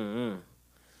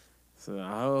 So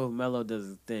I hope Mello does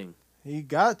his thing. He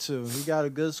got to. He got a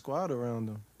good squad around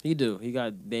him. He do. He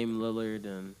got Dame Lillard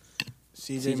and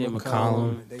CJ CJ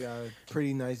McCollum. They got a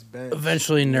pretty nice bench.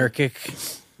 Eventually,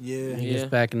 Nurkic. Yeah. He gets Yeah.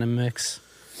 back in the mix.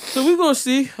 So we're gonna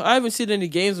see. I haven't seen any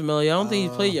games of Mello. I don't think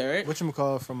he's played yet, right?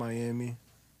 Whatchamacallit from Miami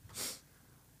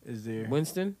is there.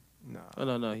 Winston? Nah.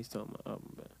 Oh no, he's talking about. Oh,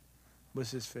 my bad. What's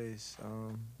his face?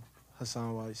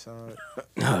 Hassan Whiteside.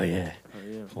 Oh yeah, Oh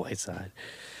yeah. Whiteside.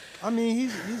 I mean,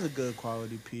 he's a good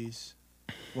quality piece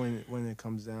when it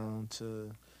comes down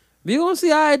to We gonna see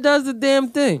how he does the damn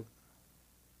thing.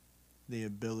 the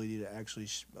ability to actually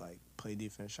play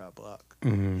defense, shot block.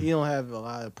 Mhm. He don't have a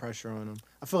lot of pressure on him.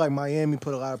 I feel like Miami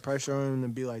put a lot of pressure on him to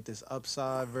be like this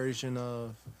upside version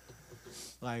of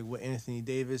like what Anthony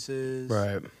Davis is.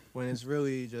 Right. When it's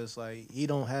really just like he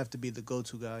don't have to be the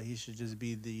go-to guy. He should just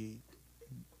be the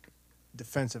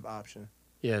defensive option.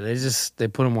 Yeah, they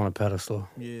put him on a pedestal.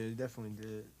 Yeah, they definitely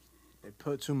did. They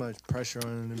put too much pressure on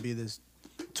him to be this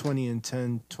 20 and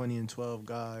 10, 20 and 12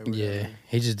 guy. Or Yeah, whatever.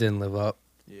 he just didn't live up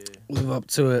Yeah.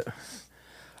 to it.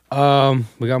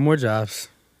 We got more jobs.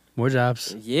 More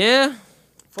jobs. Yeah.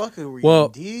 Fuck it, we Well-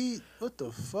 indeed. What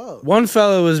the fuck? One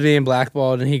fella was being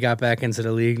blackballed and he got back into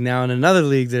the league. Now in another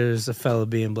league, there's a fella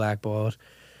being blackballed.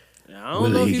 I don't Will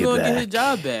know if he he's get gonna get his back?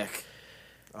 job back.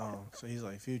 Oh, so he's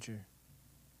like Future.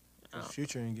 Oh.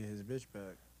 Future and get his bitch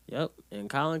back. Yep. And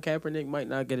Colin Kaepernick might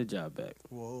not get a job back.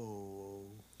 Whoa.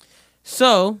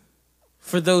 So,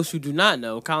 for those who do not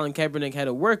know, Colin Kaepernick had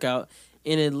a workout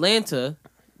in Atlanta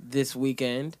this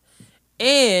weekend,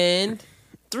 and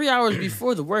 3 hours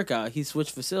before the workout, he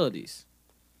switched facilities.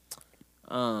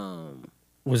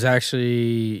 Was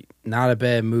actually not a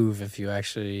bad move if you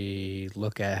actually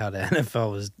look at how the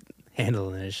NFL was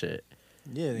handling this shit.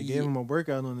 Yeah, they gave him a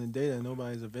workout on the day that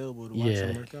nobody's available to watch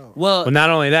him work out. Well, But not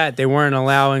only that, they weren't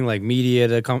allowing like media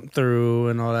to come through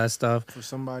and all that stuff. For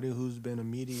somebody who's been a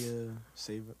media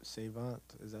savant,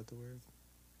 is that the word?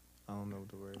 I don't know what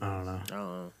the word is. I don't know. I don't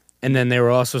know. And then they were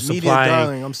also Media supplying.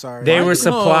 darling, I'm sorry. They Why were you-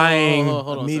 supplying. hold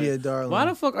on a media second. darling. Why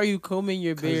the fuck are you combing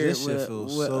your 'Cause beard this shit with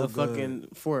feels a so fucking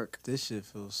fork? This shit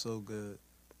feels so good.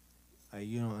 Like,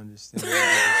 you don't understand. How good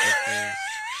this shit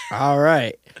feels. All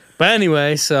right. But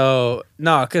anyway, so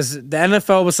no, because the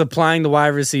NFL was supplying the wide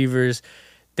receivers.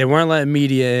 They weren't letting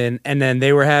media in, and then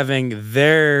they were having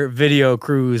their video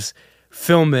crews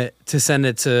film it to send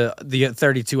it to the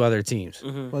 32 other teams.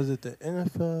 Mm-hmm. Was it the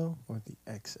NFL or the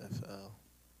XFL?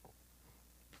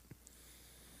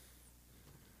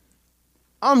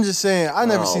 I'm just saying, I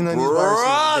never seen none of these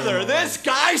wide Brother, receivers. this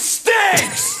guy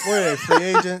stinks! What are they, free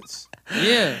agents?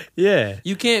 Yeah, Yeah.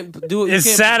 you can't do it. It's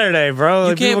Saturday, bro. You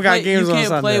Like, people can't got play. games You on can't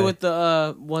Sunday. play with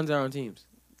the ones that are on teams.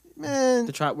 Man,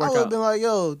 To try I work would have out. been like,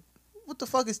 yo, what the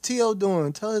fuck is T.O.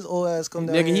 doing? Tell his old ass come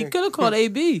down Nigga, here. he could have called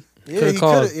AB. Yeah, Coulda he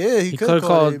called- could have. Yeah, he could have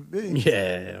called. AB.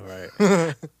 Yeah,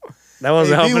 right. That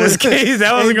wasn't AB helping his was- case.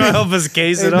 That wasn't going to AB help his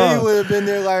case at AB all. would have been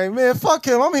there like, man, fuck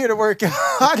him. I'm here to work out.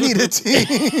 I need a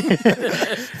team.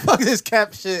 Fuck this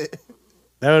cap shit.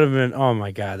 That would have been, oh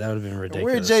my God, that would have been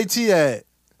ridiculous. Where JT at?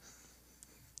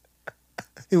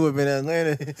 He would have been in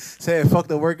Atlanta saying, fuck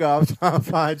the workout. I'm trying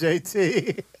to find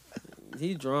JT.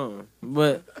 He drawn,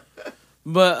 but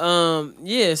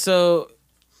yeah. So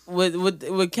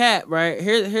with Cap, right?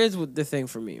 Here's what the thing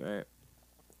for me, right?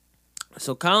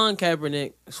 So Colin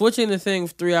Kaepernick switching the thing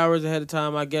 3 hours ahead of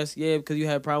time, I guess, yeah, because you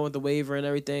had a problem with the waiver and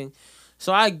everything.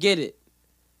 So I get it.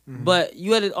 But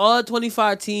you had all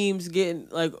 25 teams getting,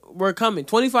 like, were coming.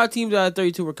 25 teams out of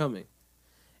 32 were coming.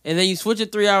 And then you switch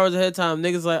it 3 hours ahead of time.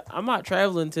 Niggas like, I'm not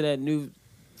traveling to that new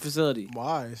facility.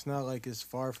 Why? It's not like it's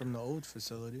far from the old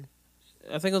facility.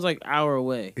 I think it was like an hour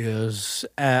away. It was,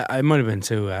 it might have been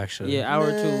 2, actually. Yeah, hour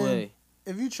or two Man. away.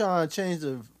 If you trying to change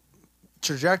the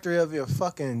trajectory of your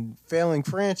fucking failing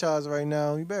franchise right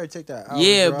now, you better take that hour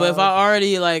Yeah, drive. but if I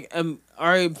already am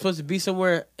already supposed to be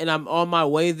somewhere and I'm on my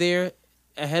way there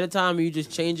ahead of time and you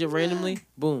just change it randomly,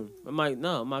 boom. I'm like,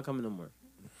 no, I'm not coming no more.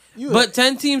 But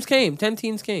 10 teams came. 10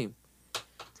 teams came.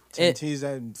 10 teams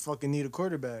that fucking need a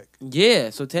quarterback. Yeah,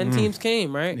 so 10 teams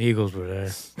came, right? The Eagles were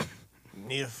there.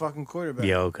 Need a fucking quarterback.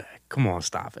 Yeah, okay. Come on,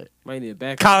 stop it. Might need a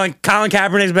backup. Colin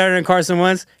Kaepernick's better than Carson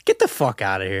Wentz. Get the fuck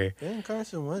out of here. Damn,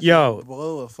 Carson Wentz Yo.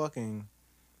 below a fucking...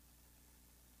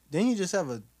 Didn't you just have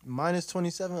a minus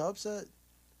 27 upset?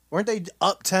 Weren't they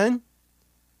up 10?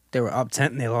 They were up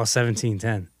 10 and they lost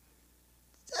 17-10.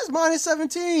 That's minus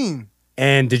 17.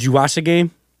 And did you watch the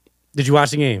game? Did you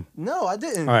watch the game? No, I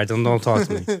didn't. All right, don't talk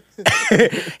to me.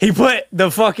 He put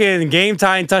the fucking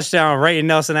game-tying touchdown right in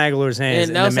Nelson Aguilar's hands,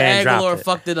 And and the Nelson man Aguilar dropped it.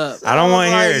 fucked it up. I don't want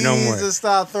to hear Like, it no he more. needs to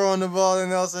stop throwing the ball to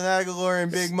Nelson Aguilar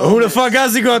and big moments. Who the fuck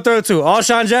else he gonna throw to?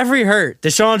 Alshon Jeffrey hurt.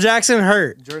 Deshaun Jackson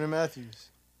hurt. Jordan Matthews.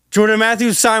 Jordan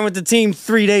Matthews signed with the team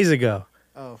 3 days ago.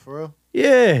 Oh, for real?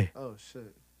 Yeah. Oh,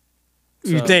 shit.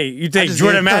 You So, think just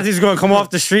Jordan get- Matthews gonna come off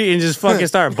the street and just fucking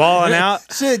start balling out?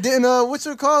 Shit, didn't, what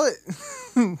you call it?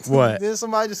 What? Didn't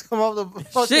somebody just come off the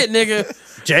fucking... Shit,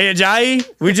 nigga. Jay Ajayi?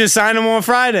 We just signed him on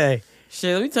Friday.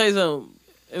 Shit, let me tell you something.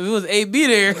 If it was AB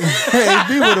there,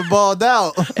 AB would have balled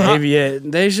out. Maybe yeah,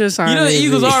 they should sign. you know the AB.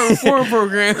 Eagles are a reform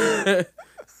program.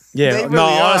 Yeah, They no, really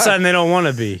all of are. a sudden they don't want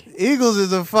to be. Eagles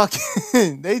is a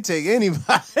fucking... they take anybody.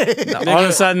 All of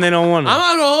a sudden they don't want I'm to.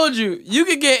 not gonna hold you. You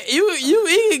could get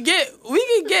we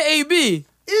could get AB.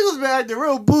 Eagles been acting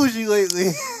real bougie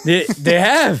lately. They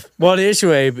have. Well, the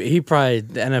issue is the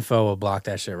NFL will block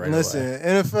that shit right Listen, away.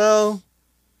 NFL,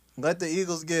 let the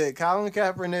Eagles get Colin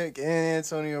Kaepernick and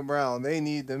Antonio Brown. They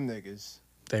need them niggas.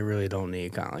 They really don't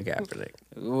need Colin Kaepernick.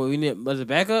 Well, we need was it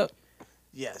backup?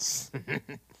 Yes.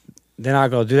 They're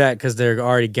not gonna do that because they're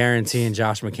already guaranteeing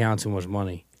Josh McCown too much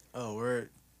money. Oh, word.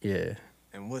 Yeah.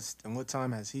 And what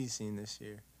time has he seen this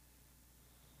year?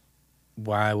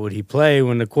 Why would he play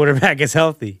when the quarterback is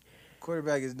healthy?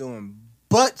 Quarterback is doing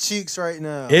butt cheeks right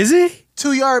now. Is he?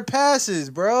 2-yard passes,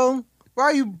 bro. Why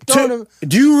are you throwing him?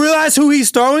 Do you realize who he's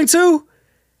throwing to?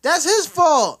 That's his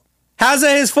fault. How's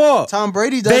that his fault? Tom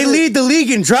Brady does They it. lead the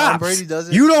league in drops. Tom Brady does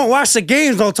it. You don't watch the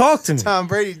games, don't talk to me. Tom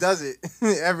Brady does it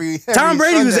every Tom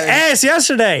Brady was Sunday. ass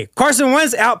yesterday. Carson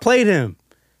Wentz outplayed him.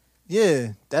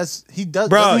 Yeah, he does.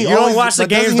 Bro, doesn't he you don't always- watch the but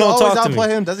doesn't games, he don't always talk to me.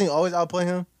 outplay him? Doesn't he always outplay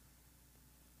him?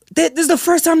 This is the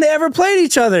first time they ever played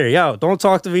each other. Yo, don't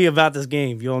talk to me about this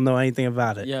game. You don't know anything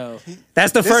about it. Yo,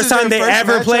 That's the This first is their time they first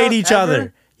ever played matchup each ever?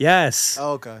 other. Yes.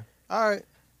 Oh, okay. All right.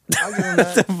 I'll give him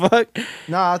What the that. fuck?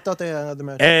 Nah, I thought they had another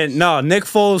match. And no, Nick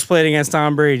Foles played against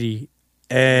Tom Brady.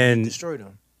 And Destroyed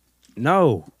him.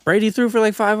 No. Brady threw for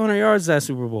like 500 yards that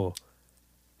Super Bowl.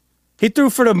 He threw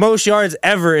for the most yards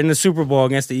ever in the Super Bowl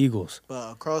against the Eagles.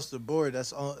 But across the board,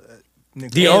 that's all.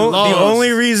 The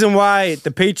only reason why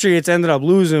the Patriots ended up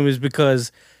losing was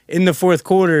because in the fourth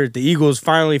quarter, the Eagles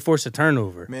finally forced a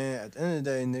turnover. Man, at the end of the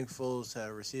day, Nick Foles had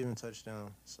a receiving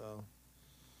touchdown. So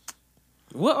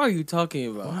What are you talking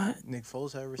about? What? Nick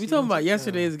Foles had a receiving We talking about touchdown.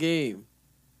 yesterday's game.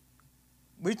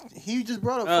 He just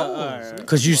brought up Foles. alright.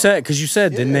 Because you said,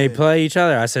 didn't they Yeah. play each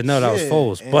other? I said, no, that was Yeah,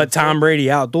 Foles. and But Tom Brady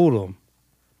outdueled him.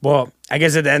 Well, I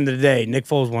guess at the end of the day, Nick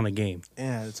Foles won a game.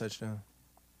 And had a touchdown.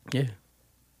 Yeah.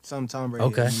 Something Tom Brady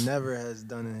Okay. never has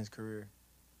done in his career.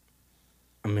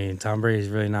 I mean, Tom Brady's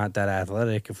really not that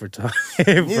athletic if we're talking.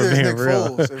 Neither If is we're being Nick real.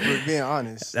 Foles, if we're being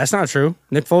honest. That's not true.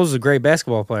 Nick Foles is a great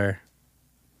basketball player.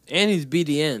 And he's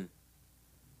BDN.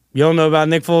 You don't know about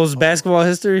Nick Foles' basketball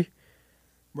history?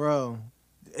 Bro,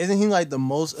 isn't he like the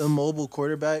most immobile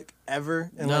quarterback ever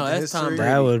in No, like the that's Tom history?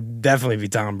 Brady. That would definitely be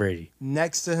Tom Brady.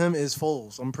 Next to him is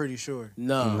Foles, I'm pretty sure.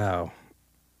 No. No.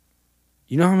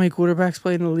 You know how many quarterbacks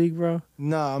played in the league, bro?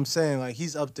 No, I'm saying like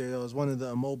he's up there though as one of the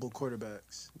immobile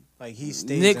quarterbacks. Like he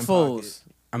stays Nick in Foles.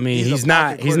 pocket. I mean, He's a he's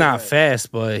not pocket quarterback.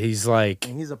 fast, but he's like,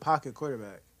 And he's a pocket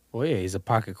quarterback. well, yeah, he's a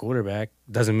pocket quarterback.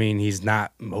 Doesn't mean he's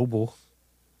not mobile.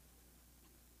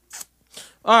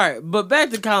 All right, but back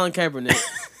to Colin Kaepernick.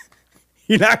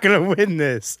 You're not gonna win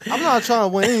this. I'm not trying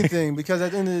to win anything because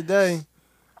at the end of the day,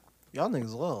 y'all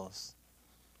niggas lost.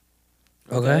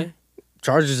 Okay.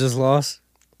 Chargers just lost.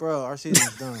 Bro, our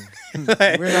season's done. I not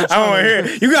don't want to trying hear to-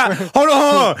 it. You got hold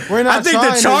on. We're not I think trying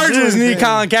the to Chargers do need anything.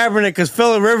 Colin Kaepernick because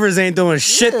Phillip Rivers ain't doing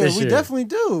shit Yeah, this we year. definitely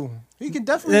do. We can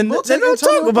definitely. Then we'll don't take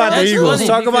Antonio talk about Brown the too. Eagles. funny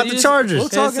Talk about because the you Chargers. We'll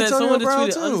talk Said Antonio someone Brown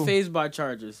tweeted too. unfazed by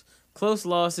Chargers. Close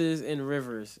losses and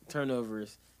Rivers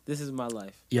turnovers. This is my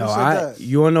life. Yo, Who said that?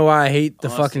 you wanna know why I hate the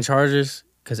Austin. fucking Chargers?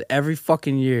 Because every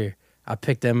fucking year I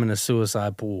pick them in a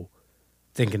suicide pool,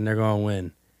 thinking they're gonna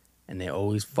win, and they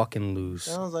always fucking lose.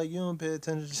 Sounds like you don't pay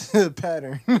attention to the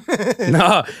pattern.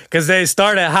 No, because they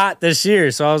started hot this year,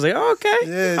 so I was like, oh, okay,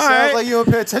 Yeah, it all sounds right. like you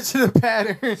don't pay attention to the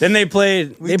pattern. Then they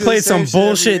played. We They do played the same some shit every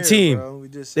bullshit year, team. bro. We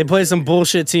do the They same played shit some every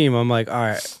bullshit team. I'm like, all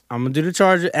right, I'm gonna do the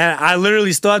Chargers, and I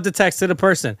literally still have to text to the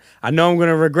person. I know I'm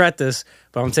gonna regret this,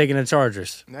 but I'm taking the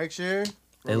Chargers. year. Next year,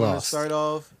 They we're gonna lost. start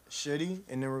off shitty,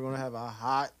 and then we're gonna have a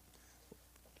hot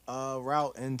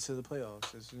route into the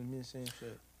playoffs. It's gonna be the same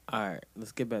shit. All right,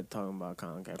 let's get back to talking about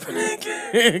Colin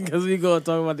Kaepernick because we gonna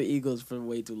talk about the Eagles for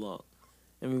way too long,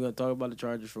 and we're gonna talk about the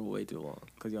Chargers for way too long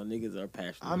because y'all niggas are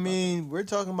passionate. I mean, we're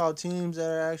talking about teams that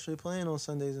are actually playing on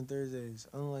Sundays and Thursdays,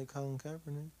 unlike Colin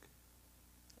Kaepernick.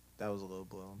 That was a low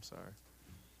blow. I'm sorry,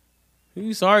 who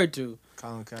you sorry to?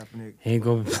 Colin Kaepernick. He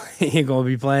ain't gonna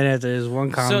be playing after his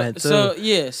one comment So too.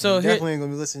 yeah, so I'm here, definitely ain't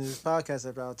gonna be listening to this podcast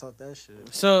after I talk that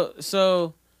shit.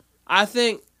 So I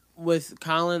think with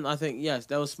Colin, I think yes,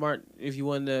 that was smart. If you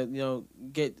wanted to,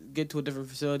 get to a different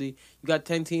facility, you got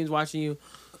 10 teams watching you.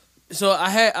 So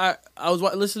I was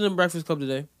listening to Breakfast Club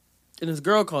today, and this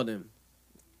girl called in,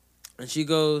 and she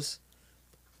goes,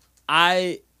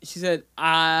 she said,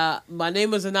 my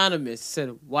name is anonymous. She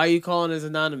said, why are you calling as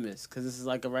anonymous? Because this is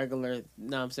like a regular. You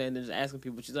know what I'm saying? They're just asking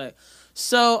people. She's like,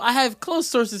 so I have close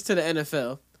sources to the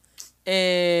NFL, Her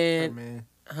and man,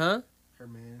 huh? her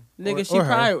man. Nigga, Or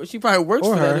her. she probably works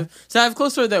Or for her. the NFL. So I have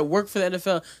close to her that work for the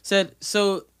NFL. Said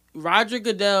so Roger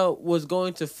Goodell was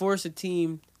going to force a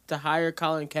team to hire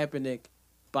Colin Kaepernick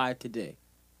by today.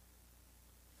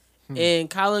 And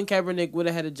Colin Kaepernick would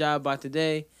have had a job by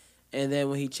today, and then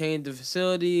when he changed the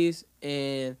facilities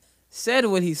and said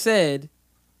what he said,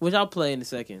 which I'll play in a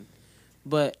second,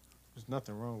 but There's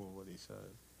nothing wrong with what he said.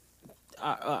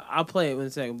 I'll play it in a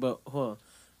second, but hold on.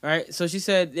 All right, so she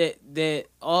said that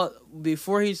all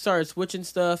before he started switching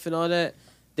stuff and all that,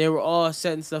 they were all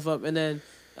setting stuff up, and then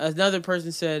another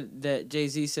person said that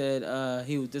Jay-Z said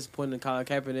he was disappointed in Colin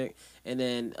Kaepernick, and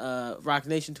then Rock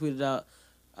Nation tweeted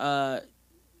out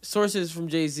sources from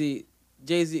Jay-Z,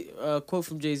 quote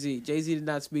from Jay-Z. Jay-Z did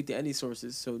not speak to any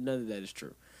sources, so none of that is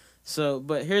true. So,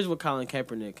 but here's what Colin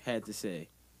Kaepernick had to say.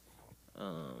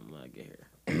 I get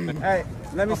here. Hey,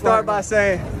 let me start by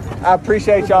saying I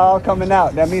appreciate y'all coming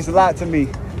out. That means a lot to me.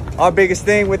 Our biggest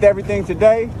thing with everything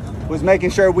today was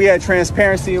making sure we had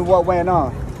transparency of what went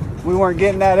on. We weren't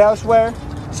getting that elsewhere,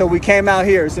 so we came out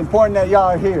here. It's important that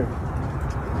y'all are here.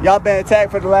 Y'all been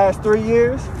attacked for the last 3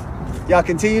 years. Y'all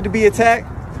continue to be attacked.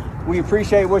 We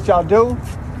appreciate what y'all do.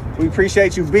 We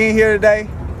appreciate you being here today.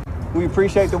 We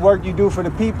appreciate the work you do for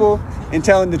the people and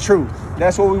telling the truth.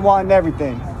 That's what we want in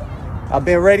everything. I've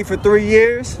been ready for 3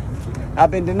 years. I've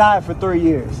been denied for 3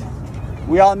 years.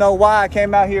 We all know why I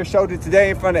came out here, showed it today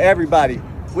in front of everybody.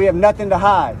 We have nothing to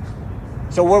hide.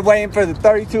 So we're waiting for the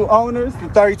 32 owners, the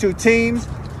 32 teams,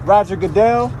 Roger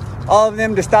Goodell, all of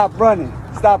them to stop running.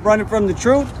 Stop running from the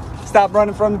truth. Stop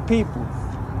running from the people.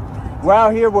 We're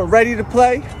out here. We're ready to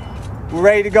play. We're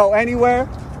ready to go anywhere.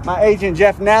 My agent,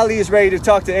 Jeff Nally, is ready to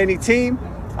talk to any team.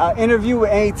 I'll interview with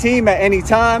any team at any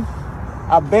time.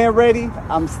 I've been ready.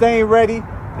 I'm staying ready.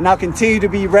 And I'll continue to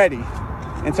be ready.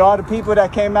 And to all the people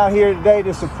that came out here today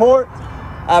to support,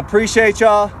 I appreciate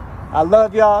y'all. I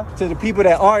love y'all. To the people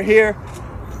that aren't here,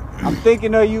 I'm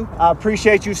thinking of you. I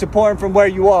appreciate you supporting from where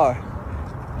you are.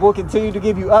 We'll continue to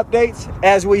give you updates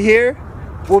as we hear.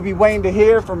 We'll be waiting to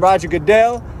hear from Roger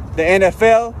Goodell, the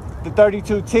NFL, the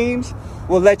 32 teams.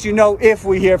 We'll let you know if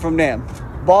we hear from them.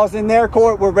 Ball's in their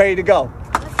court. We're ready to go.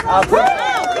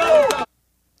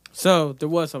 So there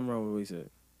was something wrong with what he said.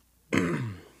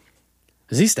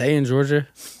 Does he stay in Georgia?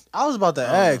 I was about to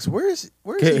ask, where's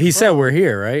He said we're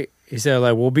here, right? He said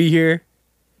like we'll be here.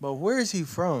 But where is he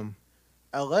from?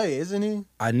 L.A., isn't he?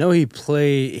 I know he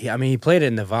played. I mean, he played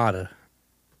in Nevada.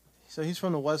 So he's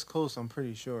from the West Coast, I'm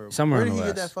pretty sure. Somewhere Where in did the he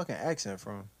get West. that fucking accent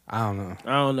from? I don't know.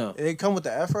 I don't know. Did it come with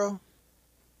the afro?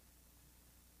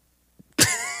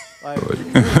 Like,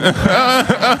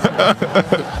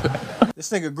 this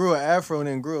nigga grew an afro and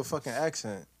then grew a fucking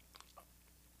accent.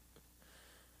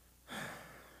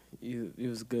 It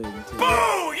was good.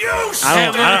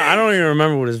 I don't even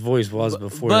remember what his voice was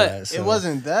before but that. So. It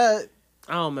wasn't that.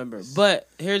 I don't remember. But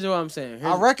here's what I'm saying.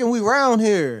 I reckon we round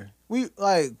here. We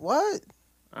like what?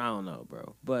 I don't know,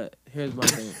 bro. But here's my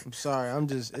thing. I'm sorry. I'm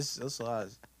just it's a lot.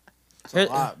 It's a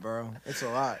lot, bro. It's a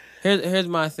lot. Here's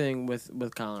my thing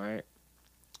with Colin, right?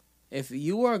 If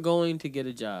you are going to get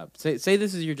a job, say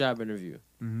this is your job interview,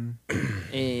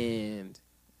 and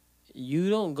you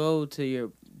don't go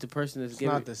to the person that's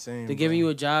not the same. They're giving you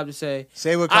a job to say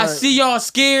what I see y'all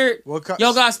scared.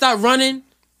 Y'all gotta stop running.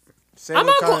 I'm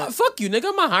not going. Fuck you, nigga.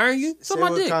 I'm not hiring you. Say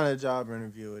what kind of job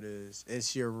interview it is.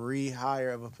 It's your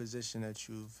rehire of a position that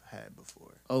you've had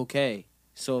before. Okay,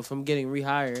 so if I'm getting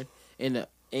rehired and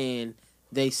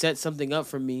they set something up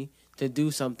for me to do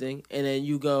something, and then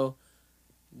you go,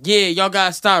 yeah, y'all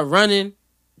gotta stop running,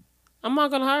 I'm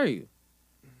not gonna hire you.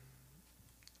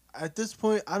 At this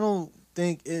point, I don't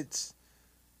think it's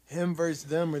him versus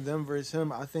them or them versus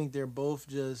him. I think they're both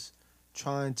just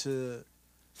trying to.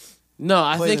 No,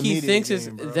 I think he thinks it's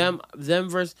them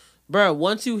versus. Bro,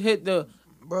 once you hit the,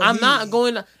 not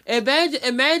going to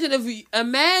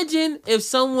imagine if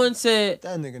someone said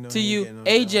to you,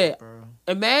 AJ,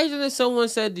 imagine if someone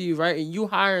said to you, right, and you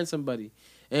hiring somebody,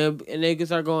 and they can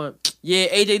start going, yeah,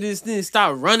 AJ just need to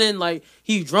stop running, like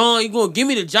he's drawn, you gonna give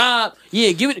me the job,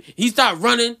 yeah, give it. He stopped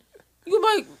running. You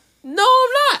like, no, I'm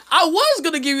not. I was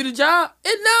gonna give you the job,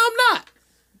 and now I'm not,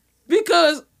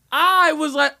 because I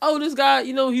was like, oh, this guy,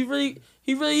 he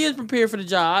really is prepared for the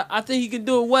job. I think he can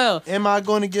do it well. Am I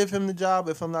going to give him the job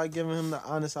if I'm not giving him the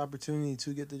honest opportunity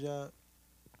to get the job?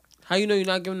 How you know you're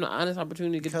not giving him the honest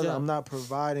opportunity to get the job? Because I'm not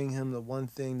providing him the one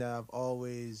thing that I've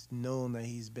always known that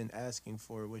he's been asking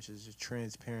for, which is a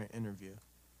transparent interview.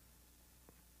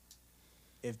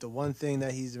 If the one thing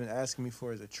that he's been asking me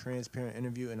for is a transparent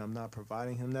interview and I'm not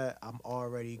providing him that, I'm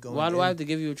already going. Why do I have to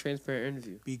give you a transparent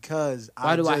interview? Because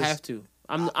I have to?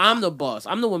 I'm the boss.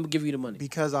 I'm the one giving you the money.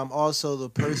 Because I'm also the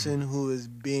person who is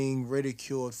being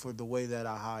ridiculed for the way that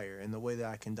I hire and the way that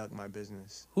I conduct my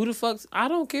business. Who the fuck's? I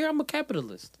don't care. I'm a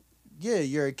capitalist. Yeah,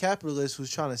 you're a capitalist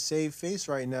who's trying to save face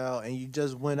right now, and you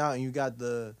just went out and you got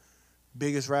the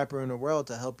biggest rapper in the world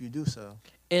to help you do so.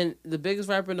 And the biggest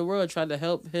rapper in the world tried to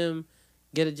help him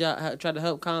get a job. Tried to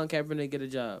help Colin Kaepernick get a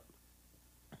job.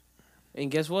 And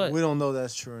guess what? We don't know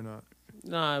that's true or not.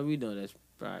 Nah, we know that's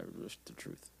probably the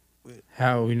truth.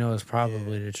 How we know it's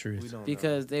probably the truth?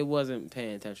 Because they wasn't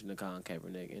paying attention to Colin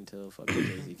Kaepernick until fucking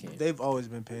Jay-Z came. They've always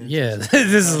been paying attention. Yeah,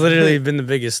 this has literally been the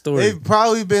biggest story. They've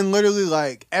probably been literally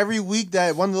like every week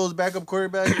that one of those backup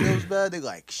quarterbacks goes bad, they're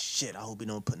like, shit, I hope he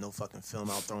don't put no fucking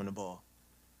film out throwing the ball.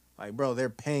 Like, bro,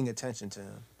 they're paying attention to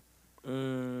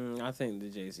him. I think the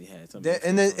Jay-Z had something.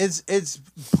 And it's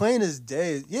plain as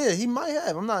day. Yeah, he might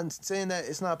have. I'm not saying that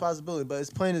it's not a possibility, but it's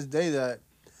plain as day that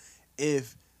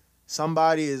if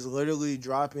somebody is literally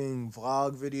dropping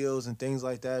vlog videos and things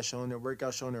like that, showing their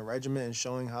workout, showing their regimen, and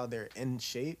showing how they're in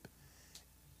shape,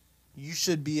 you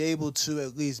should be able to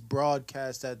at least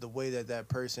broadcast that the way that that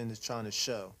person is trying to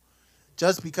show.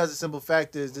 Just because the simple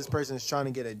fact is this person is trying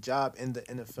to get a job in the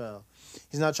NFL.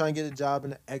 He's not trying to get a job in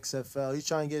the XFL. He's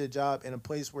trying to get a job in a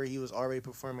place where he was already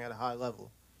performing at a high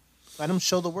level. Let him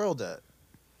show the world that.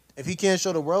 If he can't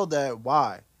show the world that,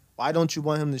 why? Why don't you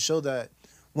want him to show that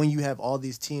when you have all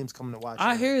these teams coming to watch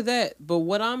I him? hear that, but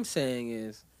what I'm saying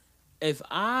is, if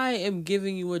I am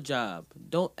giving you a job,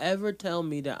 don't ever tell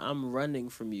me that I'm running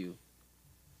from you.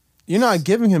 You're not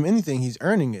giving him anything. He's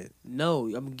earning it.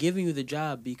 No, I'm giving you the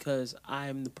job because I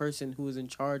am the person who is in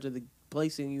charge of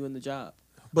placing you in the job.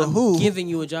 But I'm giving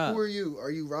you a job. Who are you? Are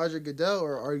you Roger Goodell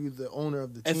or are you the owner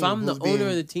of the team? If I'm the owner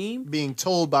of the team, being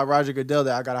told by Roger Goodell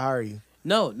that I gotta hire you.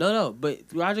 No. But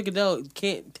Roger Goodell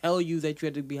can't tell you that you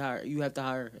have to be hired. You have to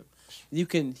hire him. He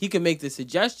can make the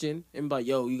suggestion and be like,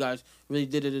 "Yo, you guys really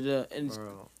did it." And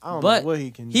bro, I don't know what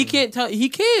he can do. He can't tell. He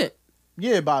can't.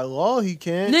 Yeah, by law he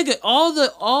can. Nigga, all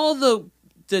the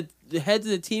heads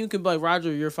of the team can be like,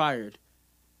 "Roger, you're fired."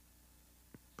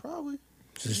 Probably.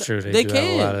 This is true. They do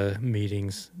can. have a lot of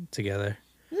meetings together.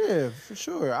 Yeah, for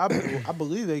sure. I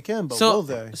believe they can, but So- will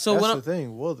they? so That's what the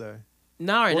thing. Will they?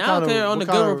 Now, right What now, kind of- they're on what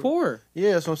a kind good of- rapport.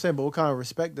 Yeah, that's what I'm saying. But what kind of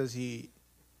respect does he?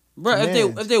 Bro,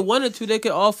 command? if they wanted to, they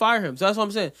could all fire him. So that's what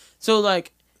I'm saying. So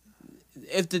like,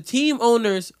 if the team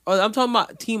owners, or I'm talking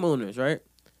about team owners, right?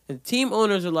 And team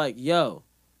owners are like, "Yo,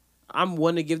 I'm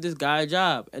wanting to give this guy a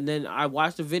job," and then I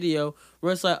watched a video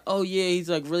where it's like, "Oh yeah, he's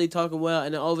like really talking well,"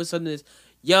 and then all of a sudden it's,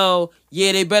 "Yo,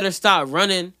 yeah, they better stop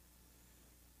running."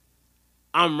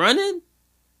 I'm running.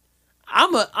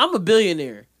 I'm a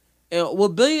billionaire, and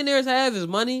what billionaires have is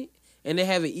money, and they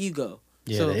have an ego.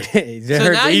 Yeah, so, they so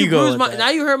hurt now the you ego. bruised with my. that. Now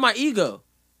you hurt my ego.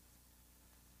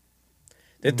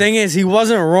 The thing is, he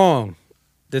wasn't wrong.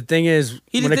 The thing is,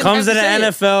 He when just it comes to the didn't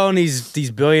have to say NFL and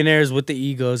these billionaires with the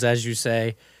egos, as you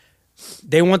say,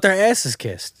 they want their asses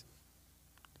kissed.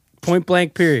 Point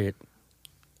blank. Period.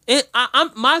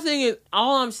 My thing is,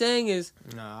 all I'm saying is,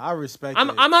 Nah, I respect. I'm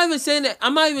not even saying that.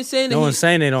 I'm not even saying that. No one's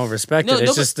saying they don't respect No, it. It's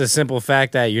nobody- just the simple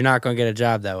fact that you're not going to get a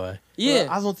job that way. Yeah,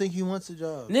 I don't think he wants a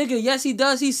job. nigga. Yes, he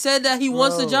does. He said that he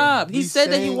wants the job. He he's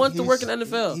said that he saying- wants to work in he's-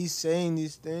 the NFL. He's saying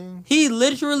these things. He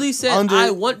literally said, Under-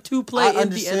 "I want to play I in the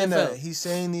understand NFL." that. He's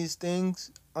saying these things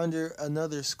under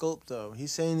another scope, though.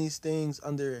 He's saying these things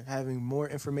under having more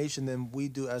information than we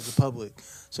do as the public.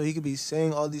 So he could be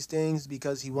saying all these things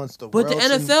because he wants the But the world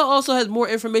to- NFL also has more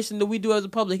information than we do as a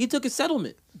public. He took a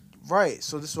settlement. Right.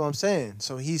 So this is what I'm saying.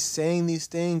 So he's saying these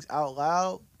things out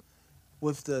loud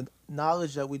with the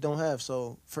knowledge that we don't have.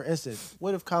 So, for instance,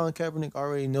 what if Colin Kaepernick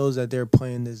already knows that they're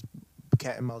playing this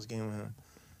cat and mouse game with him?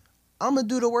 I'm going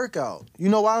to do the workout. You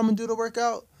know why I'm going to do the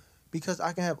workout? Because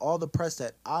I can have all the press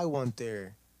that I want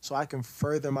there. So I can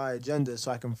further my agenda.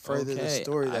 So I can further the Okay,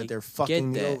 story I that they're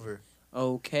fucking me get that. over.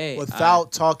 Okay.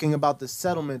 Without talking about the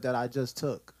settlement that I just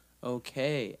took.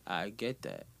 Okay, I get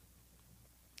that.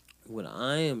 What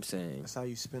I am saying, That's how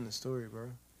you spin the story, bro.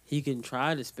 he can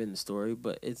try to spin the story,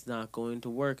 but it's not going to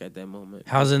work at that moment.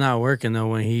 How's it not working though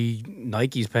when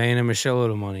Nike's paying him a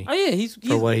shitload of money? Oh yeah, he's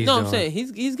what he's no, I'm doing. saying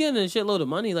he's getting a shitload of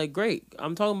money. Like great.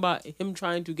 I'm talking about him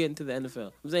trying to get into the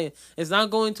NFL. I'm saying it's not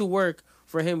going to work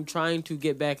for him trying to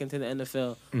get back into the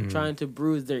NFL, trying to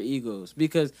bruise their egos.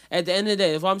 Because at the end of the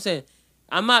day, that's what I'm saying.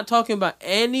 I'm not talking about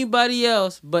anybody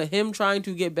else but him trying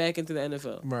to get back into the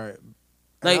NFL. Right.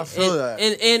 Like I feel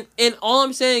that. And all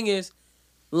I'm saying is,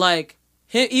 like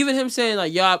him saying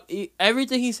like y'all,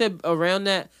 everything he said around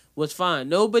that was fine.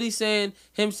 Nobody's saying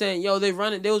him saying yo they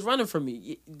was running from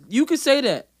me. You could say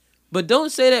that, but don't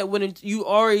say that when you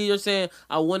already are saying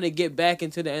I want to get back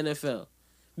into the NFL.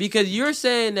 Because you're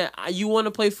saying that you want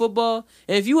to play football,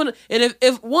 and if you want to, and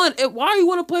if why you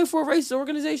want to play for a racist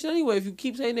organization anyway? If you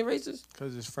keep saying they're racist,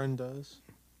 Because his friend does.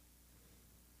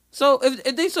 so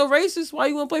if they so racist, why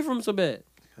you want to play for them so bad?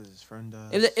 Because his friend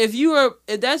does.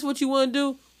 If that's what you want to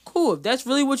do, cool. If that's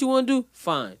really what you want to do,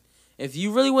 fine. If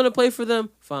you really want to play for them,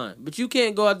 fine. But you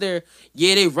can't go out there,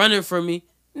 yeah, they running from me,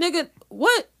 nigga.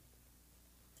 What?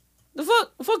 The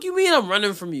fuck you mean I'm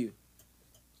running from you?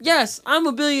 Yes, I'm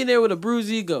a billionaire with a bruised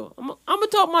ego. I'm gonna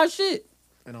talk my shit.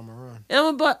 And I'm going to run.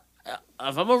 And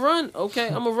if I'm gonna run, okay,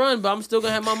 I'm gonna run, but I'm still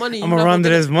gonna have my money. I'm gonna run to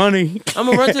this money. I'm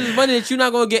gonna run to this money that you're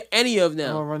not gonna get any of I'm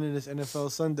now. going to run in this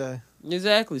NFL Sunday.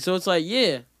 Exactly. So it's like,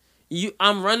 yeah,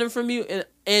 I'm running from you,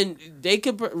 and they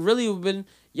could really have been,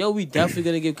 yo, we definitely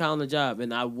gonna give Colin a job,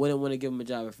 and I wouldn't want to give him a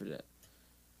job after that.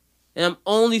 And I'm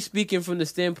only speaking from the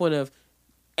standpoint of,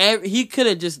 he could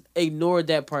have just ignored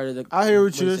that part of the. I hear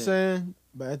what you're saying,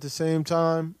 but at the same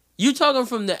time, You talking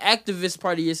from the activist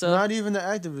part of yourself? not even the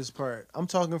activist part. I'm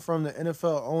talking from the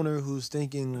NFL owner who's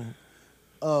thinking,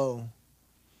 oh,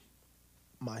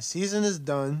 my season is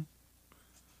done.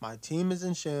 My team is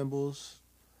in shambles.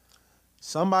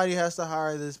 Somebody has to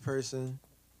hire this person.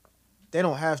 They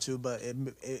don't have to, but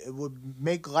it would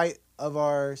make light of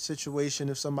our situation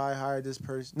if somebody hired this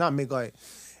person. Not make light.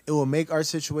 It will make our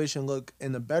situation look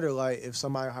in a better light if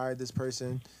somebody hired this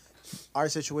person. Our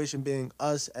situation being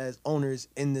us as owners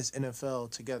in this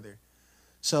NFL together.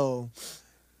 So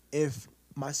if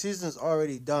my season's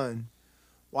already done.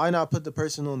 Why not put the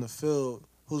person on the field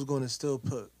who's going to still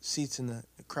put seats in the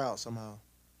crowd somehow?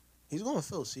 He's going to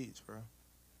fill seats, bro.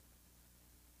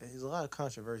 There's a lot of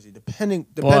controversy. Depending,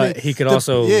 But he could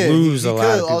also lose a lot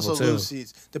of people also too. lose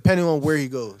seats depending on where he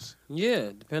goes.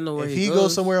 Yeah, depending on where If he he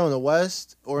goes somewhere on the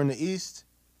west or in the east,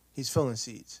 he's filling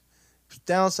seats.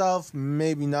 Down south,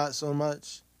 maybe not so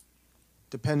much,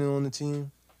 depending on the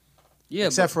team. Yeah,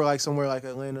 Except for like somewhere like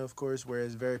Atlanta, of course, where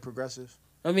it's very progressive.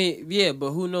 I mean, yeah,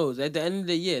 but who knows? At the end of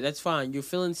the year, that's fine. You're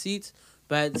filling seats,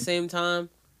 but at the same time,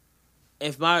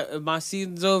 if my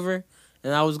season's over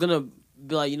and I was gonna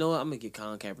be like, you know what, I'm gonna get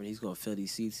Colin Kaepernick. He's gonna fill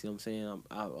these seats. You know what I'm saying?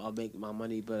 I'll make my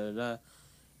money, blah, blah, blah.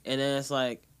 And then it's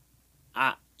like,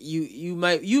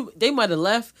 they might have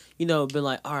left. You know, been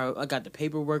like, all right, I got the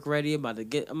paperwork ready. I'm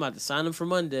about to sign them for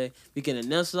Monday. We can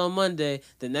announce it on Monday.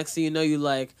 The next thing you know, you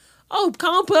like, oh,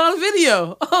 Colin put out a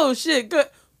video. Oh shit, good.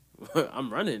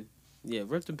 I'm running. Yeah,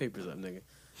 rip them papers up, nigga.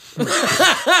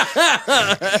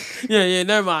 yeah,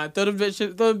 never mind. Throw them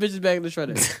bitches back in the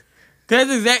shredder.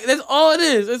 That's all it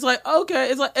is. It's like, okay,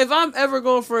 it's like if I'm ever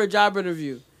going for a job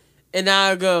interview and now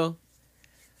I go,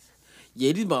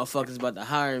 yeah, these motherfuckers about to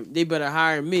hire, they better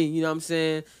hire me, you know what I'm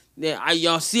saying? Yeah,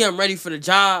 y'all see I'm ready for the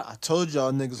job. I told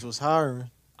y'all niggas was hiring.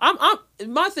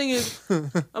 My thing is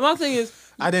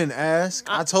I didn't ask.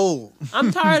 I told.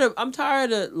 I'm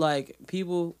tired of like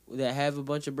people that have a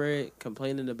bunch of bread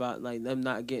complaining about like them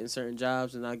not getting certain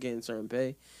jobs and not getting certain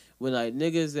pay. When like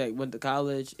niggas that went to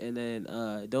college and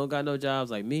then don't got no jobs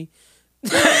like me.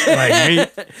 Like me.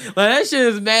 Like that shit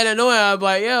is mad annoying. I'm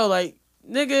like, yo, like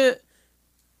nigga,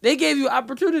 they gave you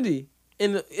opportunity.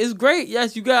 And it's great.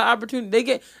 Yes, you got opportunity. They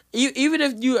get you, even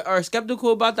if you are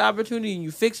skeptical about the opportunity and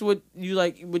you fix what you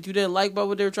didn't like about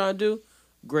what they were trying to do,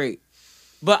 great.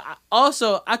 But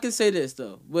also, I can say this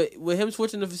though, with him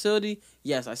switching the facility,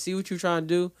 yes, I see what you're trying to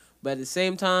do. But at the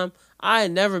same time, I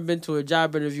ain't never been to a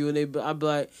job interview and I'd be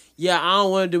like, yeah, I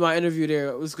don't want to do my interview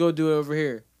there. Let's go do it over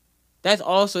here. That's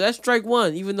strike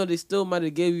one. Even though they still might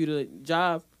have gave you the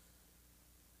job.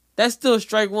 That's still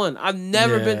strike one. I've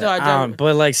never been to a job.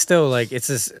 But like still, like it's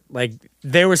just like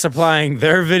they were supplying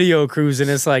their video crews, and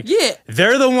it's like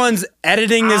they're the ones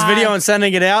editing this video and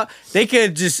sending it out. They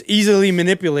could just easily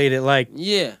manipulate it. Like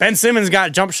Ben Simmons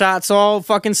got jump shots all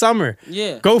fucking summer.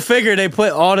 Yeah. Go figure. They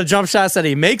put all the jump shots that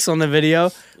he makes on the video.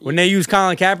 When they use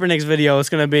Colin Kaepernick's video, it's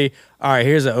gonna be all right.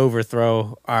 Here's an overthrow.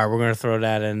 All right, we're gonna throw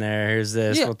that in there. Here's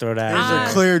this. We'll throw that. Here's in there. a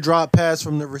clear drop pass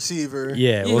from the receiver.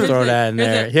 Yeah, we'll throw that in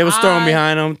there. He was throwing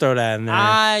behind him. Throw that in there.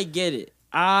 I get it.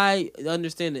 I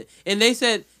understand it. And they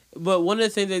said, but one of the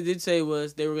things they did say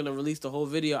was they were gonna release the whole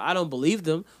video. I don't believe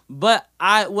them, but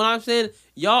when I'm saying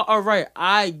y'all are right,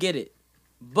 I get it.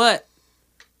 But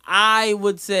I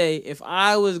would say if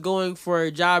I was going for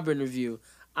a job interview,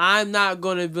 I'm not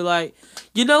going to be like,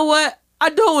 you know what? I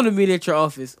don't want to meet at your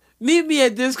office. Meet me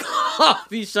at this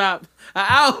coffee shop an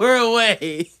hour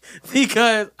away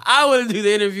because I want to do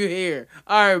the interview here.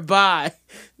 All right, bye.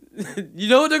 You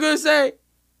know what they're going to say?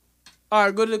 All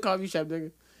right, go to the coffee shop, nigga.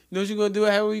 You know what you're going to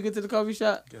do when you get to the coffee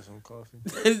shop? Get some coffee.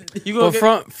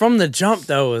 From the jump,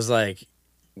 though, it was like,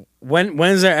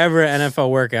 when's there ever an NFL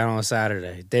workout on a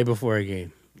Saturday, day before a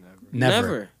game?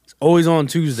 Never. It's always on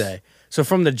Tuesday. So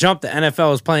from the jump, the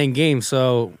NFL is playing games,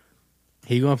 so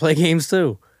he going to play games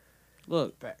too.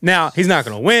 Look. Now, he's not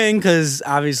going to win because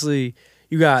obviously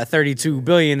you got 32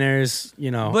 billionaires,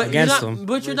 against him.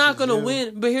 But you're not going to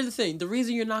win. But here's the thing. The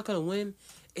reason you're not going to win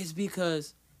is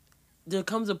because there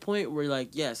comes a point where, like,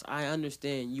 yes, I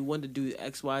understand you want to do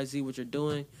X, Y, Z, what you're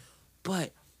doing,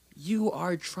 but you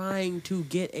are trying to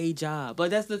get a job.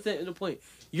 Like, that's the point.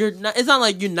 You're not. It's not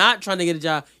like you're not trying to get a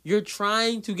job. You're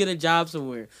trying to get a job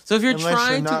somewhere. So if you're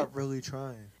trying you're not really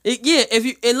trying.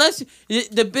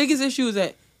 The biggest issue is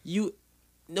that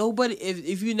nobody.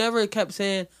 If you never kept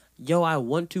saying, "Yo, I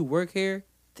want to work here,"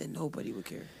 then nobody would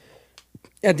care.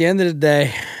 At the end of the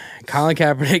day, Colin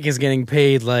Kaepernick is getting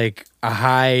paid like a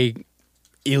high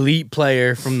elite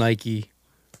player from Nike.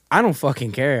 I don't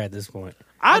fucking care at this point.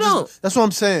 I don't. That's what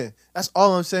I'm saying. That's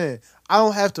all I'm saying. I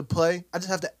don't have to play. I just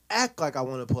have to act like I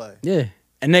want to play. Yeah.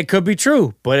 And that could be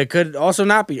true, but it could also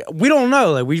not be. We don't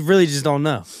know. Like, we really just don't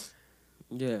know.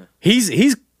 Yeah.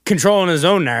 He's controlling his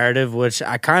own narrative, which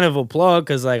I kind of applaud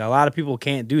because, like, a lot of people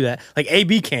can't do that. Like,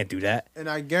 AB can't do that. And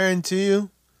I guarantee you,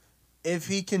 if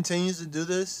he continues to do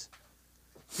this,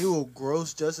 he will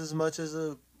gross just as much as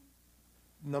a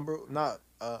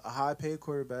high-paid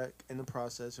quarterback in the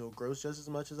process. He'll gross just as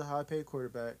much as a high-paid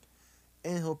quarterback.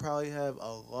 And he'll probably have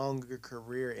a longer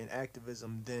career in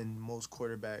activism than most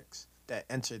quarterbacks that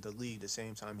entered the league the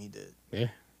same time he did. Yeah,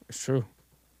 it's true.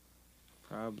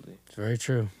 Probably. It's very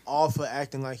true. All for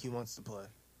acting like he wants to play.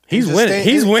 He's Just winning.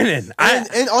 stay- He's winning.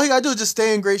 And all he gotta do is just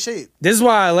stay in great shape. This is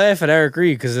why I laugh at Eric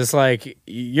Reed, because it's like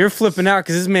you're flipping out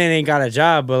because this man ain't got a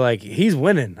job, but like he's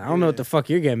winning. I don't know what the fuck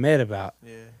you're getting mad about.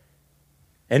 Yeah.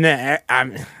 And then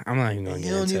I'm not even gonna He get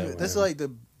don't into even. it. That's whatever.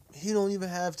 like he don't even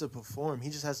have to perform. He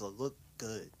just has to look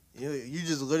good. You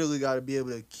just literally got to be able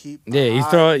to keep. Yeah,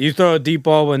 you throw a deep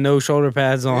ball with no shoulder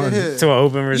pads on Yeah. to an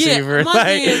open receiver. Yeah, my like,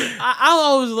 thing is,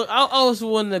 I always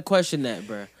wanted to question that,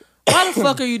 bro. Why the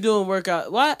fuck are you doing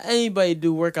workout? Why anybody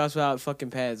do workouts without fucking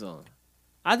pads on?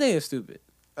 I think it's stupid.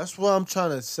 That's what I'm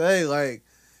trying to say. Like,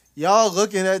 y'all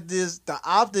looking at this, the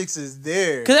optics is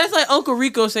there. Cause that's like Uncle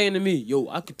Rico saying to me, "Yo,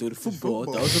 I can throw the football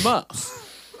 1,000 miles."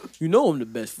 You know I'm the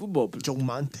best football player. Joe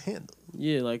Montana.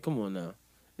 Yeah, like come on now,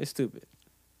 it's stupid.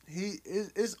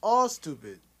 It's all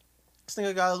stupid. This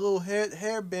nigga got a little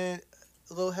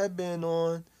headband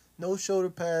on, no shoulder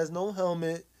pads, no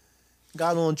helmet.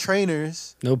 Got on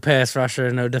trainers. no pass rusher,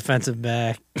 no defensive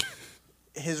back.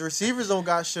 His receivers don't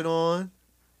got shit on.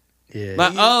 Yeah,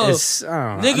 But it's, I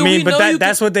don't know. nigga, I mean, we but know you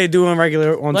that's what they do on like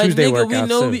Tuesday nigga,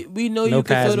 workouts too. we know No you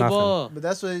can pads, throw the nothing. ball. But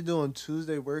that's what they do on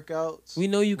Tuesday workouts. We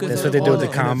know you can. That's throw what they the do with the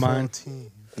ball. combine. NFL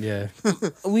team. Yeah,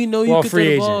 We know you Well, can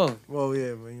free throw the agent. ball. Well,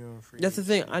 yeah, but you're on free. That's the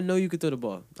thing. I know you can throw the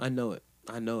ball. I know it.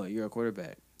 You're a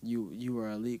quarterback. You are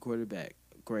an elite quarterback.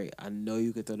 Great. I know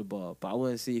you can throw the ball, but I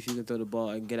want to see if you can throw the ball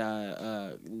and get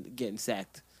out getting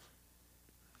sacked.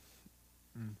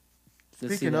 Let's see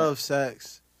Speaking that. of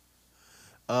sacks,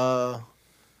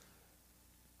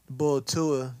 Bull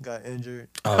Tua got injured.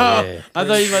 oh yeah. I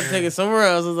thought you were about to take it somewhere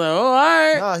else. I was like, oh, all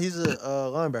right. Nah, he's a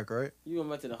linebacker, right? You going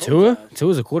back to the whole Tua? time.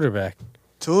 Tua's a quarterback.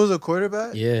 Tua's a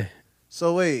quarterback. Yeah.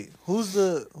 So wait, who's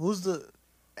the?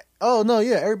 Oh no,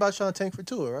 yeah, everybody's trying to tank for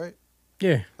Tua, right?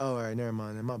 Yeah. Oh, all right, never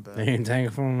mind. Then my They bad. ain't tanking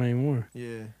for him anymore.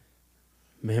 Yeah.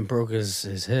 Man broke his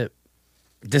hip.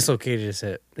 Dislocated his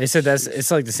hip. They said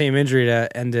it's like the same injury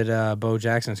that ended Bo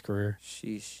Jackson's career.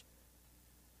 Sheesh.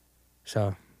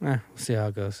 So, we'll see how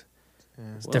it goes. Yeah.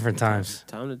 It's different times.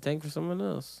 Time to tank for someone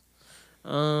else.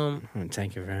 I'm gonna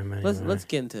tank it for him anyway. Let's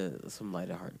get into some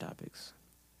lighter heart topics.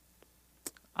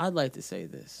 I'd like to say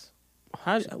this.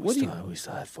 we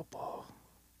still had football.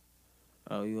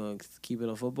 Oh, you want to keep it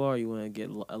on football, or you want to get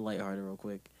a lighthearted real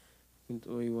quick?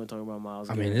 Or you want to talk about Miles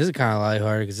I Garrett? mean, this is kind of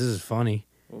lighthearted because this is funny.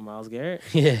 Well, Miles Garrett?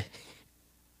 Yeah.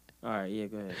 All right, yeah,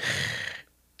 go ahead.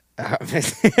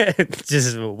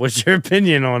 Just what's your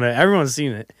opinion on it? Everyone's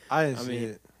seen it. I didn't I see mean-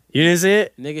 it. You didn't see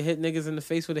it? Nigga hit niggas in the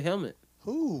face with a helmet.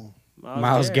 Who?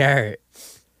 Miles Garrett.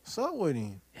 What's up with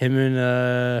him? Him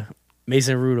and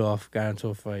Mason Rudolph got into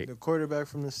a fight. The quarterback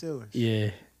from the Steelers.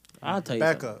 Yeah. I'll tell you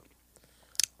Back something. up.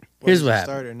 Here's he's what a happened.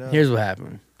 starter now. Here's what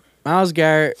happened. Miles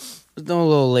Garrett was doing a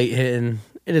little late hitting.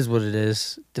 It is what it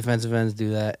is. Defensive ends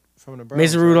do that. From the Browns,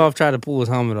 Mason right? Rudolph tried to pull his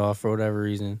helmet off for whatever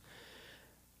reason.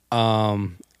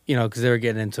 Because they were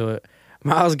getting into it.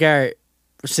 Miles Garrett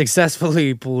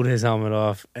successfully pulled his helmet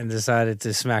off and decided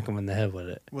to smack him in the head with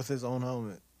it, with his own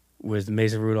helmet. with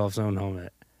Mason Rudolph's own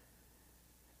helmet.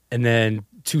 And then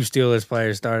 2 Steelers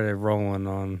players started rolling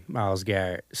on Miles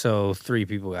Garrett. So 3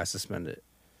 people got suspended.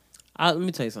 Let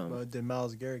me tell you something. But did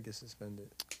Miles Garrett get suspended?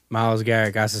 Miles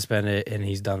Garrett got suspended and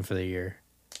he's done for the year.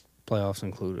 Playoffs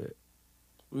included.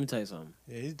 Let me tell you something.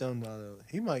 Yeah, he's done.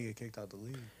 He might get kicked out the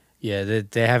league. Yeah,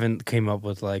 they haven't came up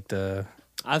with like the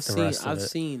I've rest of I've it.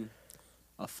 seen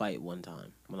a fight one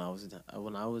time when I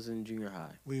was in junior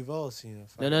high. We've all seen a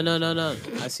fight. No.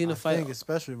 I seen a I fight. think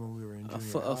especially when we were in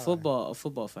junior high. A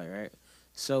football fight, right?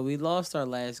 So we lost our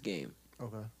last game,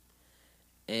 Okay.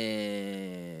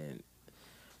 and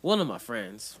one of my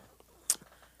friends,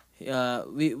 we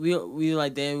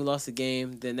like, damn, we lost the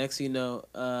game. Then next thing you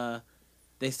know,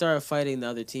 they started fighting the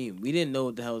other team. We didn't know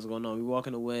what the hell was going on. We were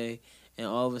walking away, and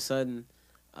all of a sudden,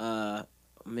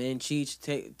 man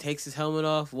Cheech takes his helmet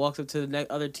off, walks up to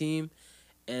the other team,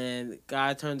 and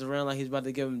guy turns around like he's about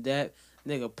to give him that.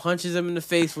 Nigga punches him in the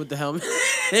face with the helmet.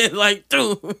 Like,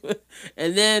 boom.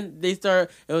 And then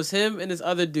it was him and this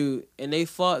other dude, and they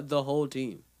fought the whole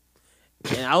team.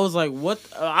 And I was like, what?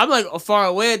 I'm like far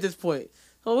away at this point.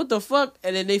 So what the fuck?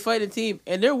 And then they fight the team,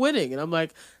 and they're winning. And I'm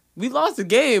like, we lost the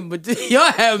game, but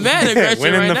y'all have mad aggression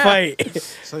winning right the now. fight.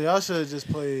 So y'all should have just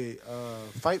played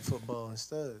fight football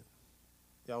instead.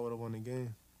 Y'all would have won the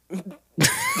game.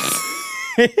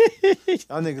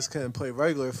 Y'all niggas couldn't play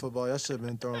regular football. Y'all should have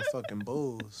been throwing fucking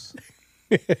bulls.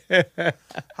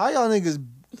 How y'all niggas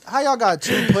How y'all got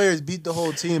 2 players beat the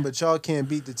whole team, but y'all can't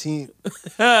beat the team?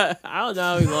 I don't know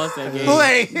how we lost that game.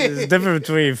 Wait, There's a difference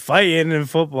between fighting and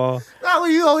football. not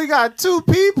when you only got 2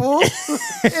 people.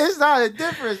 It's not a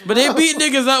difference. But they bro. beat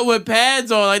niggas up with pads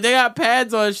on. Like, they got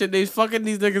pads on and shit. They fucking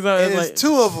these niggas up. And It's it's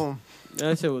like, 2 of them.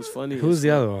 that shit was funny. Who's the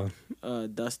other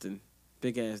one? Dustin.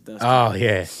 Big ass Dustin. Oh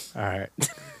yeah. All right.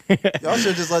 Y'all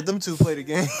should just let them 2 play the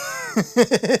game.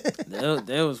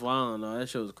 That was wild, though. That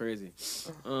shit was crazy.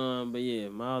 But yeah,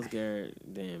 Myles Garrett,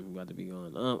 damn, we about to be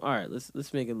going. All right, let's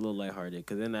make it a little lighthearted,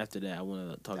 because then after that, I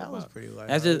want to talk That about. was pretty light.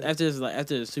 After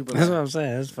the Super. That's what I'm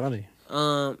saying. That's funny.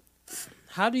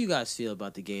 How do you guys feel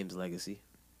about the game's legacy?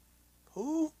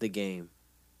 Who? The game.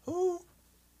 Who?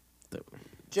 The-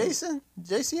 Jason?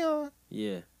 JCon?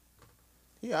 Yeah.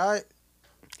 He alright?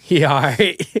 Yeah. All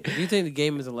right. Do you think the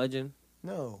game is a legend?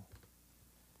 No.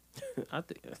 I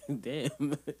think.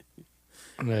 Damn.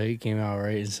 No, he came out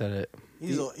right and said it.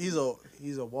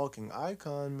 He's a walking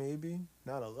icon, maybe.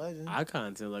 Not a legend.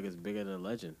 Icon seems like it's bigger than a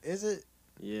legend. Is it?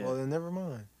 Yeah. Well, then never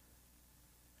mind.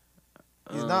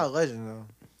 He's not a legend though.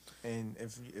 And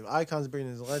if Icon's bigger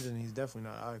than his legend, he's definitely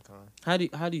not an icon.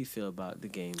 How do you feel about the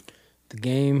game? The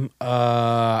game,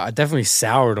 I definitely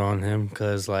soured on him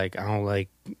because like I don't like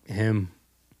him.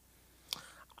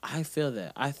 I feel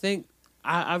that. I think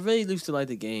I really used to like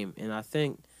the game, and I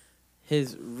think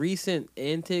his recent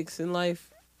antics in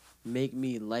life make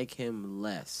me like him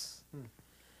less.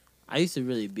 I used to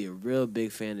really be a real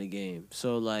big fan of the game.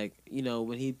 So like, you know,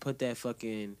 when he put that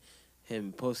fucking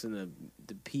him posting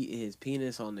his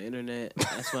penis on the internet,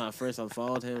 that's when I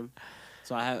unfollowed him.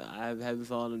 So I haven't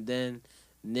followed him then.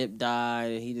 Nip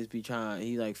died, and he just be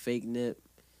he like fake Nip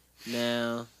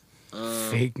now.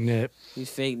 Fake Nip. He's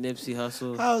fake Nipsey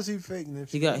Hussle. How is he fake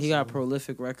Nipsey? He got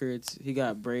prolific records. He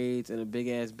got braids and a big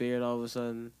ass beard all of a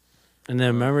sudden. And then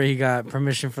remember he got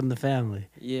permission from the family.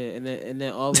 Yeah, and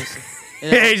then all of a sudden,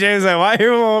 AJ was like, "Why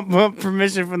you want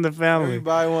permission from the family?"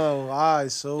 Everybody want to lie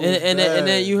so and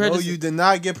then you heard no, this, you did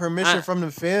not get permission from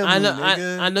the family. I know.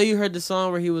 Nigga. I know you heard the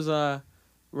song where he was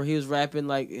rapping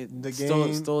like The stole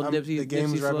game. Nipsey. The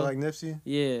game was Nipsey rapping flow. like Nipsey.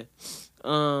 Yeah.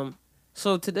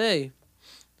 So today,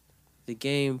 the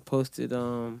game posted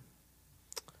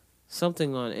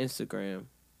something on Instagram,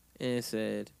 and it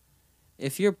said,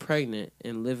 "If you're pregnant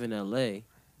and live in LA,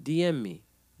 DM me.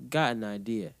 Got an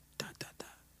idea." ...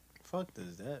 Fuck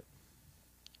does that?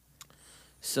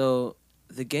 So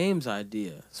the game's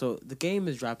idea. So the game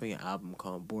is dropping an album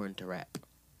called Born to Rap.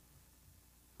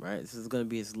 Right? This is gonna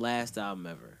be his last album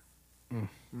ever.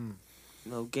 You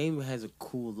know, game has a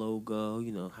cool logo.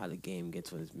 You know how the game gets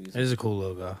with his music. It is a cool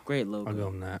logo. Great logo. I'll give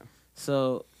him that.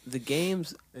 So the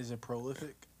game's Is it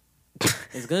prolific?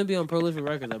 it's gonna be on Prolific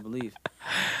Records, I believe.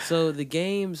 So the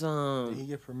game's Did he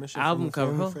get permission album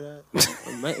from the cover family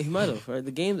for that? he might have. Right?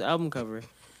 The game's album cover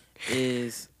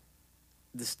is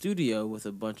the studio with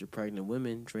a bunch of pregnant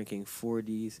women drinking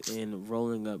 40s and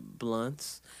rolling up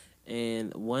blunts,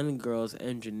 and one girl's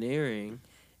engineering,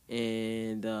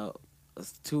 and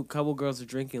couple girls are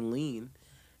drinking lean,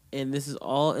 and this is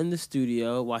all in the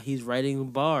studio while he's writing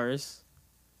bars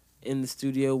in the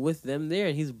studio with them there,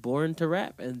 and he's born to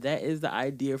rap, and that is the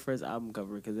idea for his album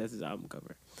cover, because that's his album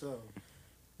cover. So,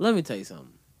 Let me tell you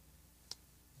something.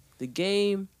 The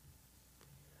game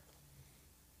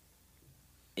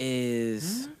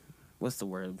is what's the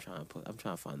word I'm trying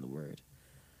to find the word.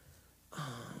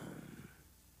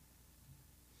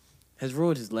 Has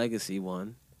ruined his legacy.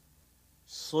 One.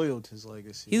 soiled his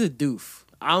legacy. He's a doof.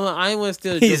 I ain't want to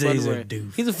steal the He's Joe a Budden word.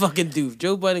 doof. He's a fucking doof.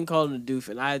 Joe Budden called him a doof,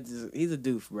 and he's a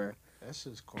doof, bro. That's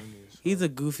just corny as fuck. He's a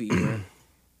goofy, bro.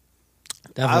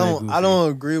 I don't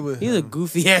agree with him. He's a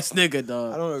goofy ass nigga, I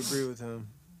dog. don't agree with him.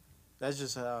 That's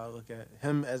just how I look at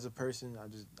him as a person.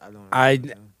 I don't. Agree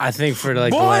with him. I think for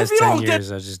like the Boy, last if you 10 don't get-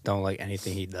 years, I just don't like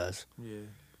anything he does. Yeah.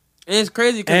 And it's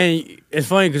crazy, cause And it's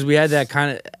funny because we had that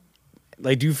kind of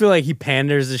like. Do you feel like he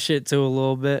panders the shit to a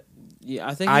little bit, yeah,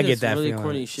 I think I he get does that really feeling.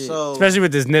 corny shit. So especially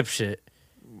with this Nip shit?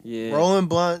 yeah, rolling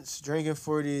blunts, drinking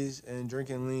 40s, and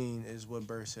drinking lean is what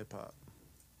bursts hip hop.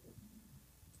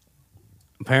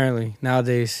 Apparently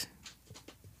nowadays,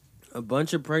 a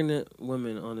bunch of pregnant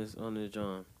women on his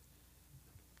John.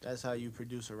 That's how you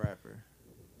produce a rapper.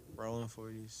 Rolling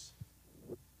 40s,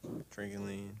 drinking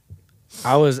lean.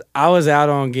 I was out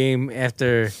on game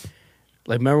after.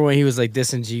 Like, remember when he was like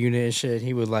dissing G Unit and shit?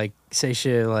 He would like say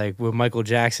shit like with Michael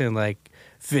Jackson, like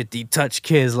 50 touch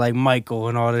kids like Michael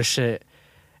and all this shit.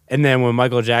 And then when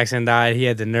Michael Jackson died, he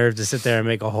had the nerve to sit there and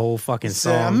make a whole fucking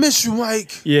Say, I song. miss you,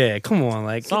 Mike. Yeah, come on,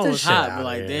 like Song get was this shit hot, out but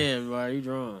like, here. damn, bro, you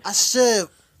drunk. I said,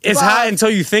 it's hot until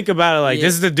you think about it. Like,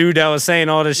 this is the dude that was saying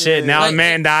all this shit. Now Like, a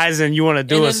man dies and you want to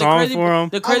do a song for him.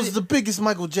 I was the biggest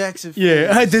Michael Jackson fan. Yeah,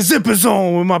 I had the zippers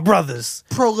on with my brothers.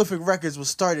 Prolific Records was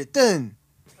started then.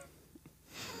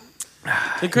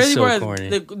 The crazy so part corny.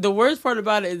 is, the worst part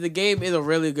about it is the game is a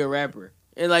really good rapper.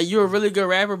 And, like, you're a really good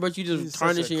rapper, but you just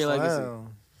tarnishing your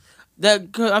legacy.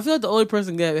 Cause I feel like the only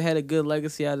person that had a good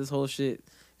legacy out of this whole shit.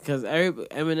 Because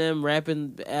Eminem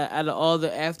rapping out of all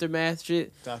the aftermath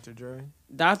shit. Dr.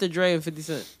 Dre and 50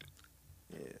 Cent.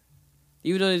 Yeah.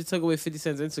 Even though they took away 50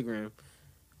 Cent's Instagram.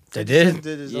 They did?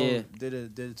 Did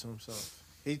it to himself.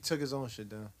 He took his own shit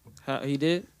down. How, he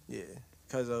did? Yeah.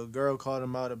 Because a girl called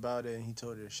him out about it and he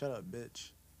told her, shut up,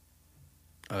 bitch.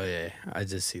 Oh, yeah. I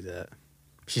just see that.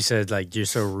 She said, like, you're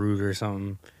so rude or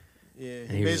something. Yeah.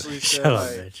 And He basically like, said, shut up, like,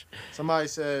 bitch. somebody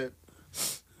said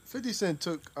 50 Cent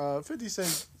took 50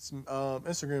 Cent's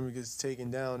Instagram gets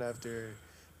taken down after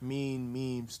mean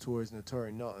memes towards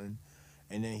Notori Naughton.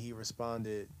 And then he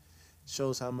responded,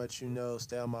 shows how much you know,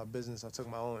 stay out my business. I took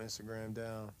my own Instagram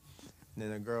down. And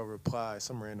then a girl replied,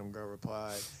 some random girl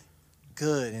replied,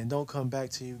 good, and don't come back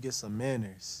till you get some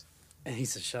manners. And he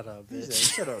said, shut up, bitch. He said,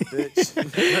 shut up,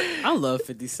 bitch. I love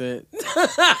 50 Cent.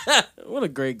 What a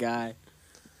great guy.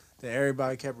 Then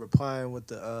everybody kept replying with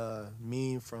the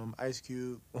meme from Ice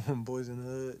Cube on Boys in the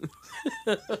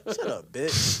Hood. Shut up,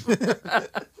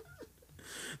 bitch.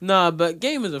 Nah, but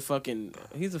Game is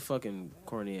he's a fucking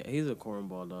corny, he's a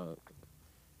cornball dog.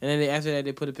 And then after that,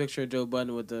 they put a picture of Joe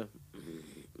Budden with the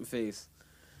face.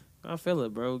 I feel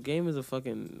it, bro. Game is a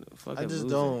fucking I just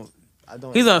loser. I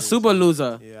don't. He's agree a with super him.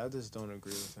 loser. Yeah, I just don't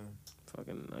agree with him.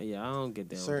 Yeah, I don't get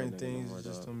that. Certain with that nigga things no more,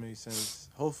 just dog. don't make sense.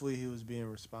 Hopefully, he was being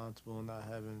responsible and not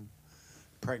having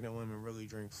pregnant women really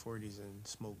drink 40s and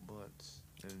smoke blunts.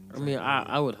 I mean,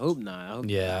 I would hope not. I hope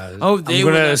Yeah. I hope they I'm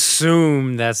would going to not-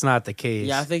 assume that's not the case.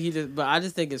 Yeah, I think but I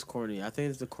just think it's corny. I think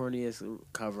it's the corniest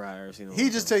cover I ever seen. He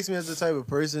just takes me as the type of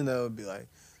person that would be like,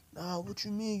 nah, what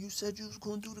you mean? You said you was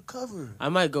going to do the cover. I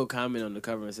might go comment on the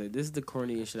cover and say, this is the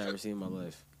corniest shit I've ever seen in my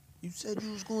life. You said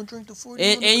you was going to drink the 40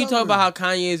 And on the you talk cover. about how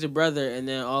Kanye is your brother, and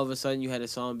then all of a sudden you had a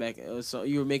song back.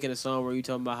 You were making a song where you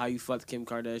talking about how you fucked Kim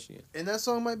Kardashian. And that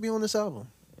song might be on this album.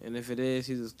 And if it is,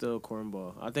 he's still a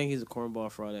cornball. I think he's a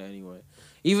cornball for all that anyway.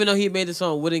 Even though he made the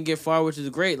song Wouldn't Get Far, which is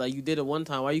great. Like, you did it one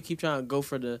time. Why you keep trying to go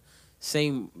for the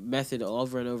same method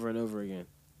over and over and over again?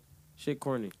 Shit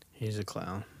corny. He's a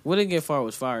clown. Wouldn't Get Far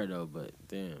was fire, though, but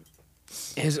damn.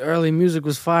 His early music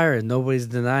was fire, and nobody's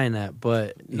denying that.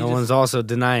 But no one's also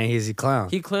denying he's a clown.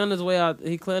 He clowned his way out.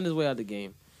 He clowned his way out the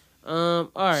game. All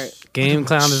right. Game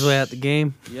clowned his way out the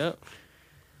game. Yep.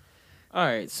 All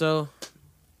right. So,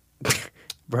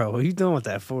 bro, what are you doing with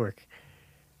that fork?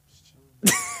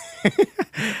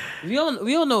 we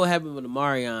all know what happened with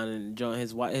Marion and John,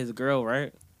 his girl,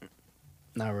 right?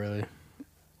 Not really.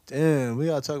 Damn, we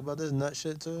gotta talk about this nut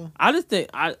shit too. I just think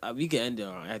we can end it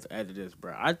after this,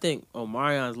 bro. I think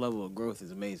Omarion's level of growth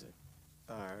is amazing.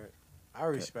 All right, I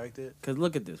respect it. Cause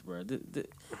look at this, bro.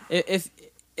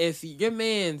 If your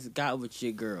man's got with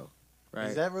your girl, right?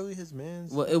 Is that really his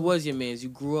man's? Well, it was your man's. You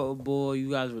grew up with boy.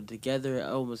 You guys were together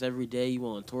almost every day. You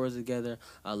went on tours together.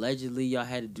 Allegedly, y'all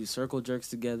had to do circle jerks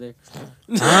together.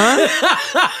 Huh?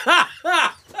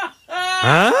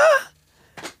 Huh?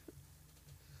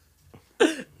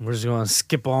 We're just going to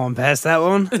skip on past that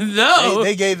one. No.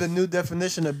 They gave the new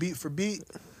definition of beat for beat.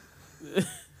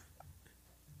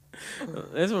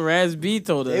 That's what Raz B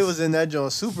told us. They was in that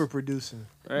joint super producing.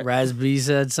 Right. Raz B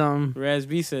said something. Raz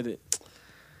B said it.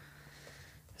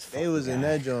 They was in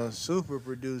that joint super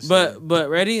producing. But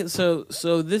ready? So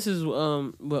this is what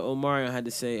Omarion had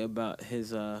to say about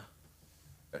his Is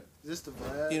this the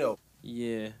Vlad? You know,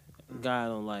 yeah, guy I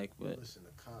don't like, but Listen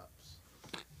to cops.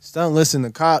 Don't listen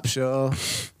to cops, y'all.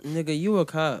 nigga, you a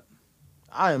cop.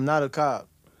 I am not a cop.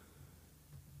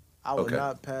 I would Okay.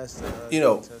 not pass the You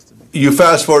know, test to be. you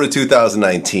fast forward to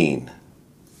 2019,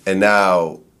 and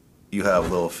now you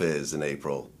have Lil Fizz and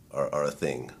April are a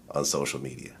thing on social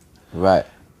media. Right.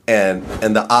 And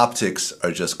the optics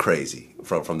are just crazy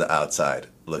from the outside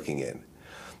looking in.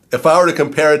 If I were to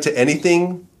compare it to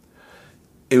anything,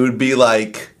 it would be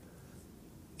like,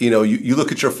 you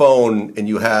look at your phone and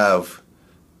you have,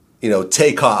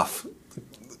 Takeoff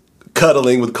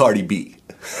cuddling with Cardi B.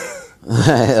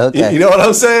 Okay. You know what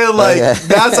I'm saying? Like, Okay.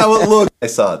 that's how it looked. I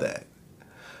saw that.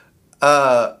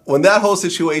 When that whole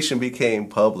situation became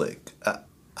public,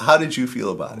 how did you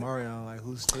feel about it? Marion, like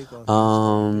who's takeoff?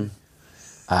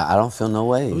 I don't feel no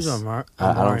ways. Who's on I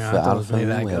don't Marion? feel. I I thought it don't was feel no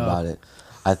Maybach way Up. about it.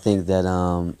 I think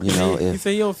that He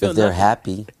said you don't feel if they're nothing.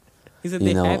 happy, He said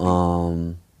they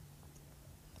happy.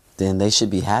 then they should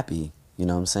be happy. You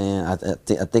know what I'm saying? I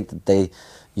think that they,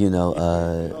 You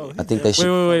know, I think they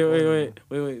should.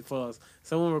 Wait, pause.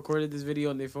 Someone recorded this video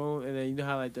on their phone, and then you know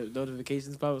how like the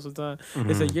notifications pop up sometimes. Mm-hmm.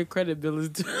 They said your credit bill is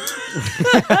due. All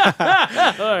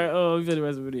right, we play the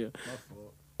rest of the video.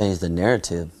 Change the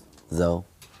narrative, though,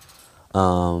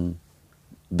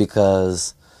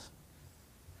 because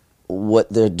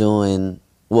what they're doing.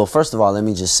 Well, first of all, let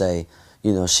me just say,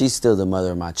 you know, she's still the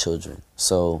mother of my children.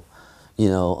 So, you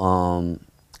know,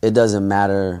 it doesn't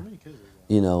matter,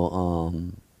 you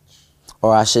know,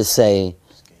 or I should say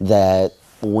that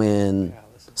when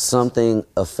something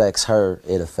affects her,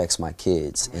 it affects my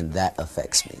kids, and that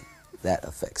affects me. That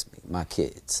affects me, my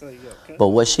kids. But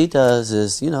what she does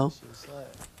is, you know,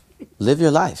 live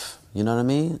your life. You know what I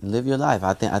mean? Live your life.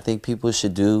 I think people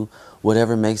should do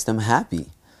whatever makes them happy.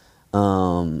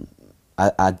 I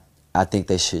think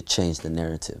they should change the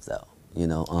narrative, though. You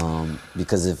know,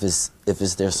 because if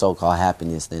it's their so-called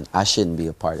happiness, then I shouldn't be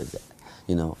a part of that.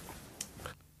 You know.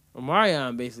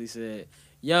 Omarion basically said,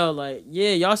 "Yo, like,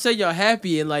 yeah, y'all say y'all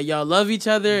happy and like y'all love each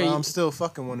other. But I'm still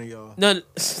fucking one of y'all." No,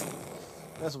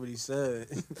 that's what he said.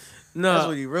 No, that's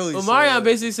what he really said. Omarion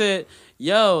basically said,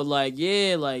 "Yo, like,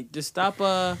 yeah, like, just stop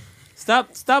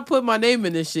putting my name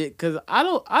in this shit, cause I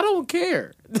don't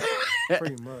care."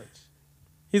 Pretty much.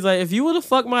 He's like, if you would have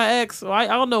fucked my ex, I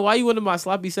don't know why you wanted my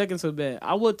sloppy second so bad.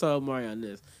 I would tell Omarion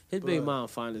this. His big mom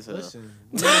fine as hell. Listen,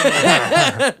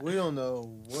 we don't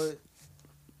know what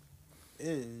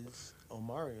is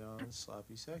Omarion's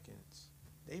sloppy seconds.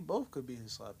 They both could be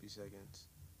his sloppy seconds.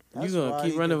 You gonna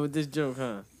keep running with this joke,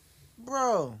 huh?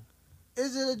 Bro,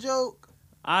 is it a joke?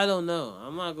 I don't know.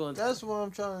 I'm not going to. That's what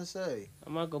I'm trying to say.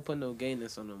 I'm not going to put no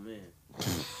gayness on no man.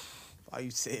 Why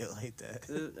you say it like that?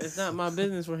 It's not my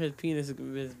business where his penis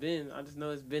has been. I just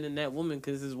know it's been in that woman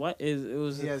because his wife it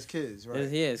was. He has kids, right?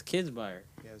 He has kids by her.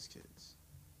 He has kids.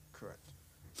 Correct.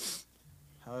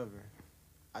 However,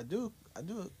 I do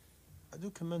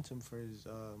commend him for his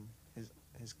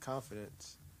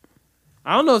confidence.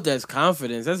 I don't know if that's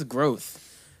confidence. That's growth.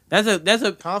 That's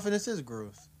a confidence is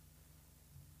growth.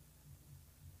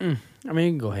 I mean,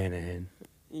 you can go hand in hand.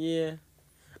 Yeah,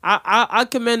 I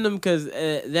commend him because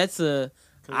that's a.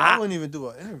 I wouldn't even do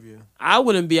an interview. I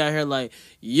wouldn't be out here like,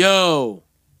 yo,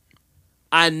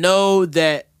 I know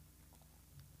that.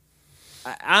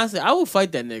 Honestly, I will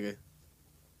fight that nigga.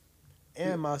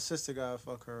 And my sister gotta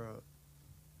fuck her up.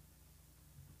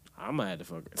 I might have to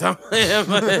fuck her.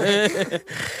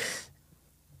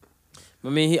 I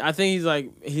mean, I think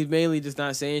he's mainly just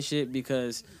not saying shit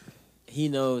because he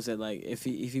knows that like if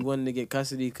he wanted to get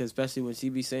custody, because especially when she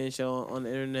be saying shit on the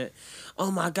internet,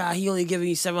 oh my god, he only giving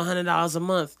me $700 a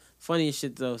month. Funny as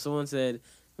shit though. Someone said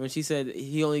when she said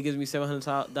he only gives me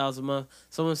 $700 a month,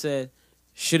 someone said,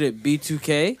 should it be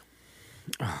 2K?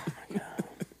 Oh my god.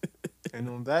 And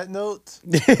on that note,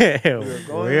 we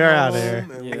are out there.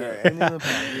 We are ending the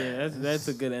podcast. Yeah, that's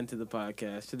a good end to the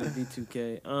podcast. Should it be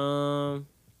 2K?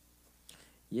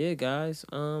 Yeah, guys.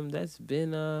 That's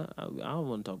been. I don't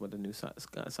want to talk about the new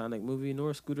Sonic movie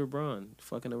nor Scooter Braun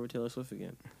fucking over Taylor Swift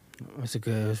again.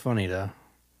 It was funny though.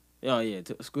 Oh yeah,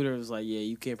 Scooter was like, yeah,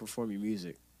 you can't perform your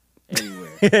music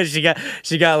anywhere. she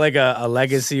got like a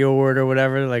legacy award or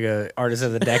whatever, like a artist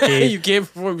of the decade. You can't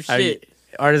perform shit.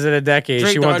 Artist of the decade.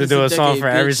 Drink she the wanted to do a artist of song decade, for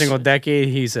every bitch. single decade.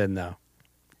 He said no.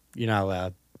 You're not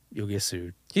allowed. You'll get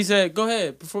sued. He said, go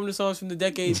ahead, perform the songs from the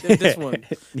decade. This one.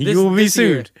 You will be this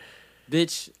year. sued.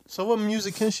 Bitch. So what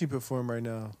music can she perform right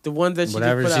now? The one that she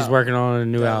Whatever just put she's out. working on a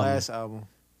new that album. last album.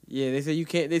 Yeah, they say you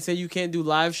can't. They say you can't do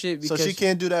live shit because So she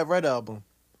can't do that Red album.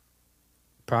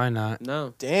 Probably not.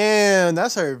 No, Damn,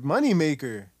 that's her money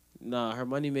maker. nah. Her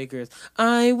moneymaker is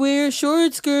I wear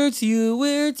short skirts, you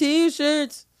wear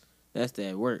t-shirts. That's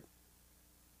that work.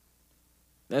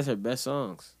 That's her best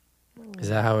songs. Is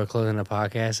that how we're closing the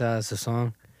podcast out? It's a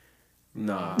song?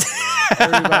 Nah,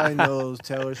 Everybody knows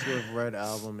Taylor Swift Red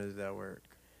album is that work.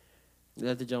 is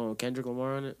that the joint with Kendrick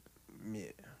Lamar on it? Yeah.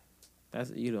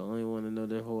 That's you the only one to know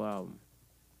their whole album.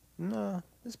 Nah,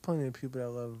 there's plenty of people that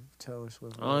love Taylor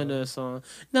Swift. I only know the song.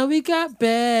 Now we got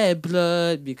bad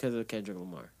blood because of Kendrick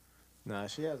Lamar. Nah,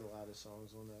 she has a lot of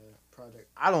songs on that project.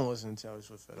 I don't listen to Taylor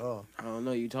Swift at all. I don't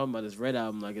know. You talking about this Red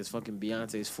album like it's fucking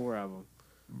Beyonce's 4 album.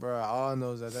 Bruh, all I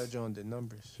know is that joint did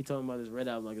numbers. He talking about this Red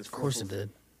album like it's Of course it did.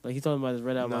 Like he talking about this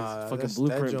Red album like it's fucking that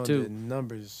Blueprint joint 2. did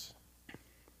numbers.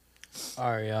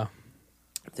 All right, y'all.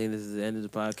 I think this is the end of the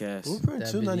podcast. Blueprint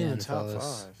That'd 2 be not the even end, top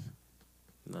fellas.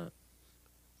 5. Not.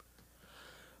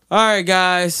 All right,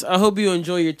 guys. I hope you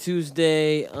enjoy your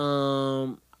Tuesday.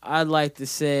 I'd like to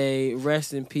say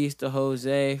rest in peace to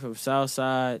Jose from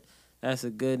Southside. That's a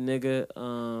good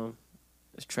nigga.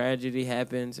 This tragedy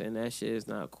happens and that shit is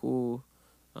not cool.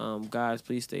 Guys,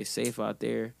 please stay safe out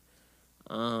there.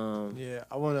 Yeah,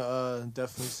 I want to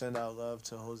definitely send out love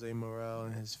to Jose Morel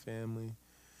and his family.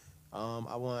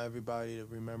 I want everybody to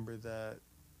remember that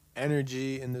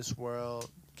energy in this world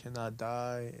cannot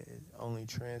die. It only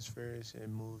transfers. It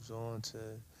moves on to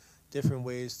different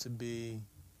ways to be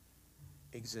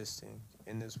existing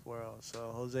in this world.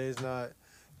 So Jose is not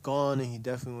gone, and he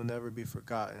definitely will never be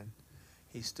forgotten.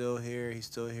 He's still here. He's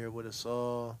still here with us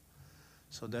all.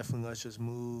 So definitely let's just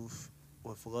move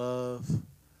with love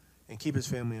and keep his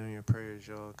family on your prayers,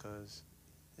 y'all, because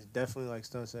it's definitely, like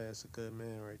Stun said, it's a good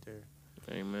man right there.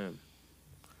 Amen.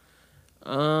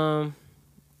 All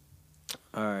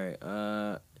right.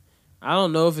 I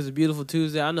don't know if it's a beautiful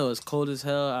Tuesday. I know it's cold as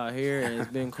hell out here, and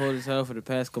it's been cold as hell for the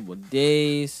past couple of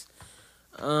days.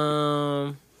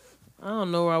 I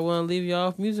don't know where I want to leave y'all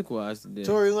off music-wise today.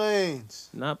 Tory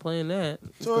Lanez. Not playing that.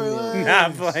 Tory Lanez.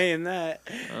 Not playing that.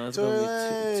 It's going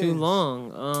to be too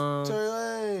long. Tory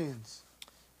Lanez.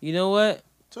 You know what?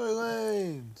 Tory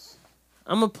Lanez.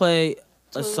 I'm going to play a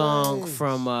Tory song Lanez.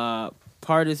 from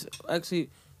Partisan. Actually,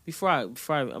 before I I'm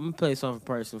going to play a song from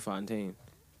Partisan Fontaine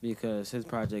because his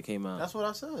project came out. That's what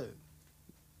I said.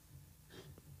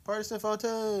 Partisan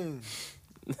Fontaine.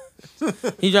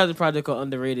 He dropped a project called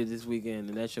Underrated this weekend,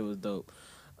 and that shit was dope.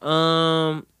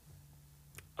 I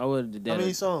would have did How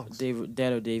many songs?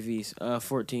 Dado Davies,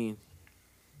 14.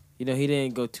 You know, he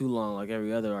didn't go too long like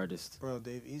every other artist. Bro,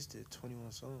 Dave East did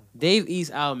 21 songs. Dave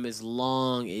East's album is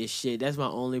long as shit. That's my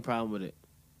only problem with it.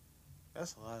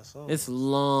 That's a lot of songs. It's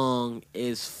long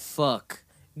as fuck.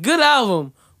 Good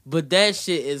album, but that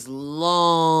shit is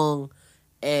long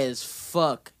as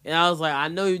fuck. And I was like, I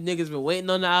know you niggas been waiting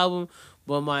on the album,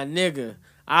 but my nigga,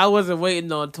 I wasn't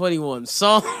waiting on 21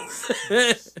 songs.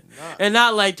 And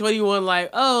not like 21 like,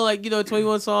 oh, like,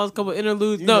 21 songs, couple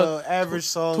interludes. You no, know, average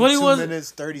song, 21 2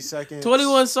 minutes, 30 seconds.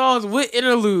 21 songs with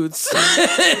interludes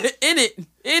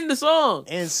in the song.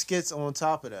 And skits on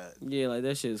top of that. Yeah, like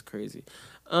that shit is crazy.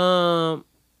 All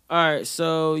right,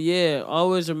 so yeah,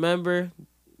 always remember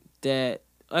that.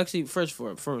 Actually, first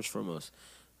foremost,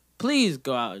 please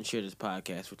go out and share this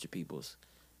podcast with your peoples.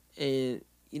 And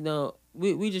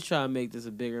we just try to make this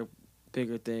a bigger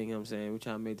thing. You know what I'm saying? We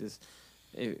try to make this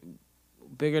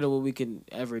bigger than what we can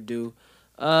ever do.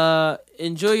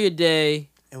 Enjoy your day.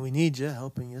 And we need your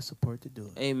help and your support to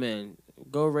do it. Amen.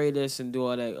 Go rate us and do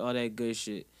all that good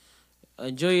shit.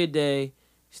 Enjoy your day.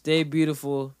 Stay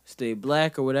beautiful. Stay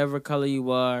black or whatever color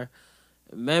you are.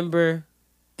 Remember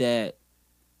that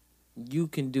you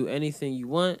can do anything you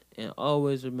want, and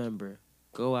always remember,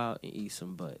 go out and eat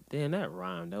some butt. Damn, that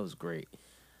rhymed. That was great.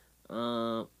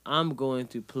 I'm going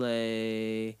to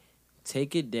play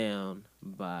Take It Down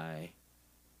by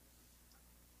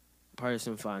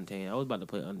Partisan Fontaine. I was about to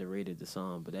play Underrated, the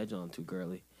song, but that joint too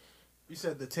girly. You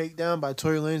said The Takedown by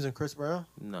Tory Lanez and Chris Brown?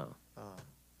 No. Oh,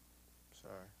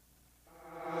 sorry.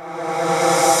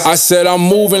 I said I'm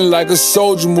moving like a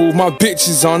soldier move. My bitch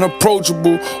is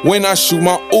unapproachable. When I shoot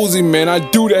my Uzi, man, I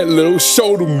do that little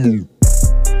shoulder move.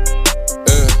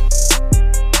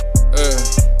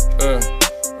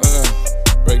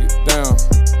 Break it down.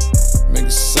 Make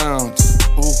it sound.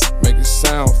 Ooh, make it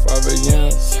sound. 5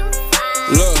 a.m.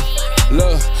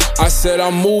 Look. I said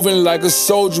I'm moving like a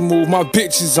soldier move. My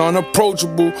bitch is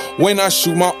unapproachable. When I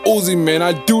shoot my Uzi, man,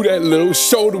 I do that little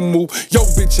shoulder move. Yo,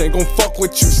 bitch ain't gon' fuck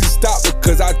with you. She stopped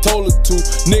because I told her to.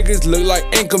 Niggas look like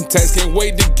income tax. Can't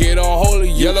wait to get a hold of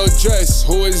you. Yellow dress,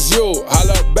 who is you?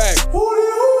 Holla back.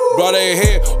 Brought her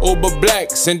hair over black,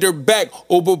 send her back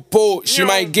over pool. She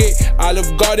might get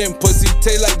Olive Garden, pussy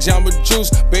taste like Jamba Juice.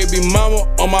 Baby mama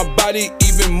on my body,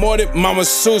 even more than Mama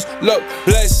Seuss. Look,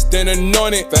 blessed and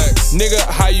anointed. Facts. Nigga,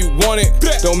 how you want it?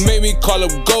 Don't make me call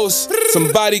up ghosts.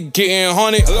 Somebody getting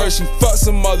haunted. Heard she fucked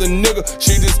some other nigga.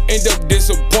 She just end up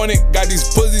disappointed. Got these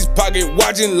pussies pocket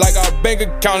watching like our bank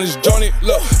account is jointed.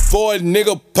 Look, before a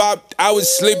nigga popped, I was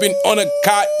sleeping on a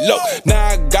cot. Look, now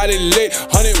I got it lit,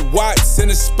 100 watts in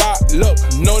the spot. Look,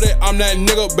 know that I'm that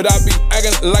nigga, but I be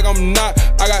acting like I'm not.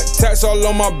 I got tats all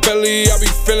on my belly, I be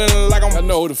feeling like I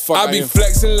know who the fuck I be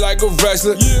flexing like a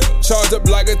wrestler, charged up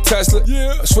like a Tesla.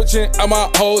 Switching out my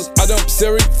hoes, I dump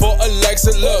Siri for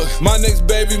Alexa. Look, my next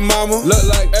baby mama look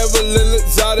like Evelyn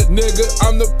Lozada. Nigga,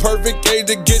 I'm the perfect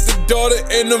age to get the daughter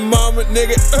and the mama,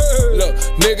 nigga. Look,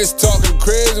 niggas talking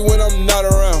crazy when I'm not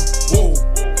around. Whoa.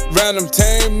 Random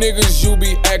tame niggas, you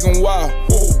be acting wild.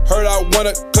 Heard I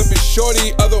wanna clip it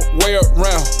shorty, other way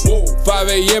around. 5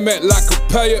 a.m. at La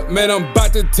Capella, man, I'm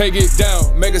about to take it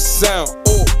down. Make a sound,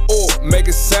 ooh, make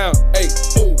a sound,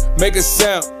 ayy, make a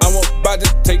sound. I'm about to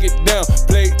take it down.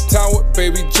 Play time with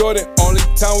baby Jordan, only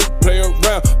time we play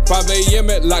around. 5 a.m.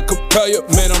 at La Capella,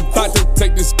 man, I'm about to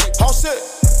take this. All set.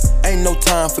 Ain't no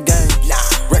time for games.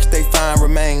 Rex, they fine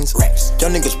remains.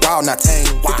 Young niggas wild, not tame.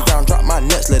 50 round, drop my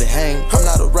nuts, let it hang. I'm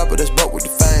not a rapper that's broke with the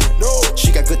fame.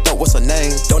 She got good throat, what's her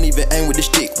name? Don't even aim with the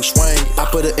stick, we swing. I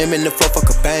put an M in the floor, fuck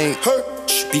a bang.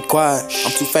 Shh, be quiet.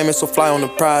 I'm too famous, so fly on the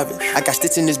private. I got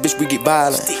stitch in this bitch, we get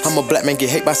violent. I'm a black man, get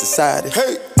hate by society.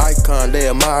 Icon, they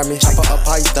admire me. Chopper a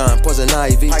python, poison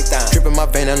ivy. Drippin' my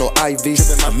vein, I know IV.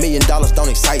 $1 million don't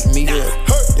excite me.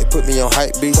 They put me on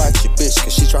hype beats. Watch your bitch,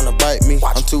 cause she tryna bite me.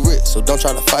 I'm too rich, so don't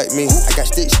try to fight me. I got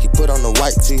sticks, get put on the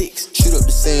white tee. Shoot up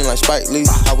the scene like Spike Lee.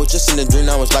 I was just in a dream,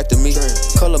 I was like to me.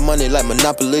 Color money like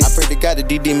Monopoly. I pray to God that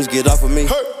these demons get off of me.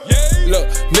 Look,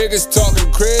 niggas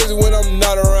talking crazy when I'm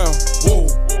not around. Woo.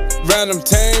 Random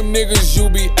tame niggas, you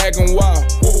be acting wild.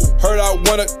 Woo. Heard I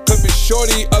wanna clip it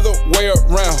shorty, other way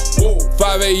around. Woo.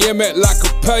 5 a.m. at La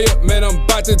Capella, man, I'm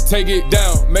about to take it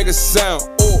down. Make a sound,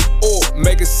 ooh, ooh,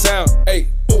 make a sound, ayy,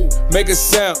 ooh, make a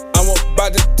sound. I'm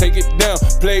about to take it down.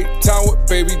 Play time with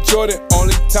baby Jordan,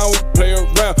 only time we play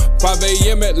around. 5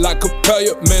 a.m. at La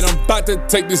Capella, man, I'm about to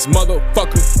take this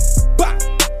motherfucker.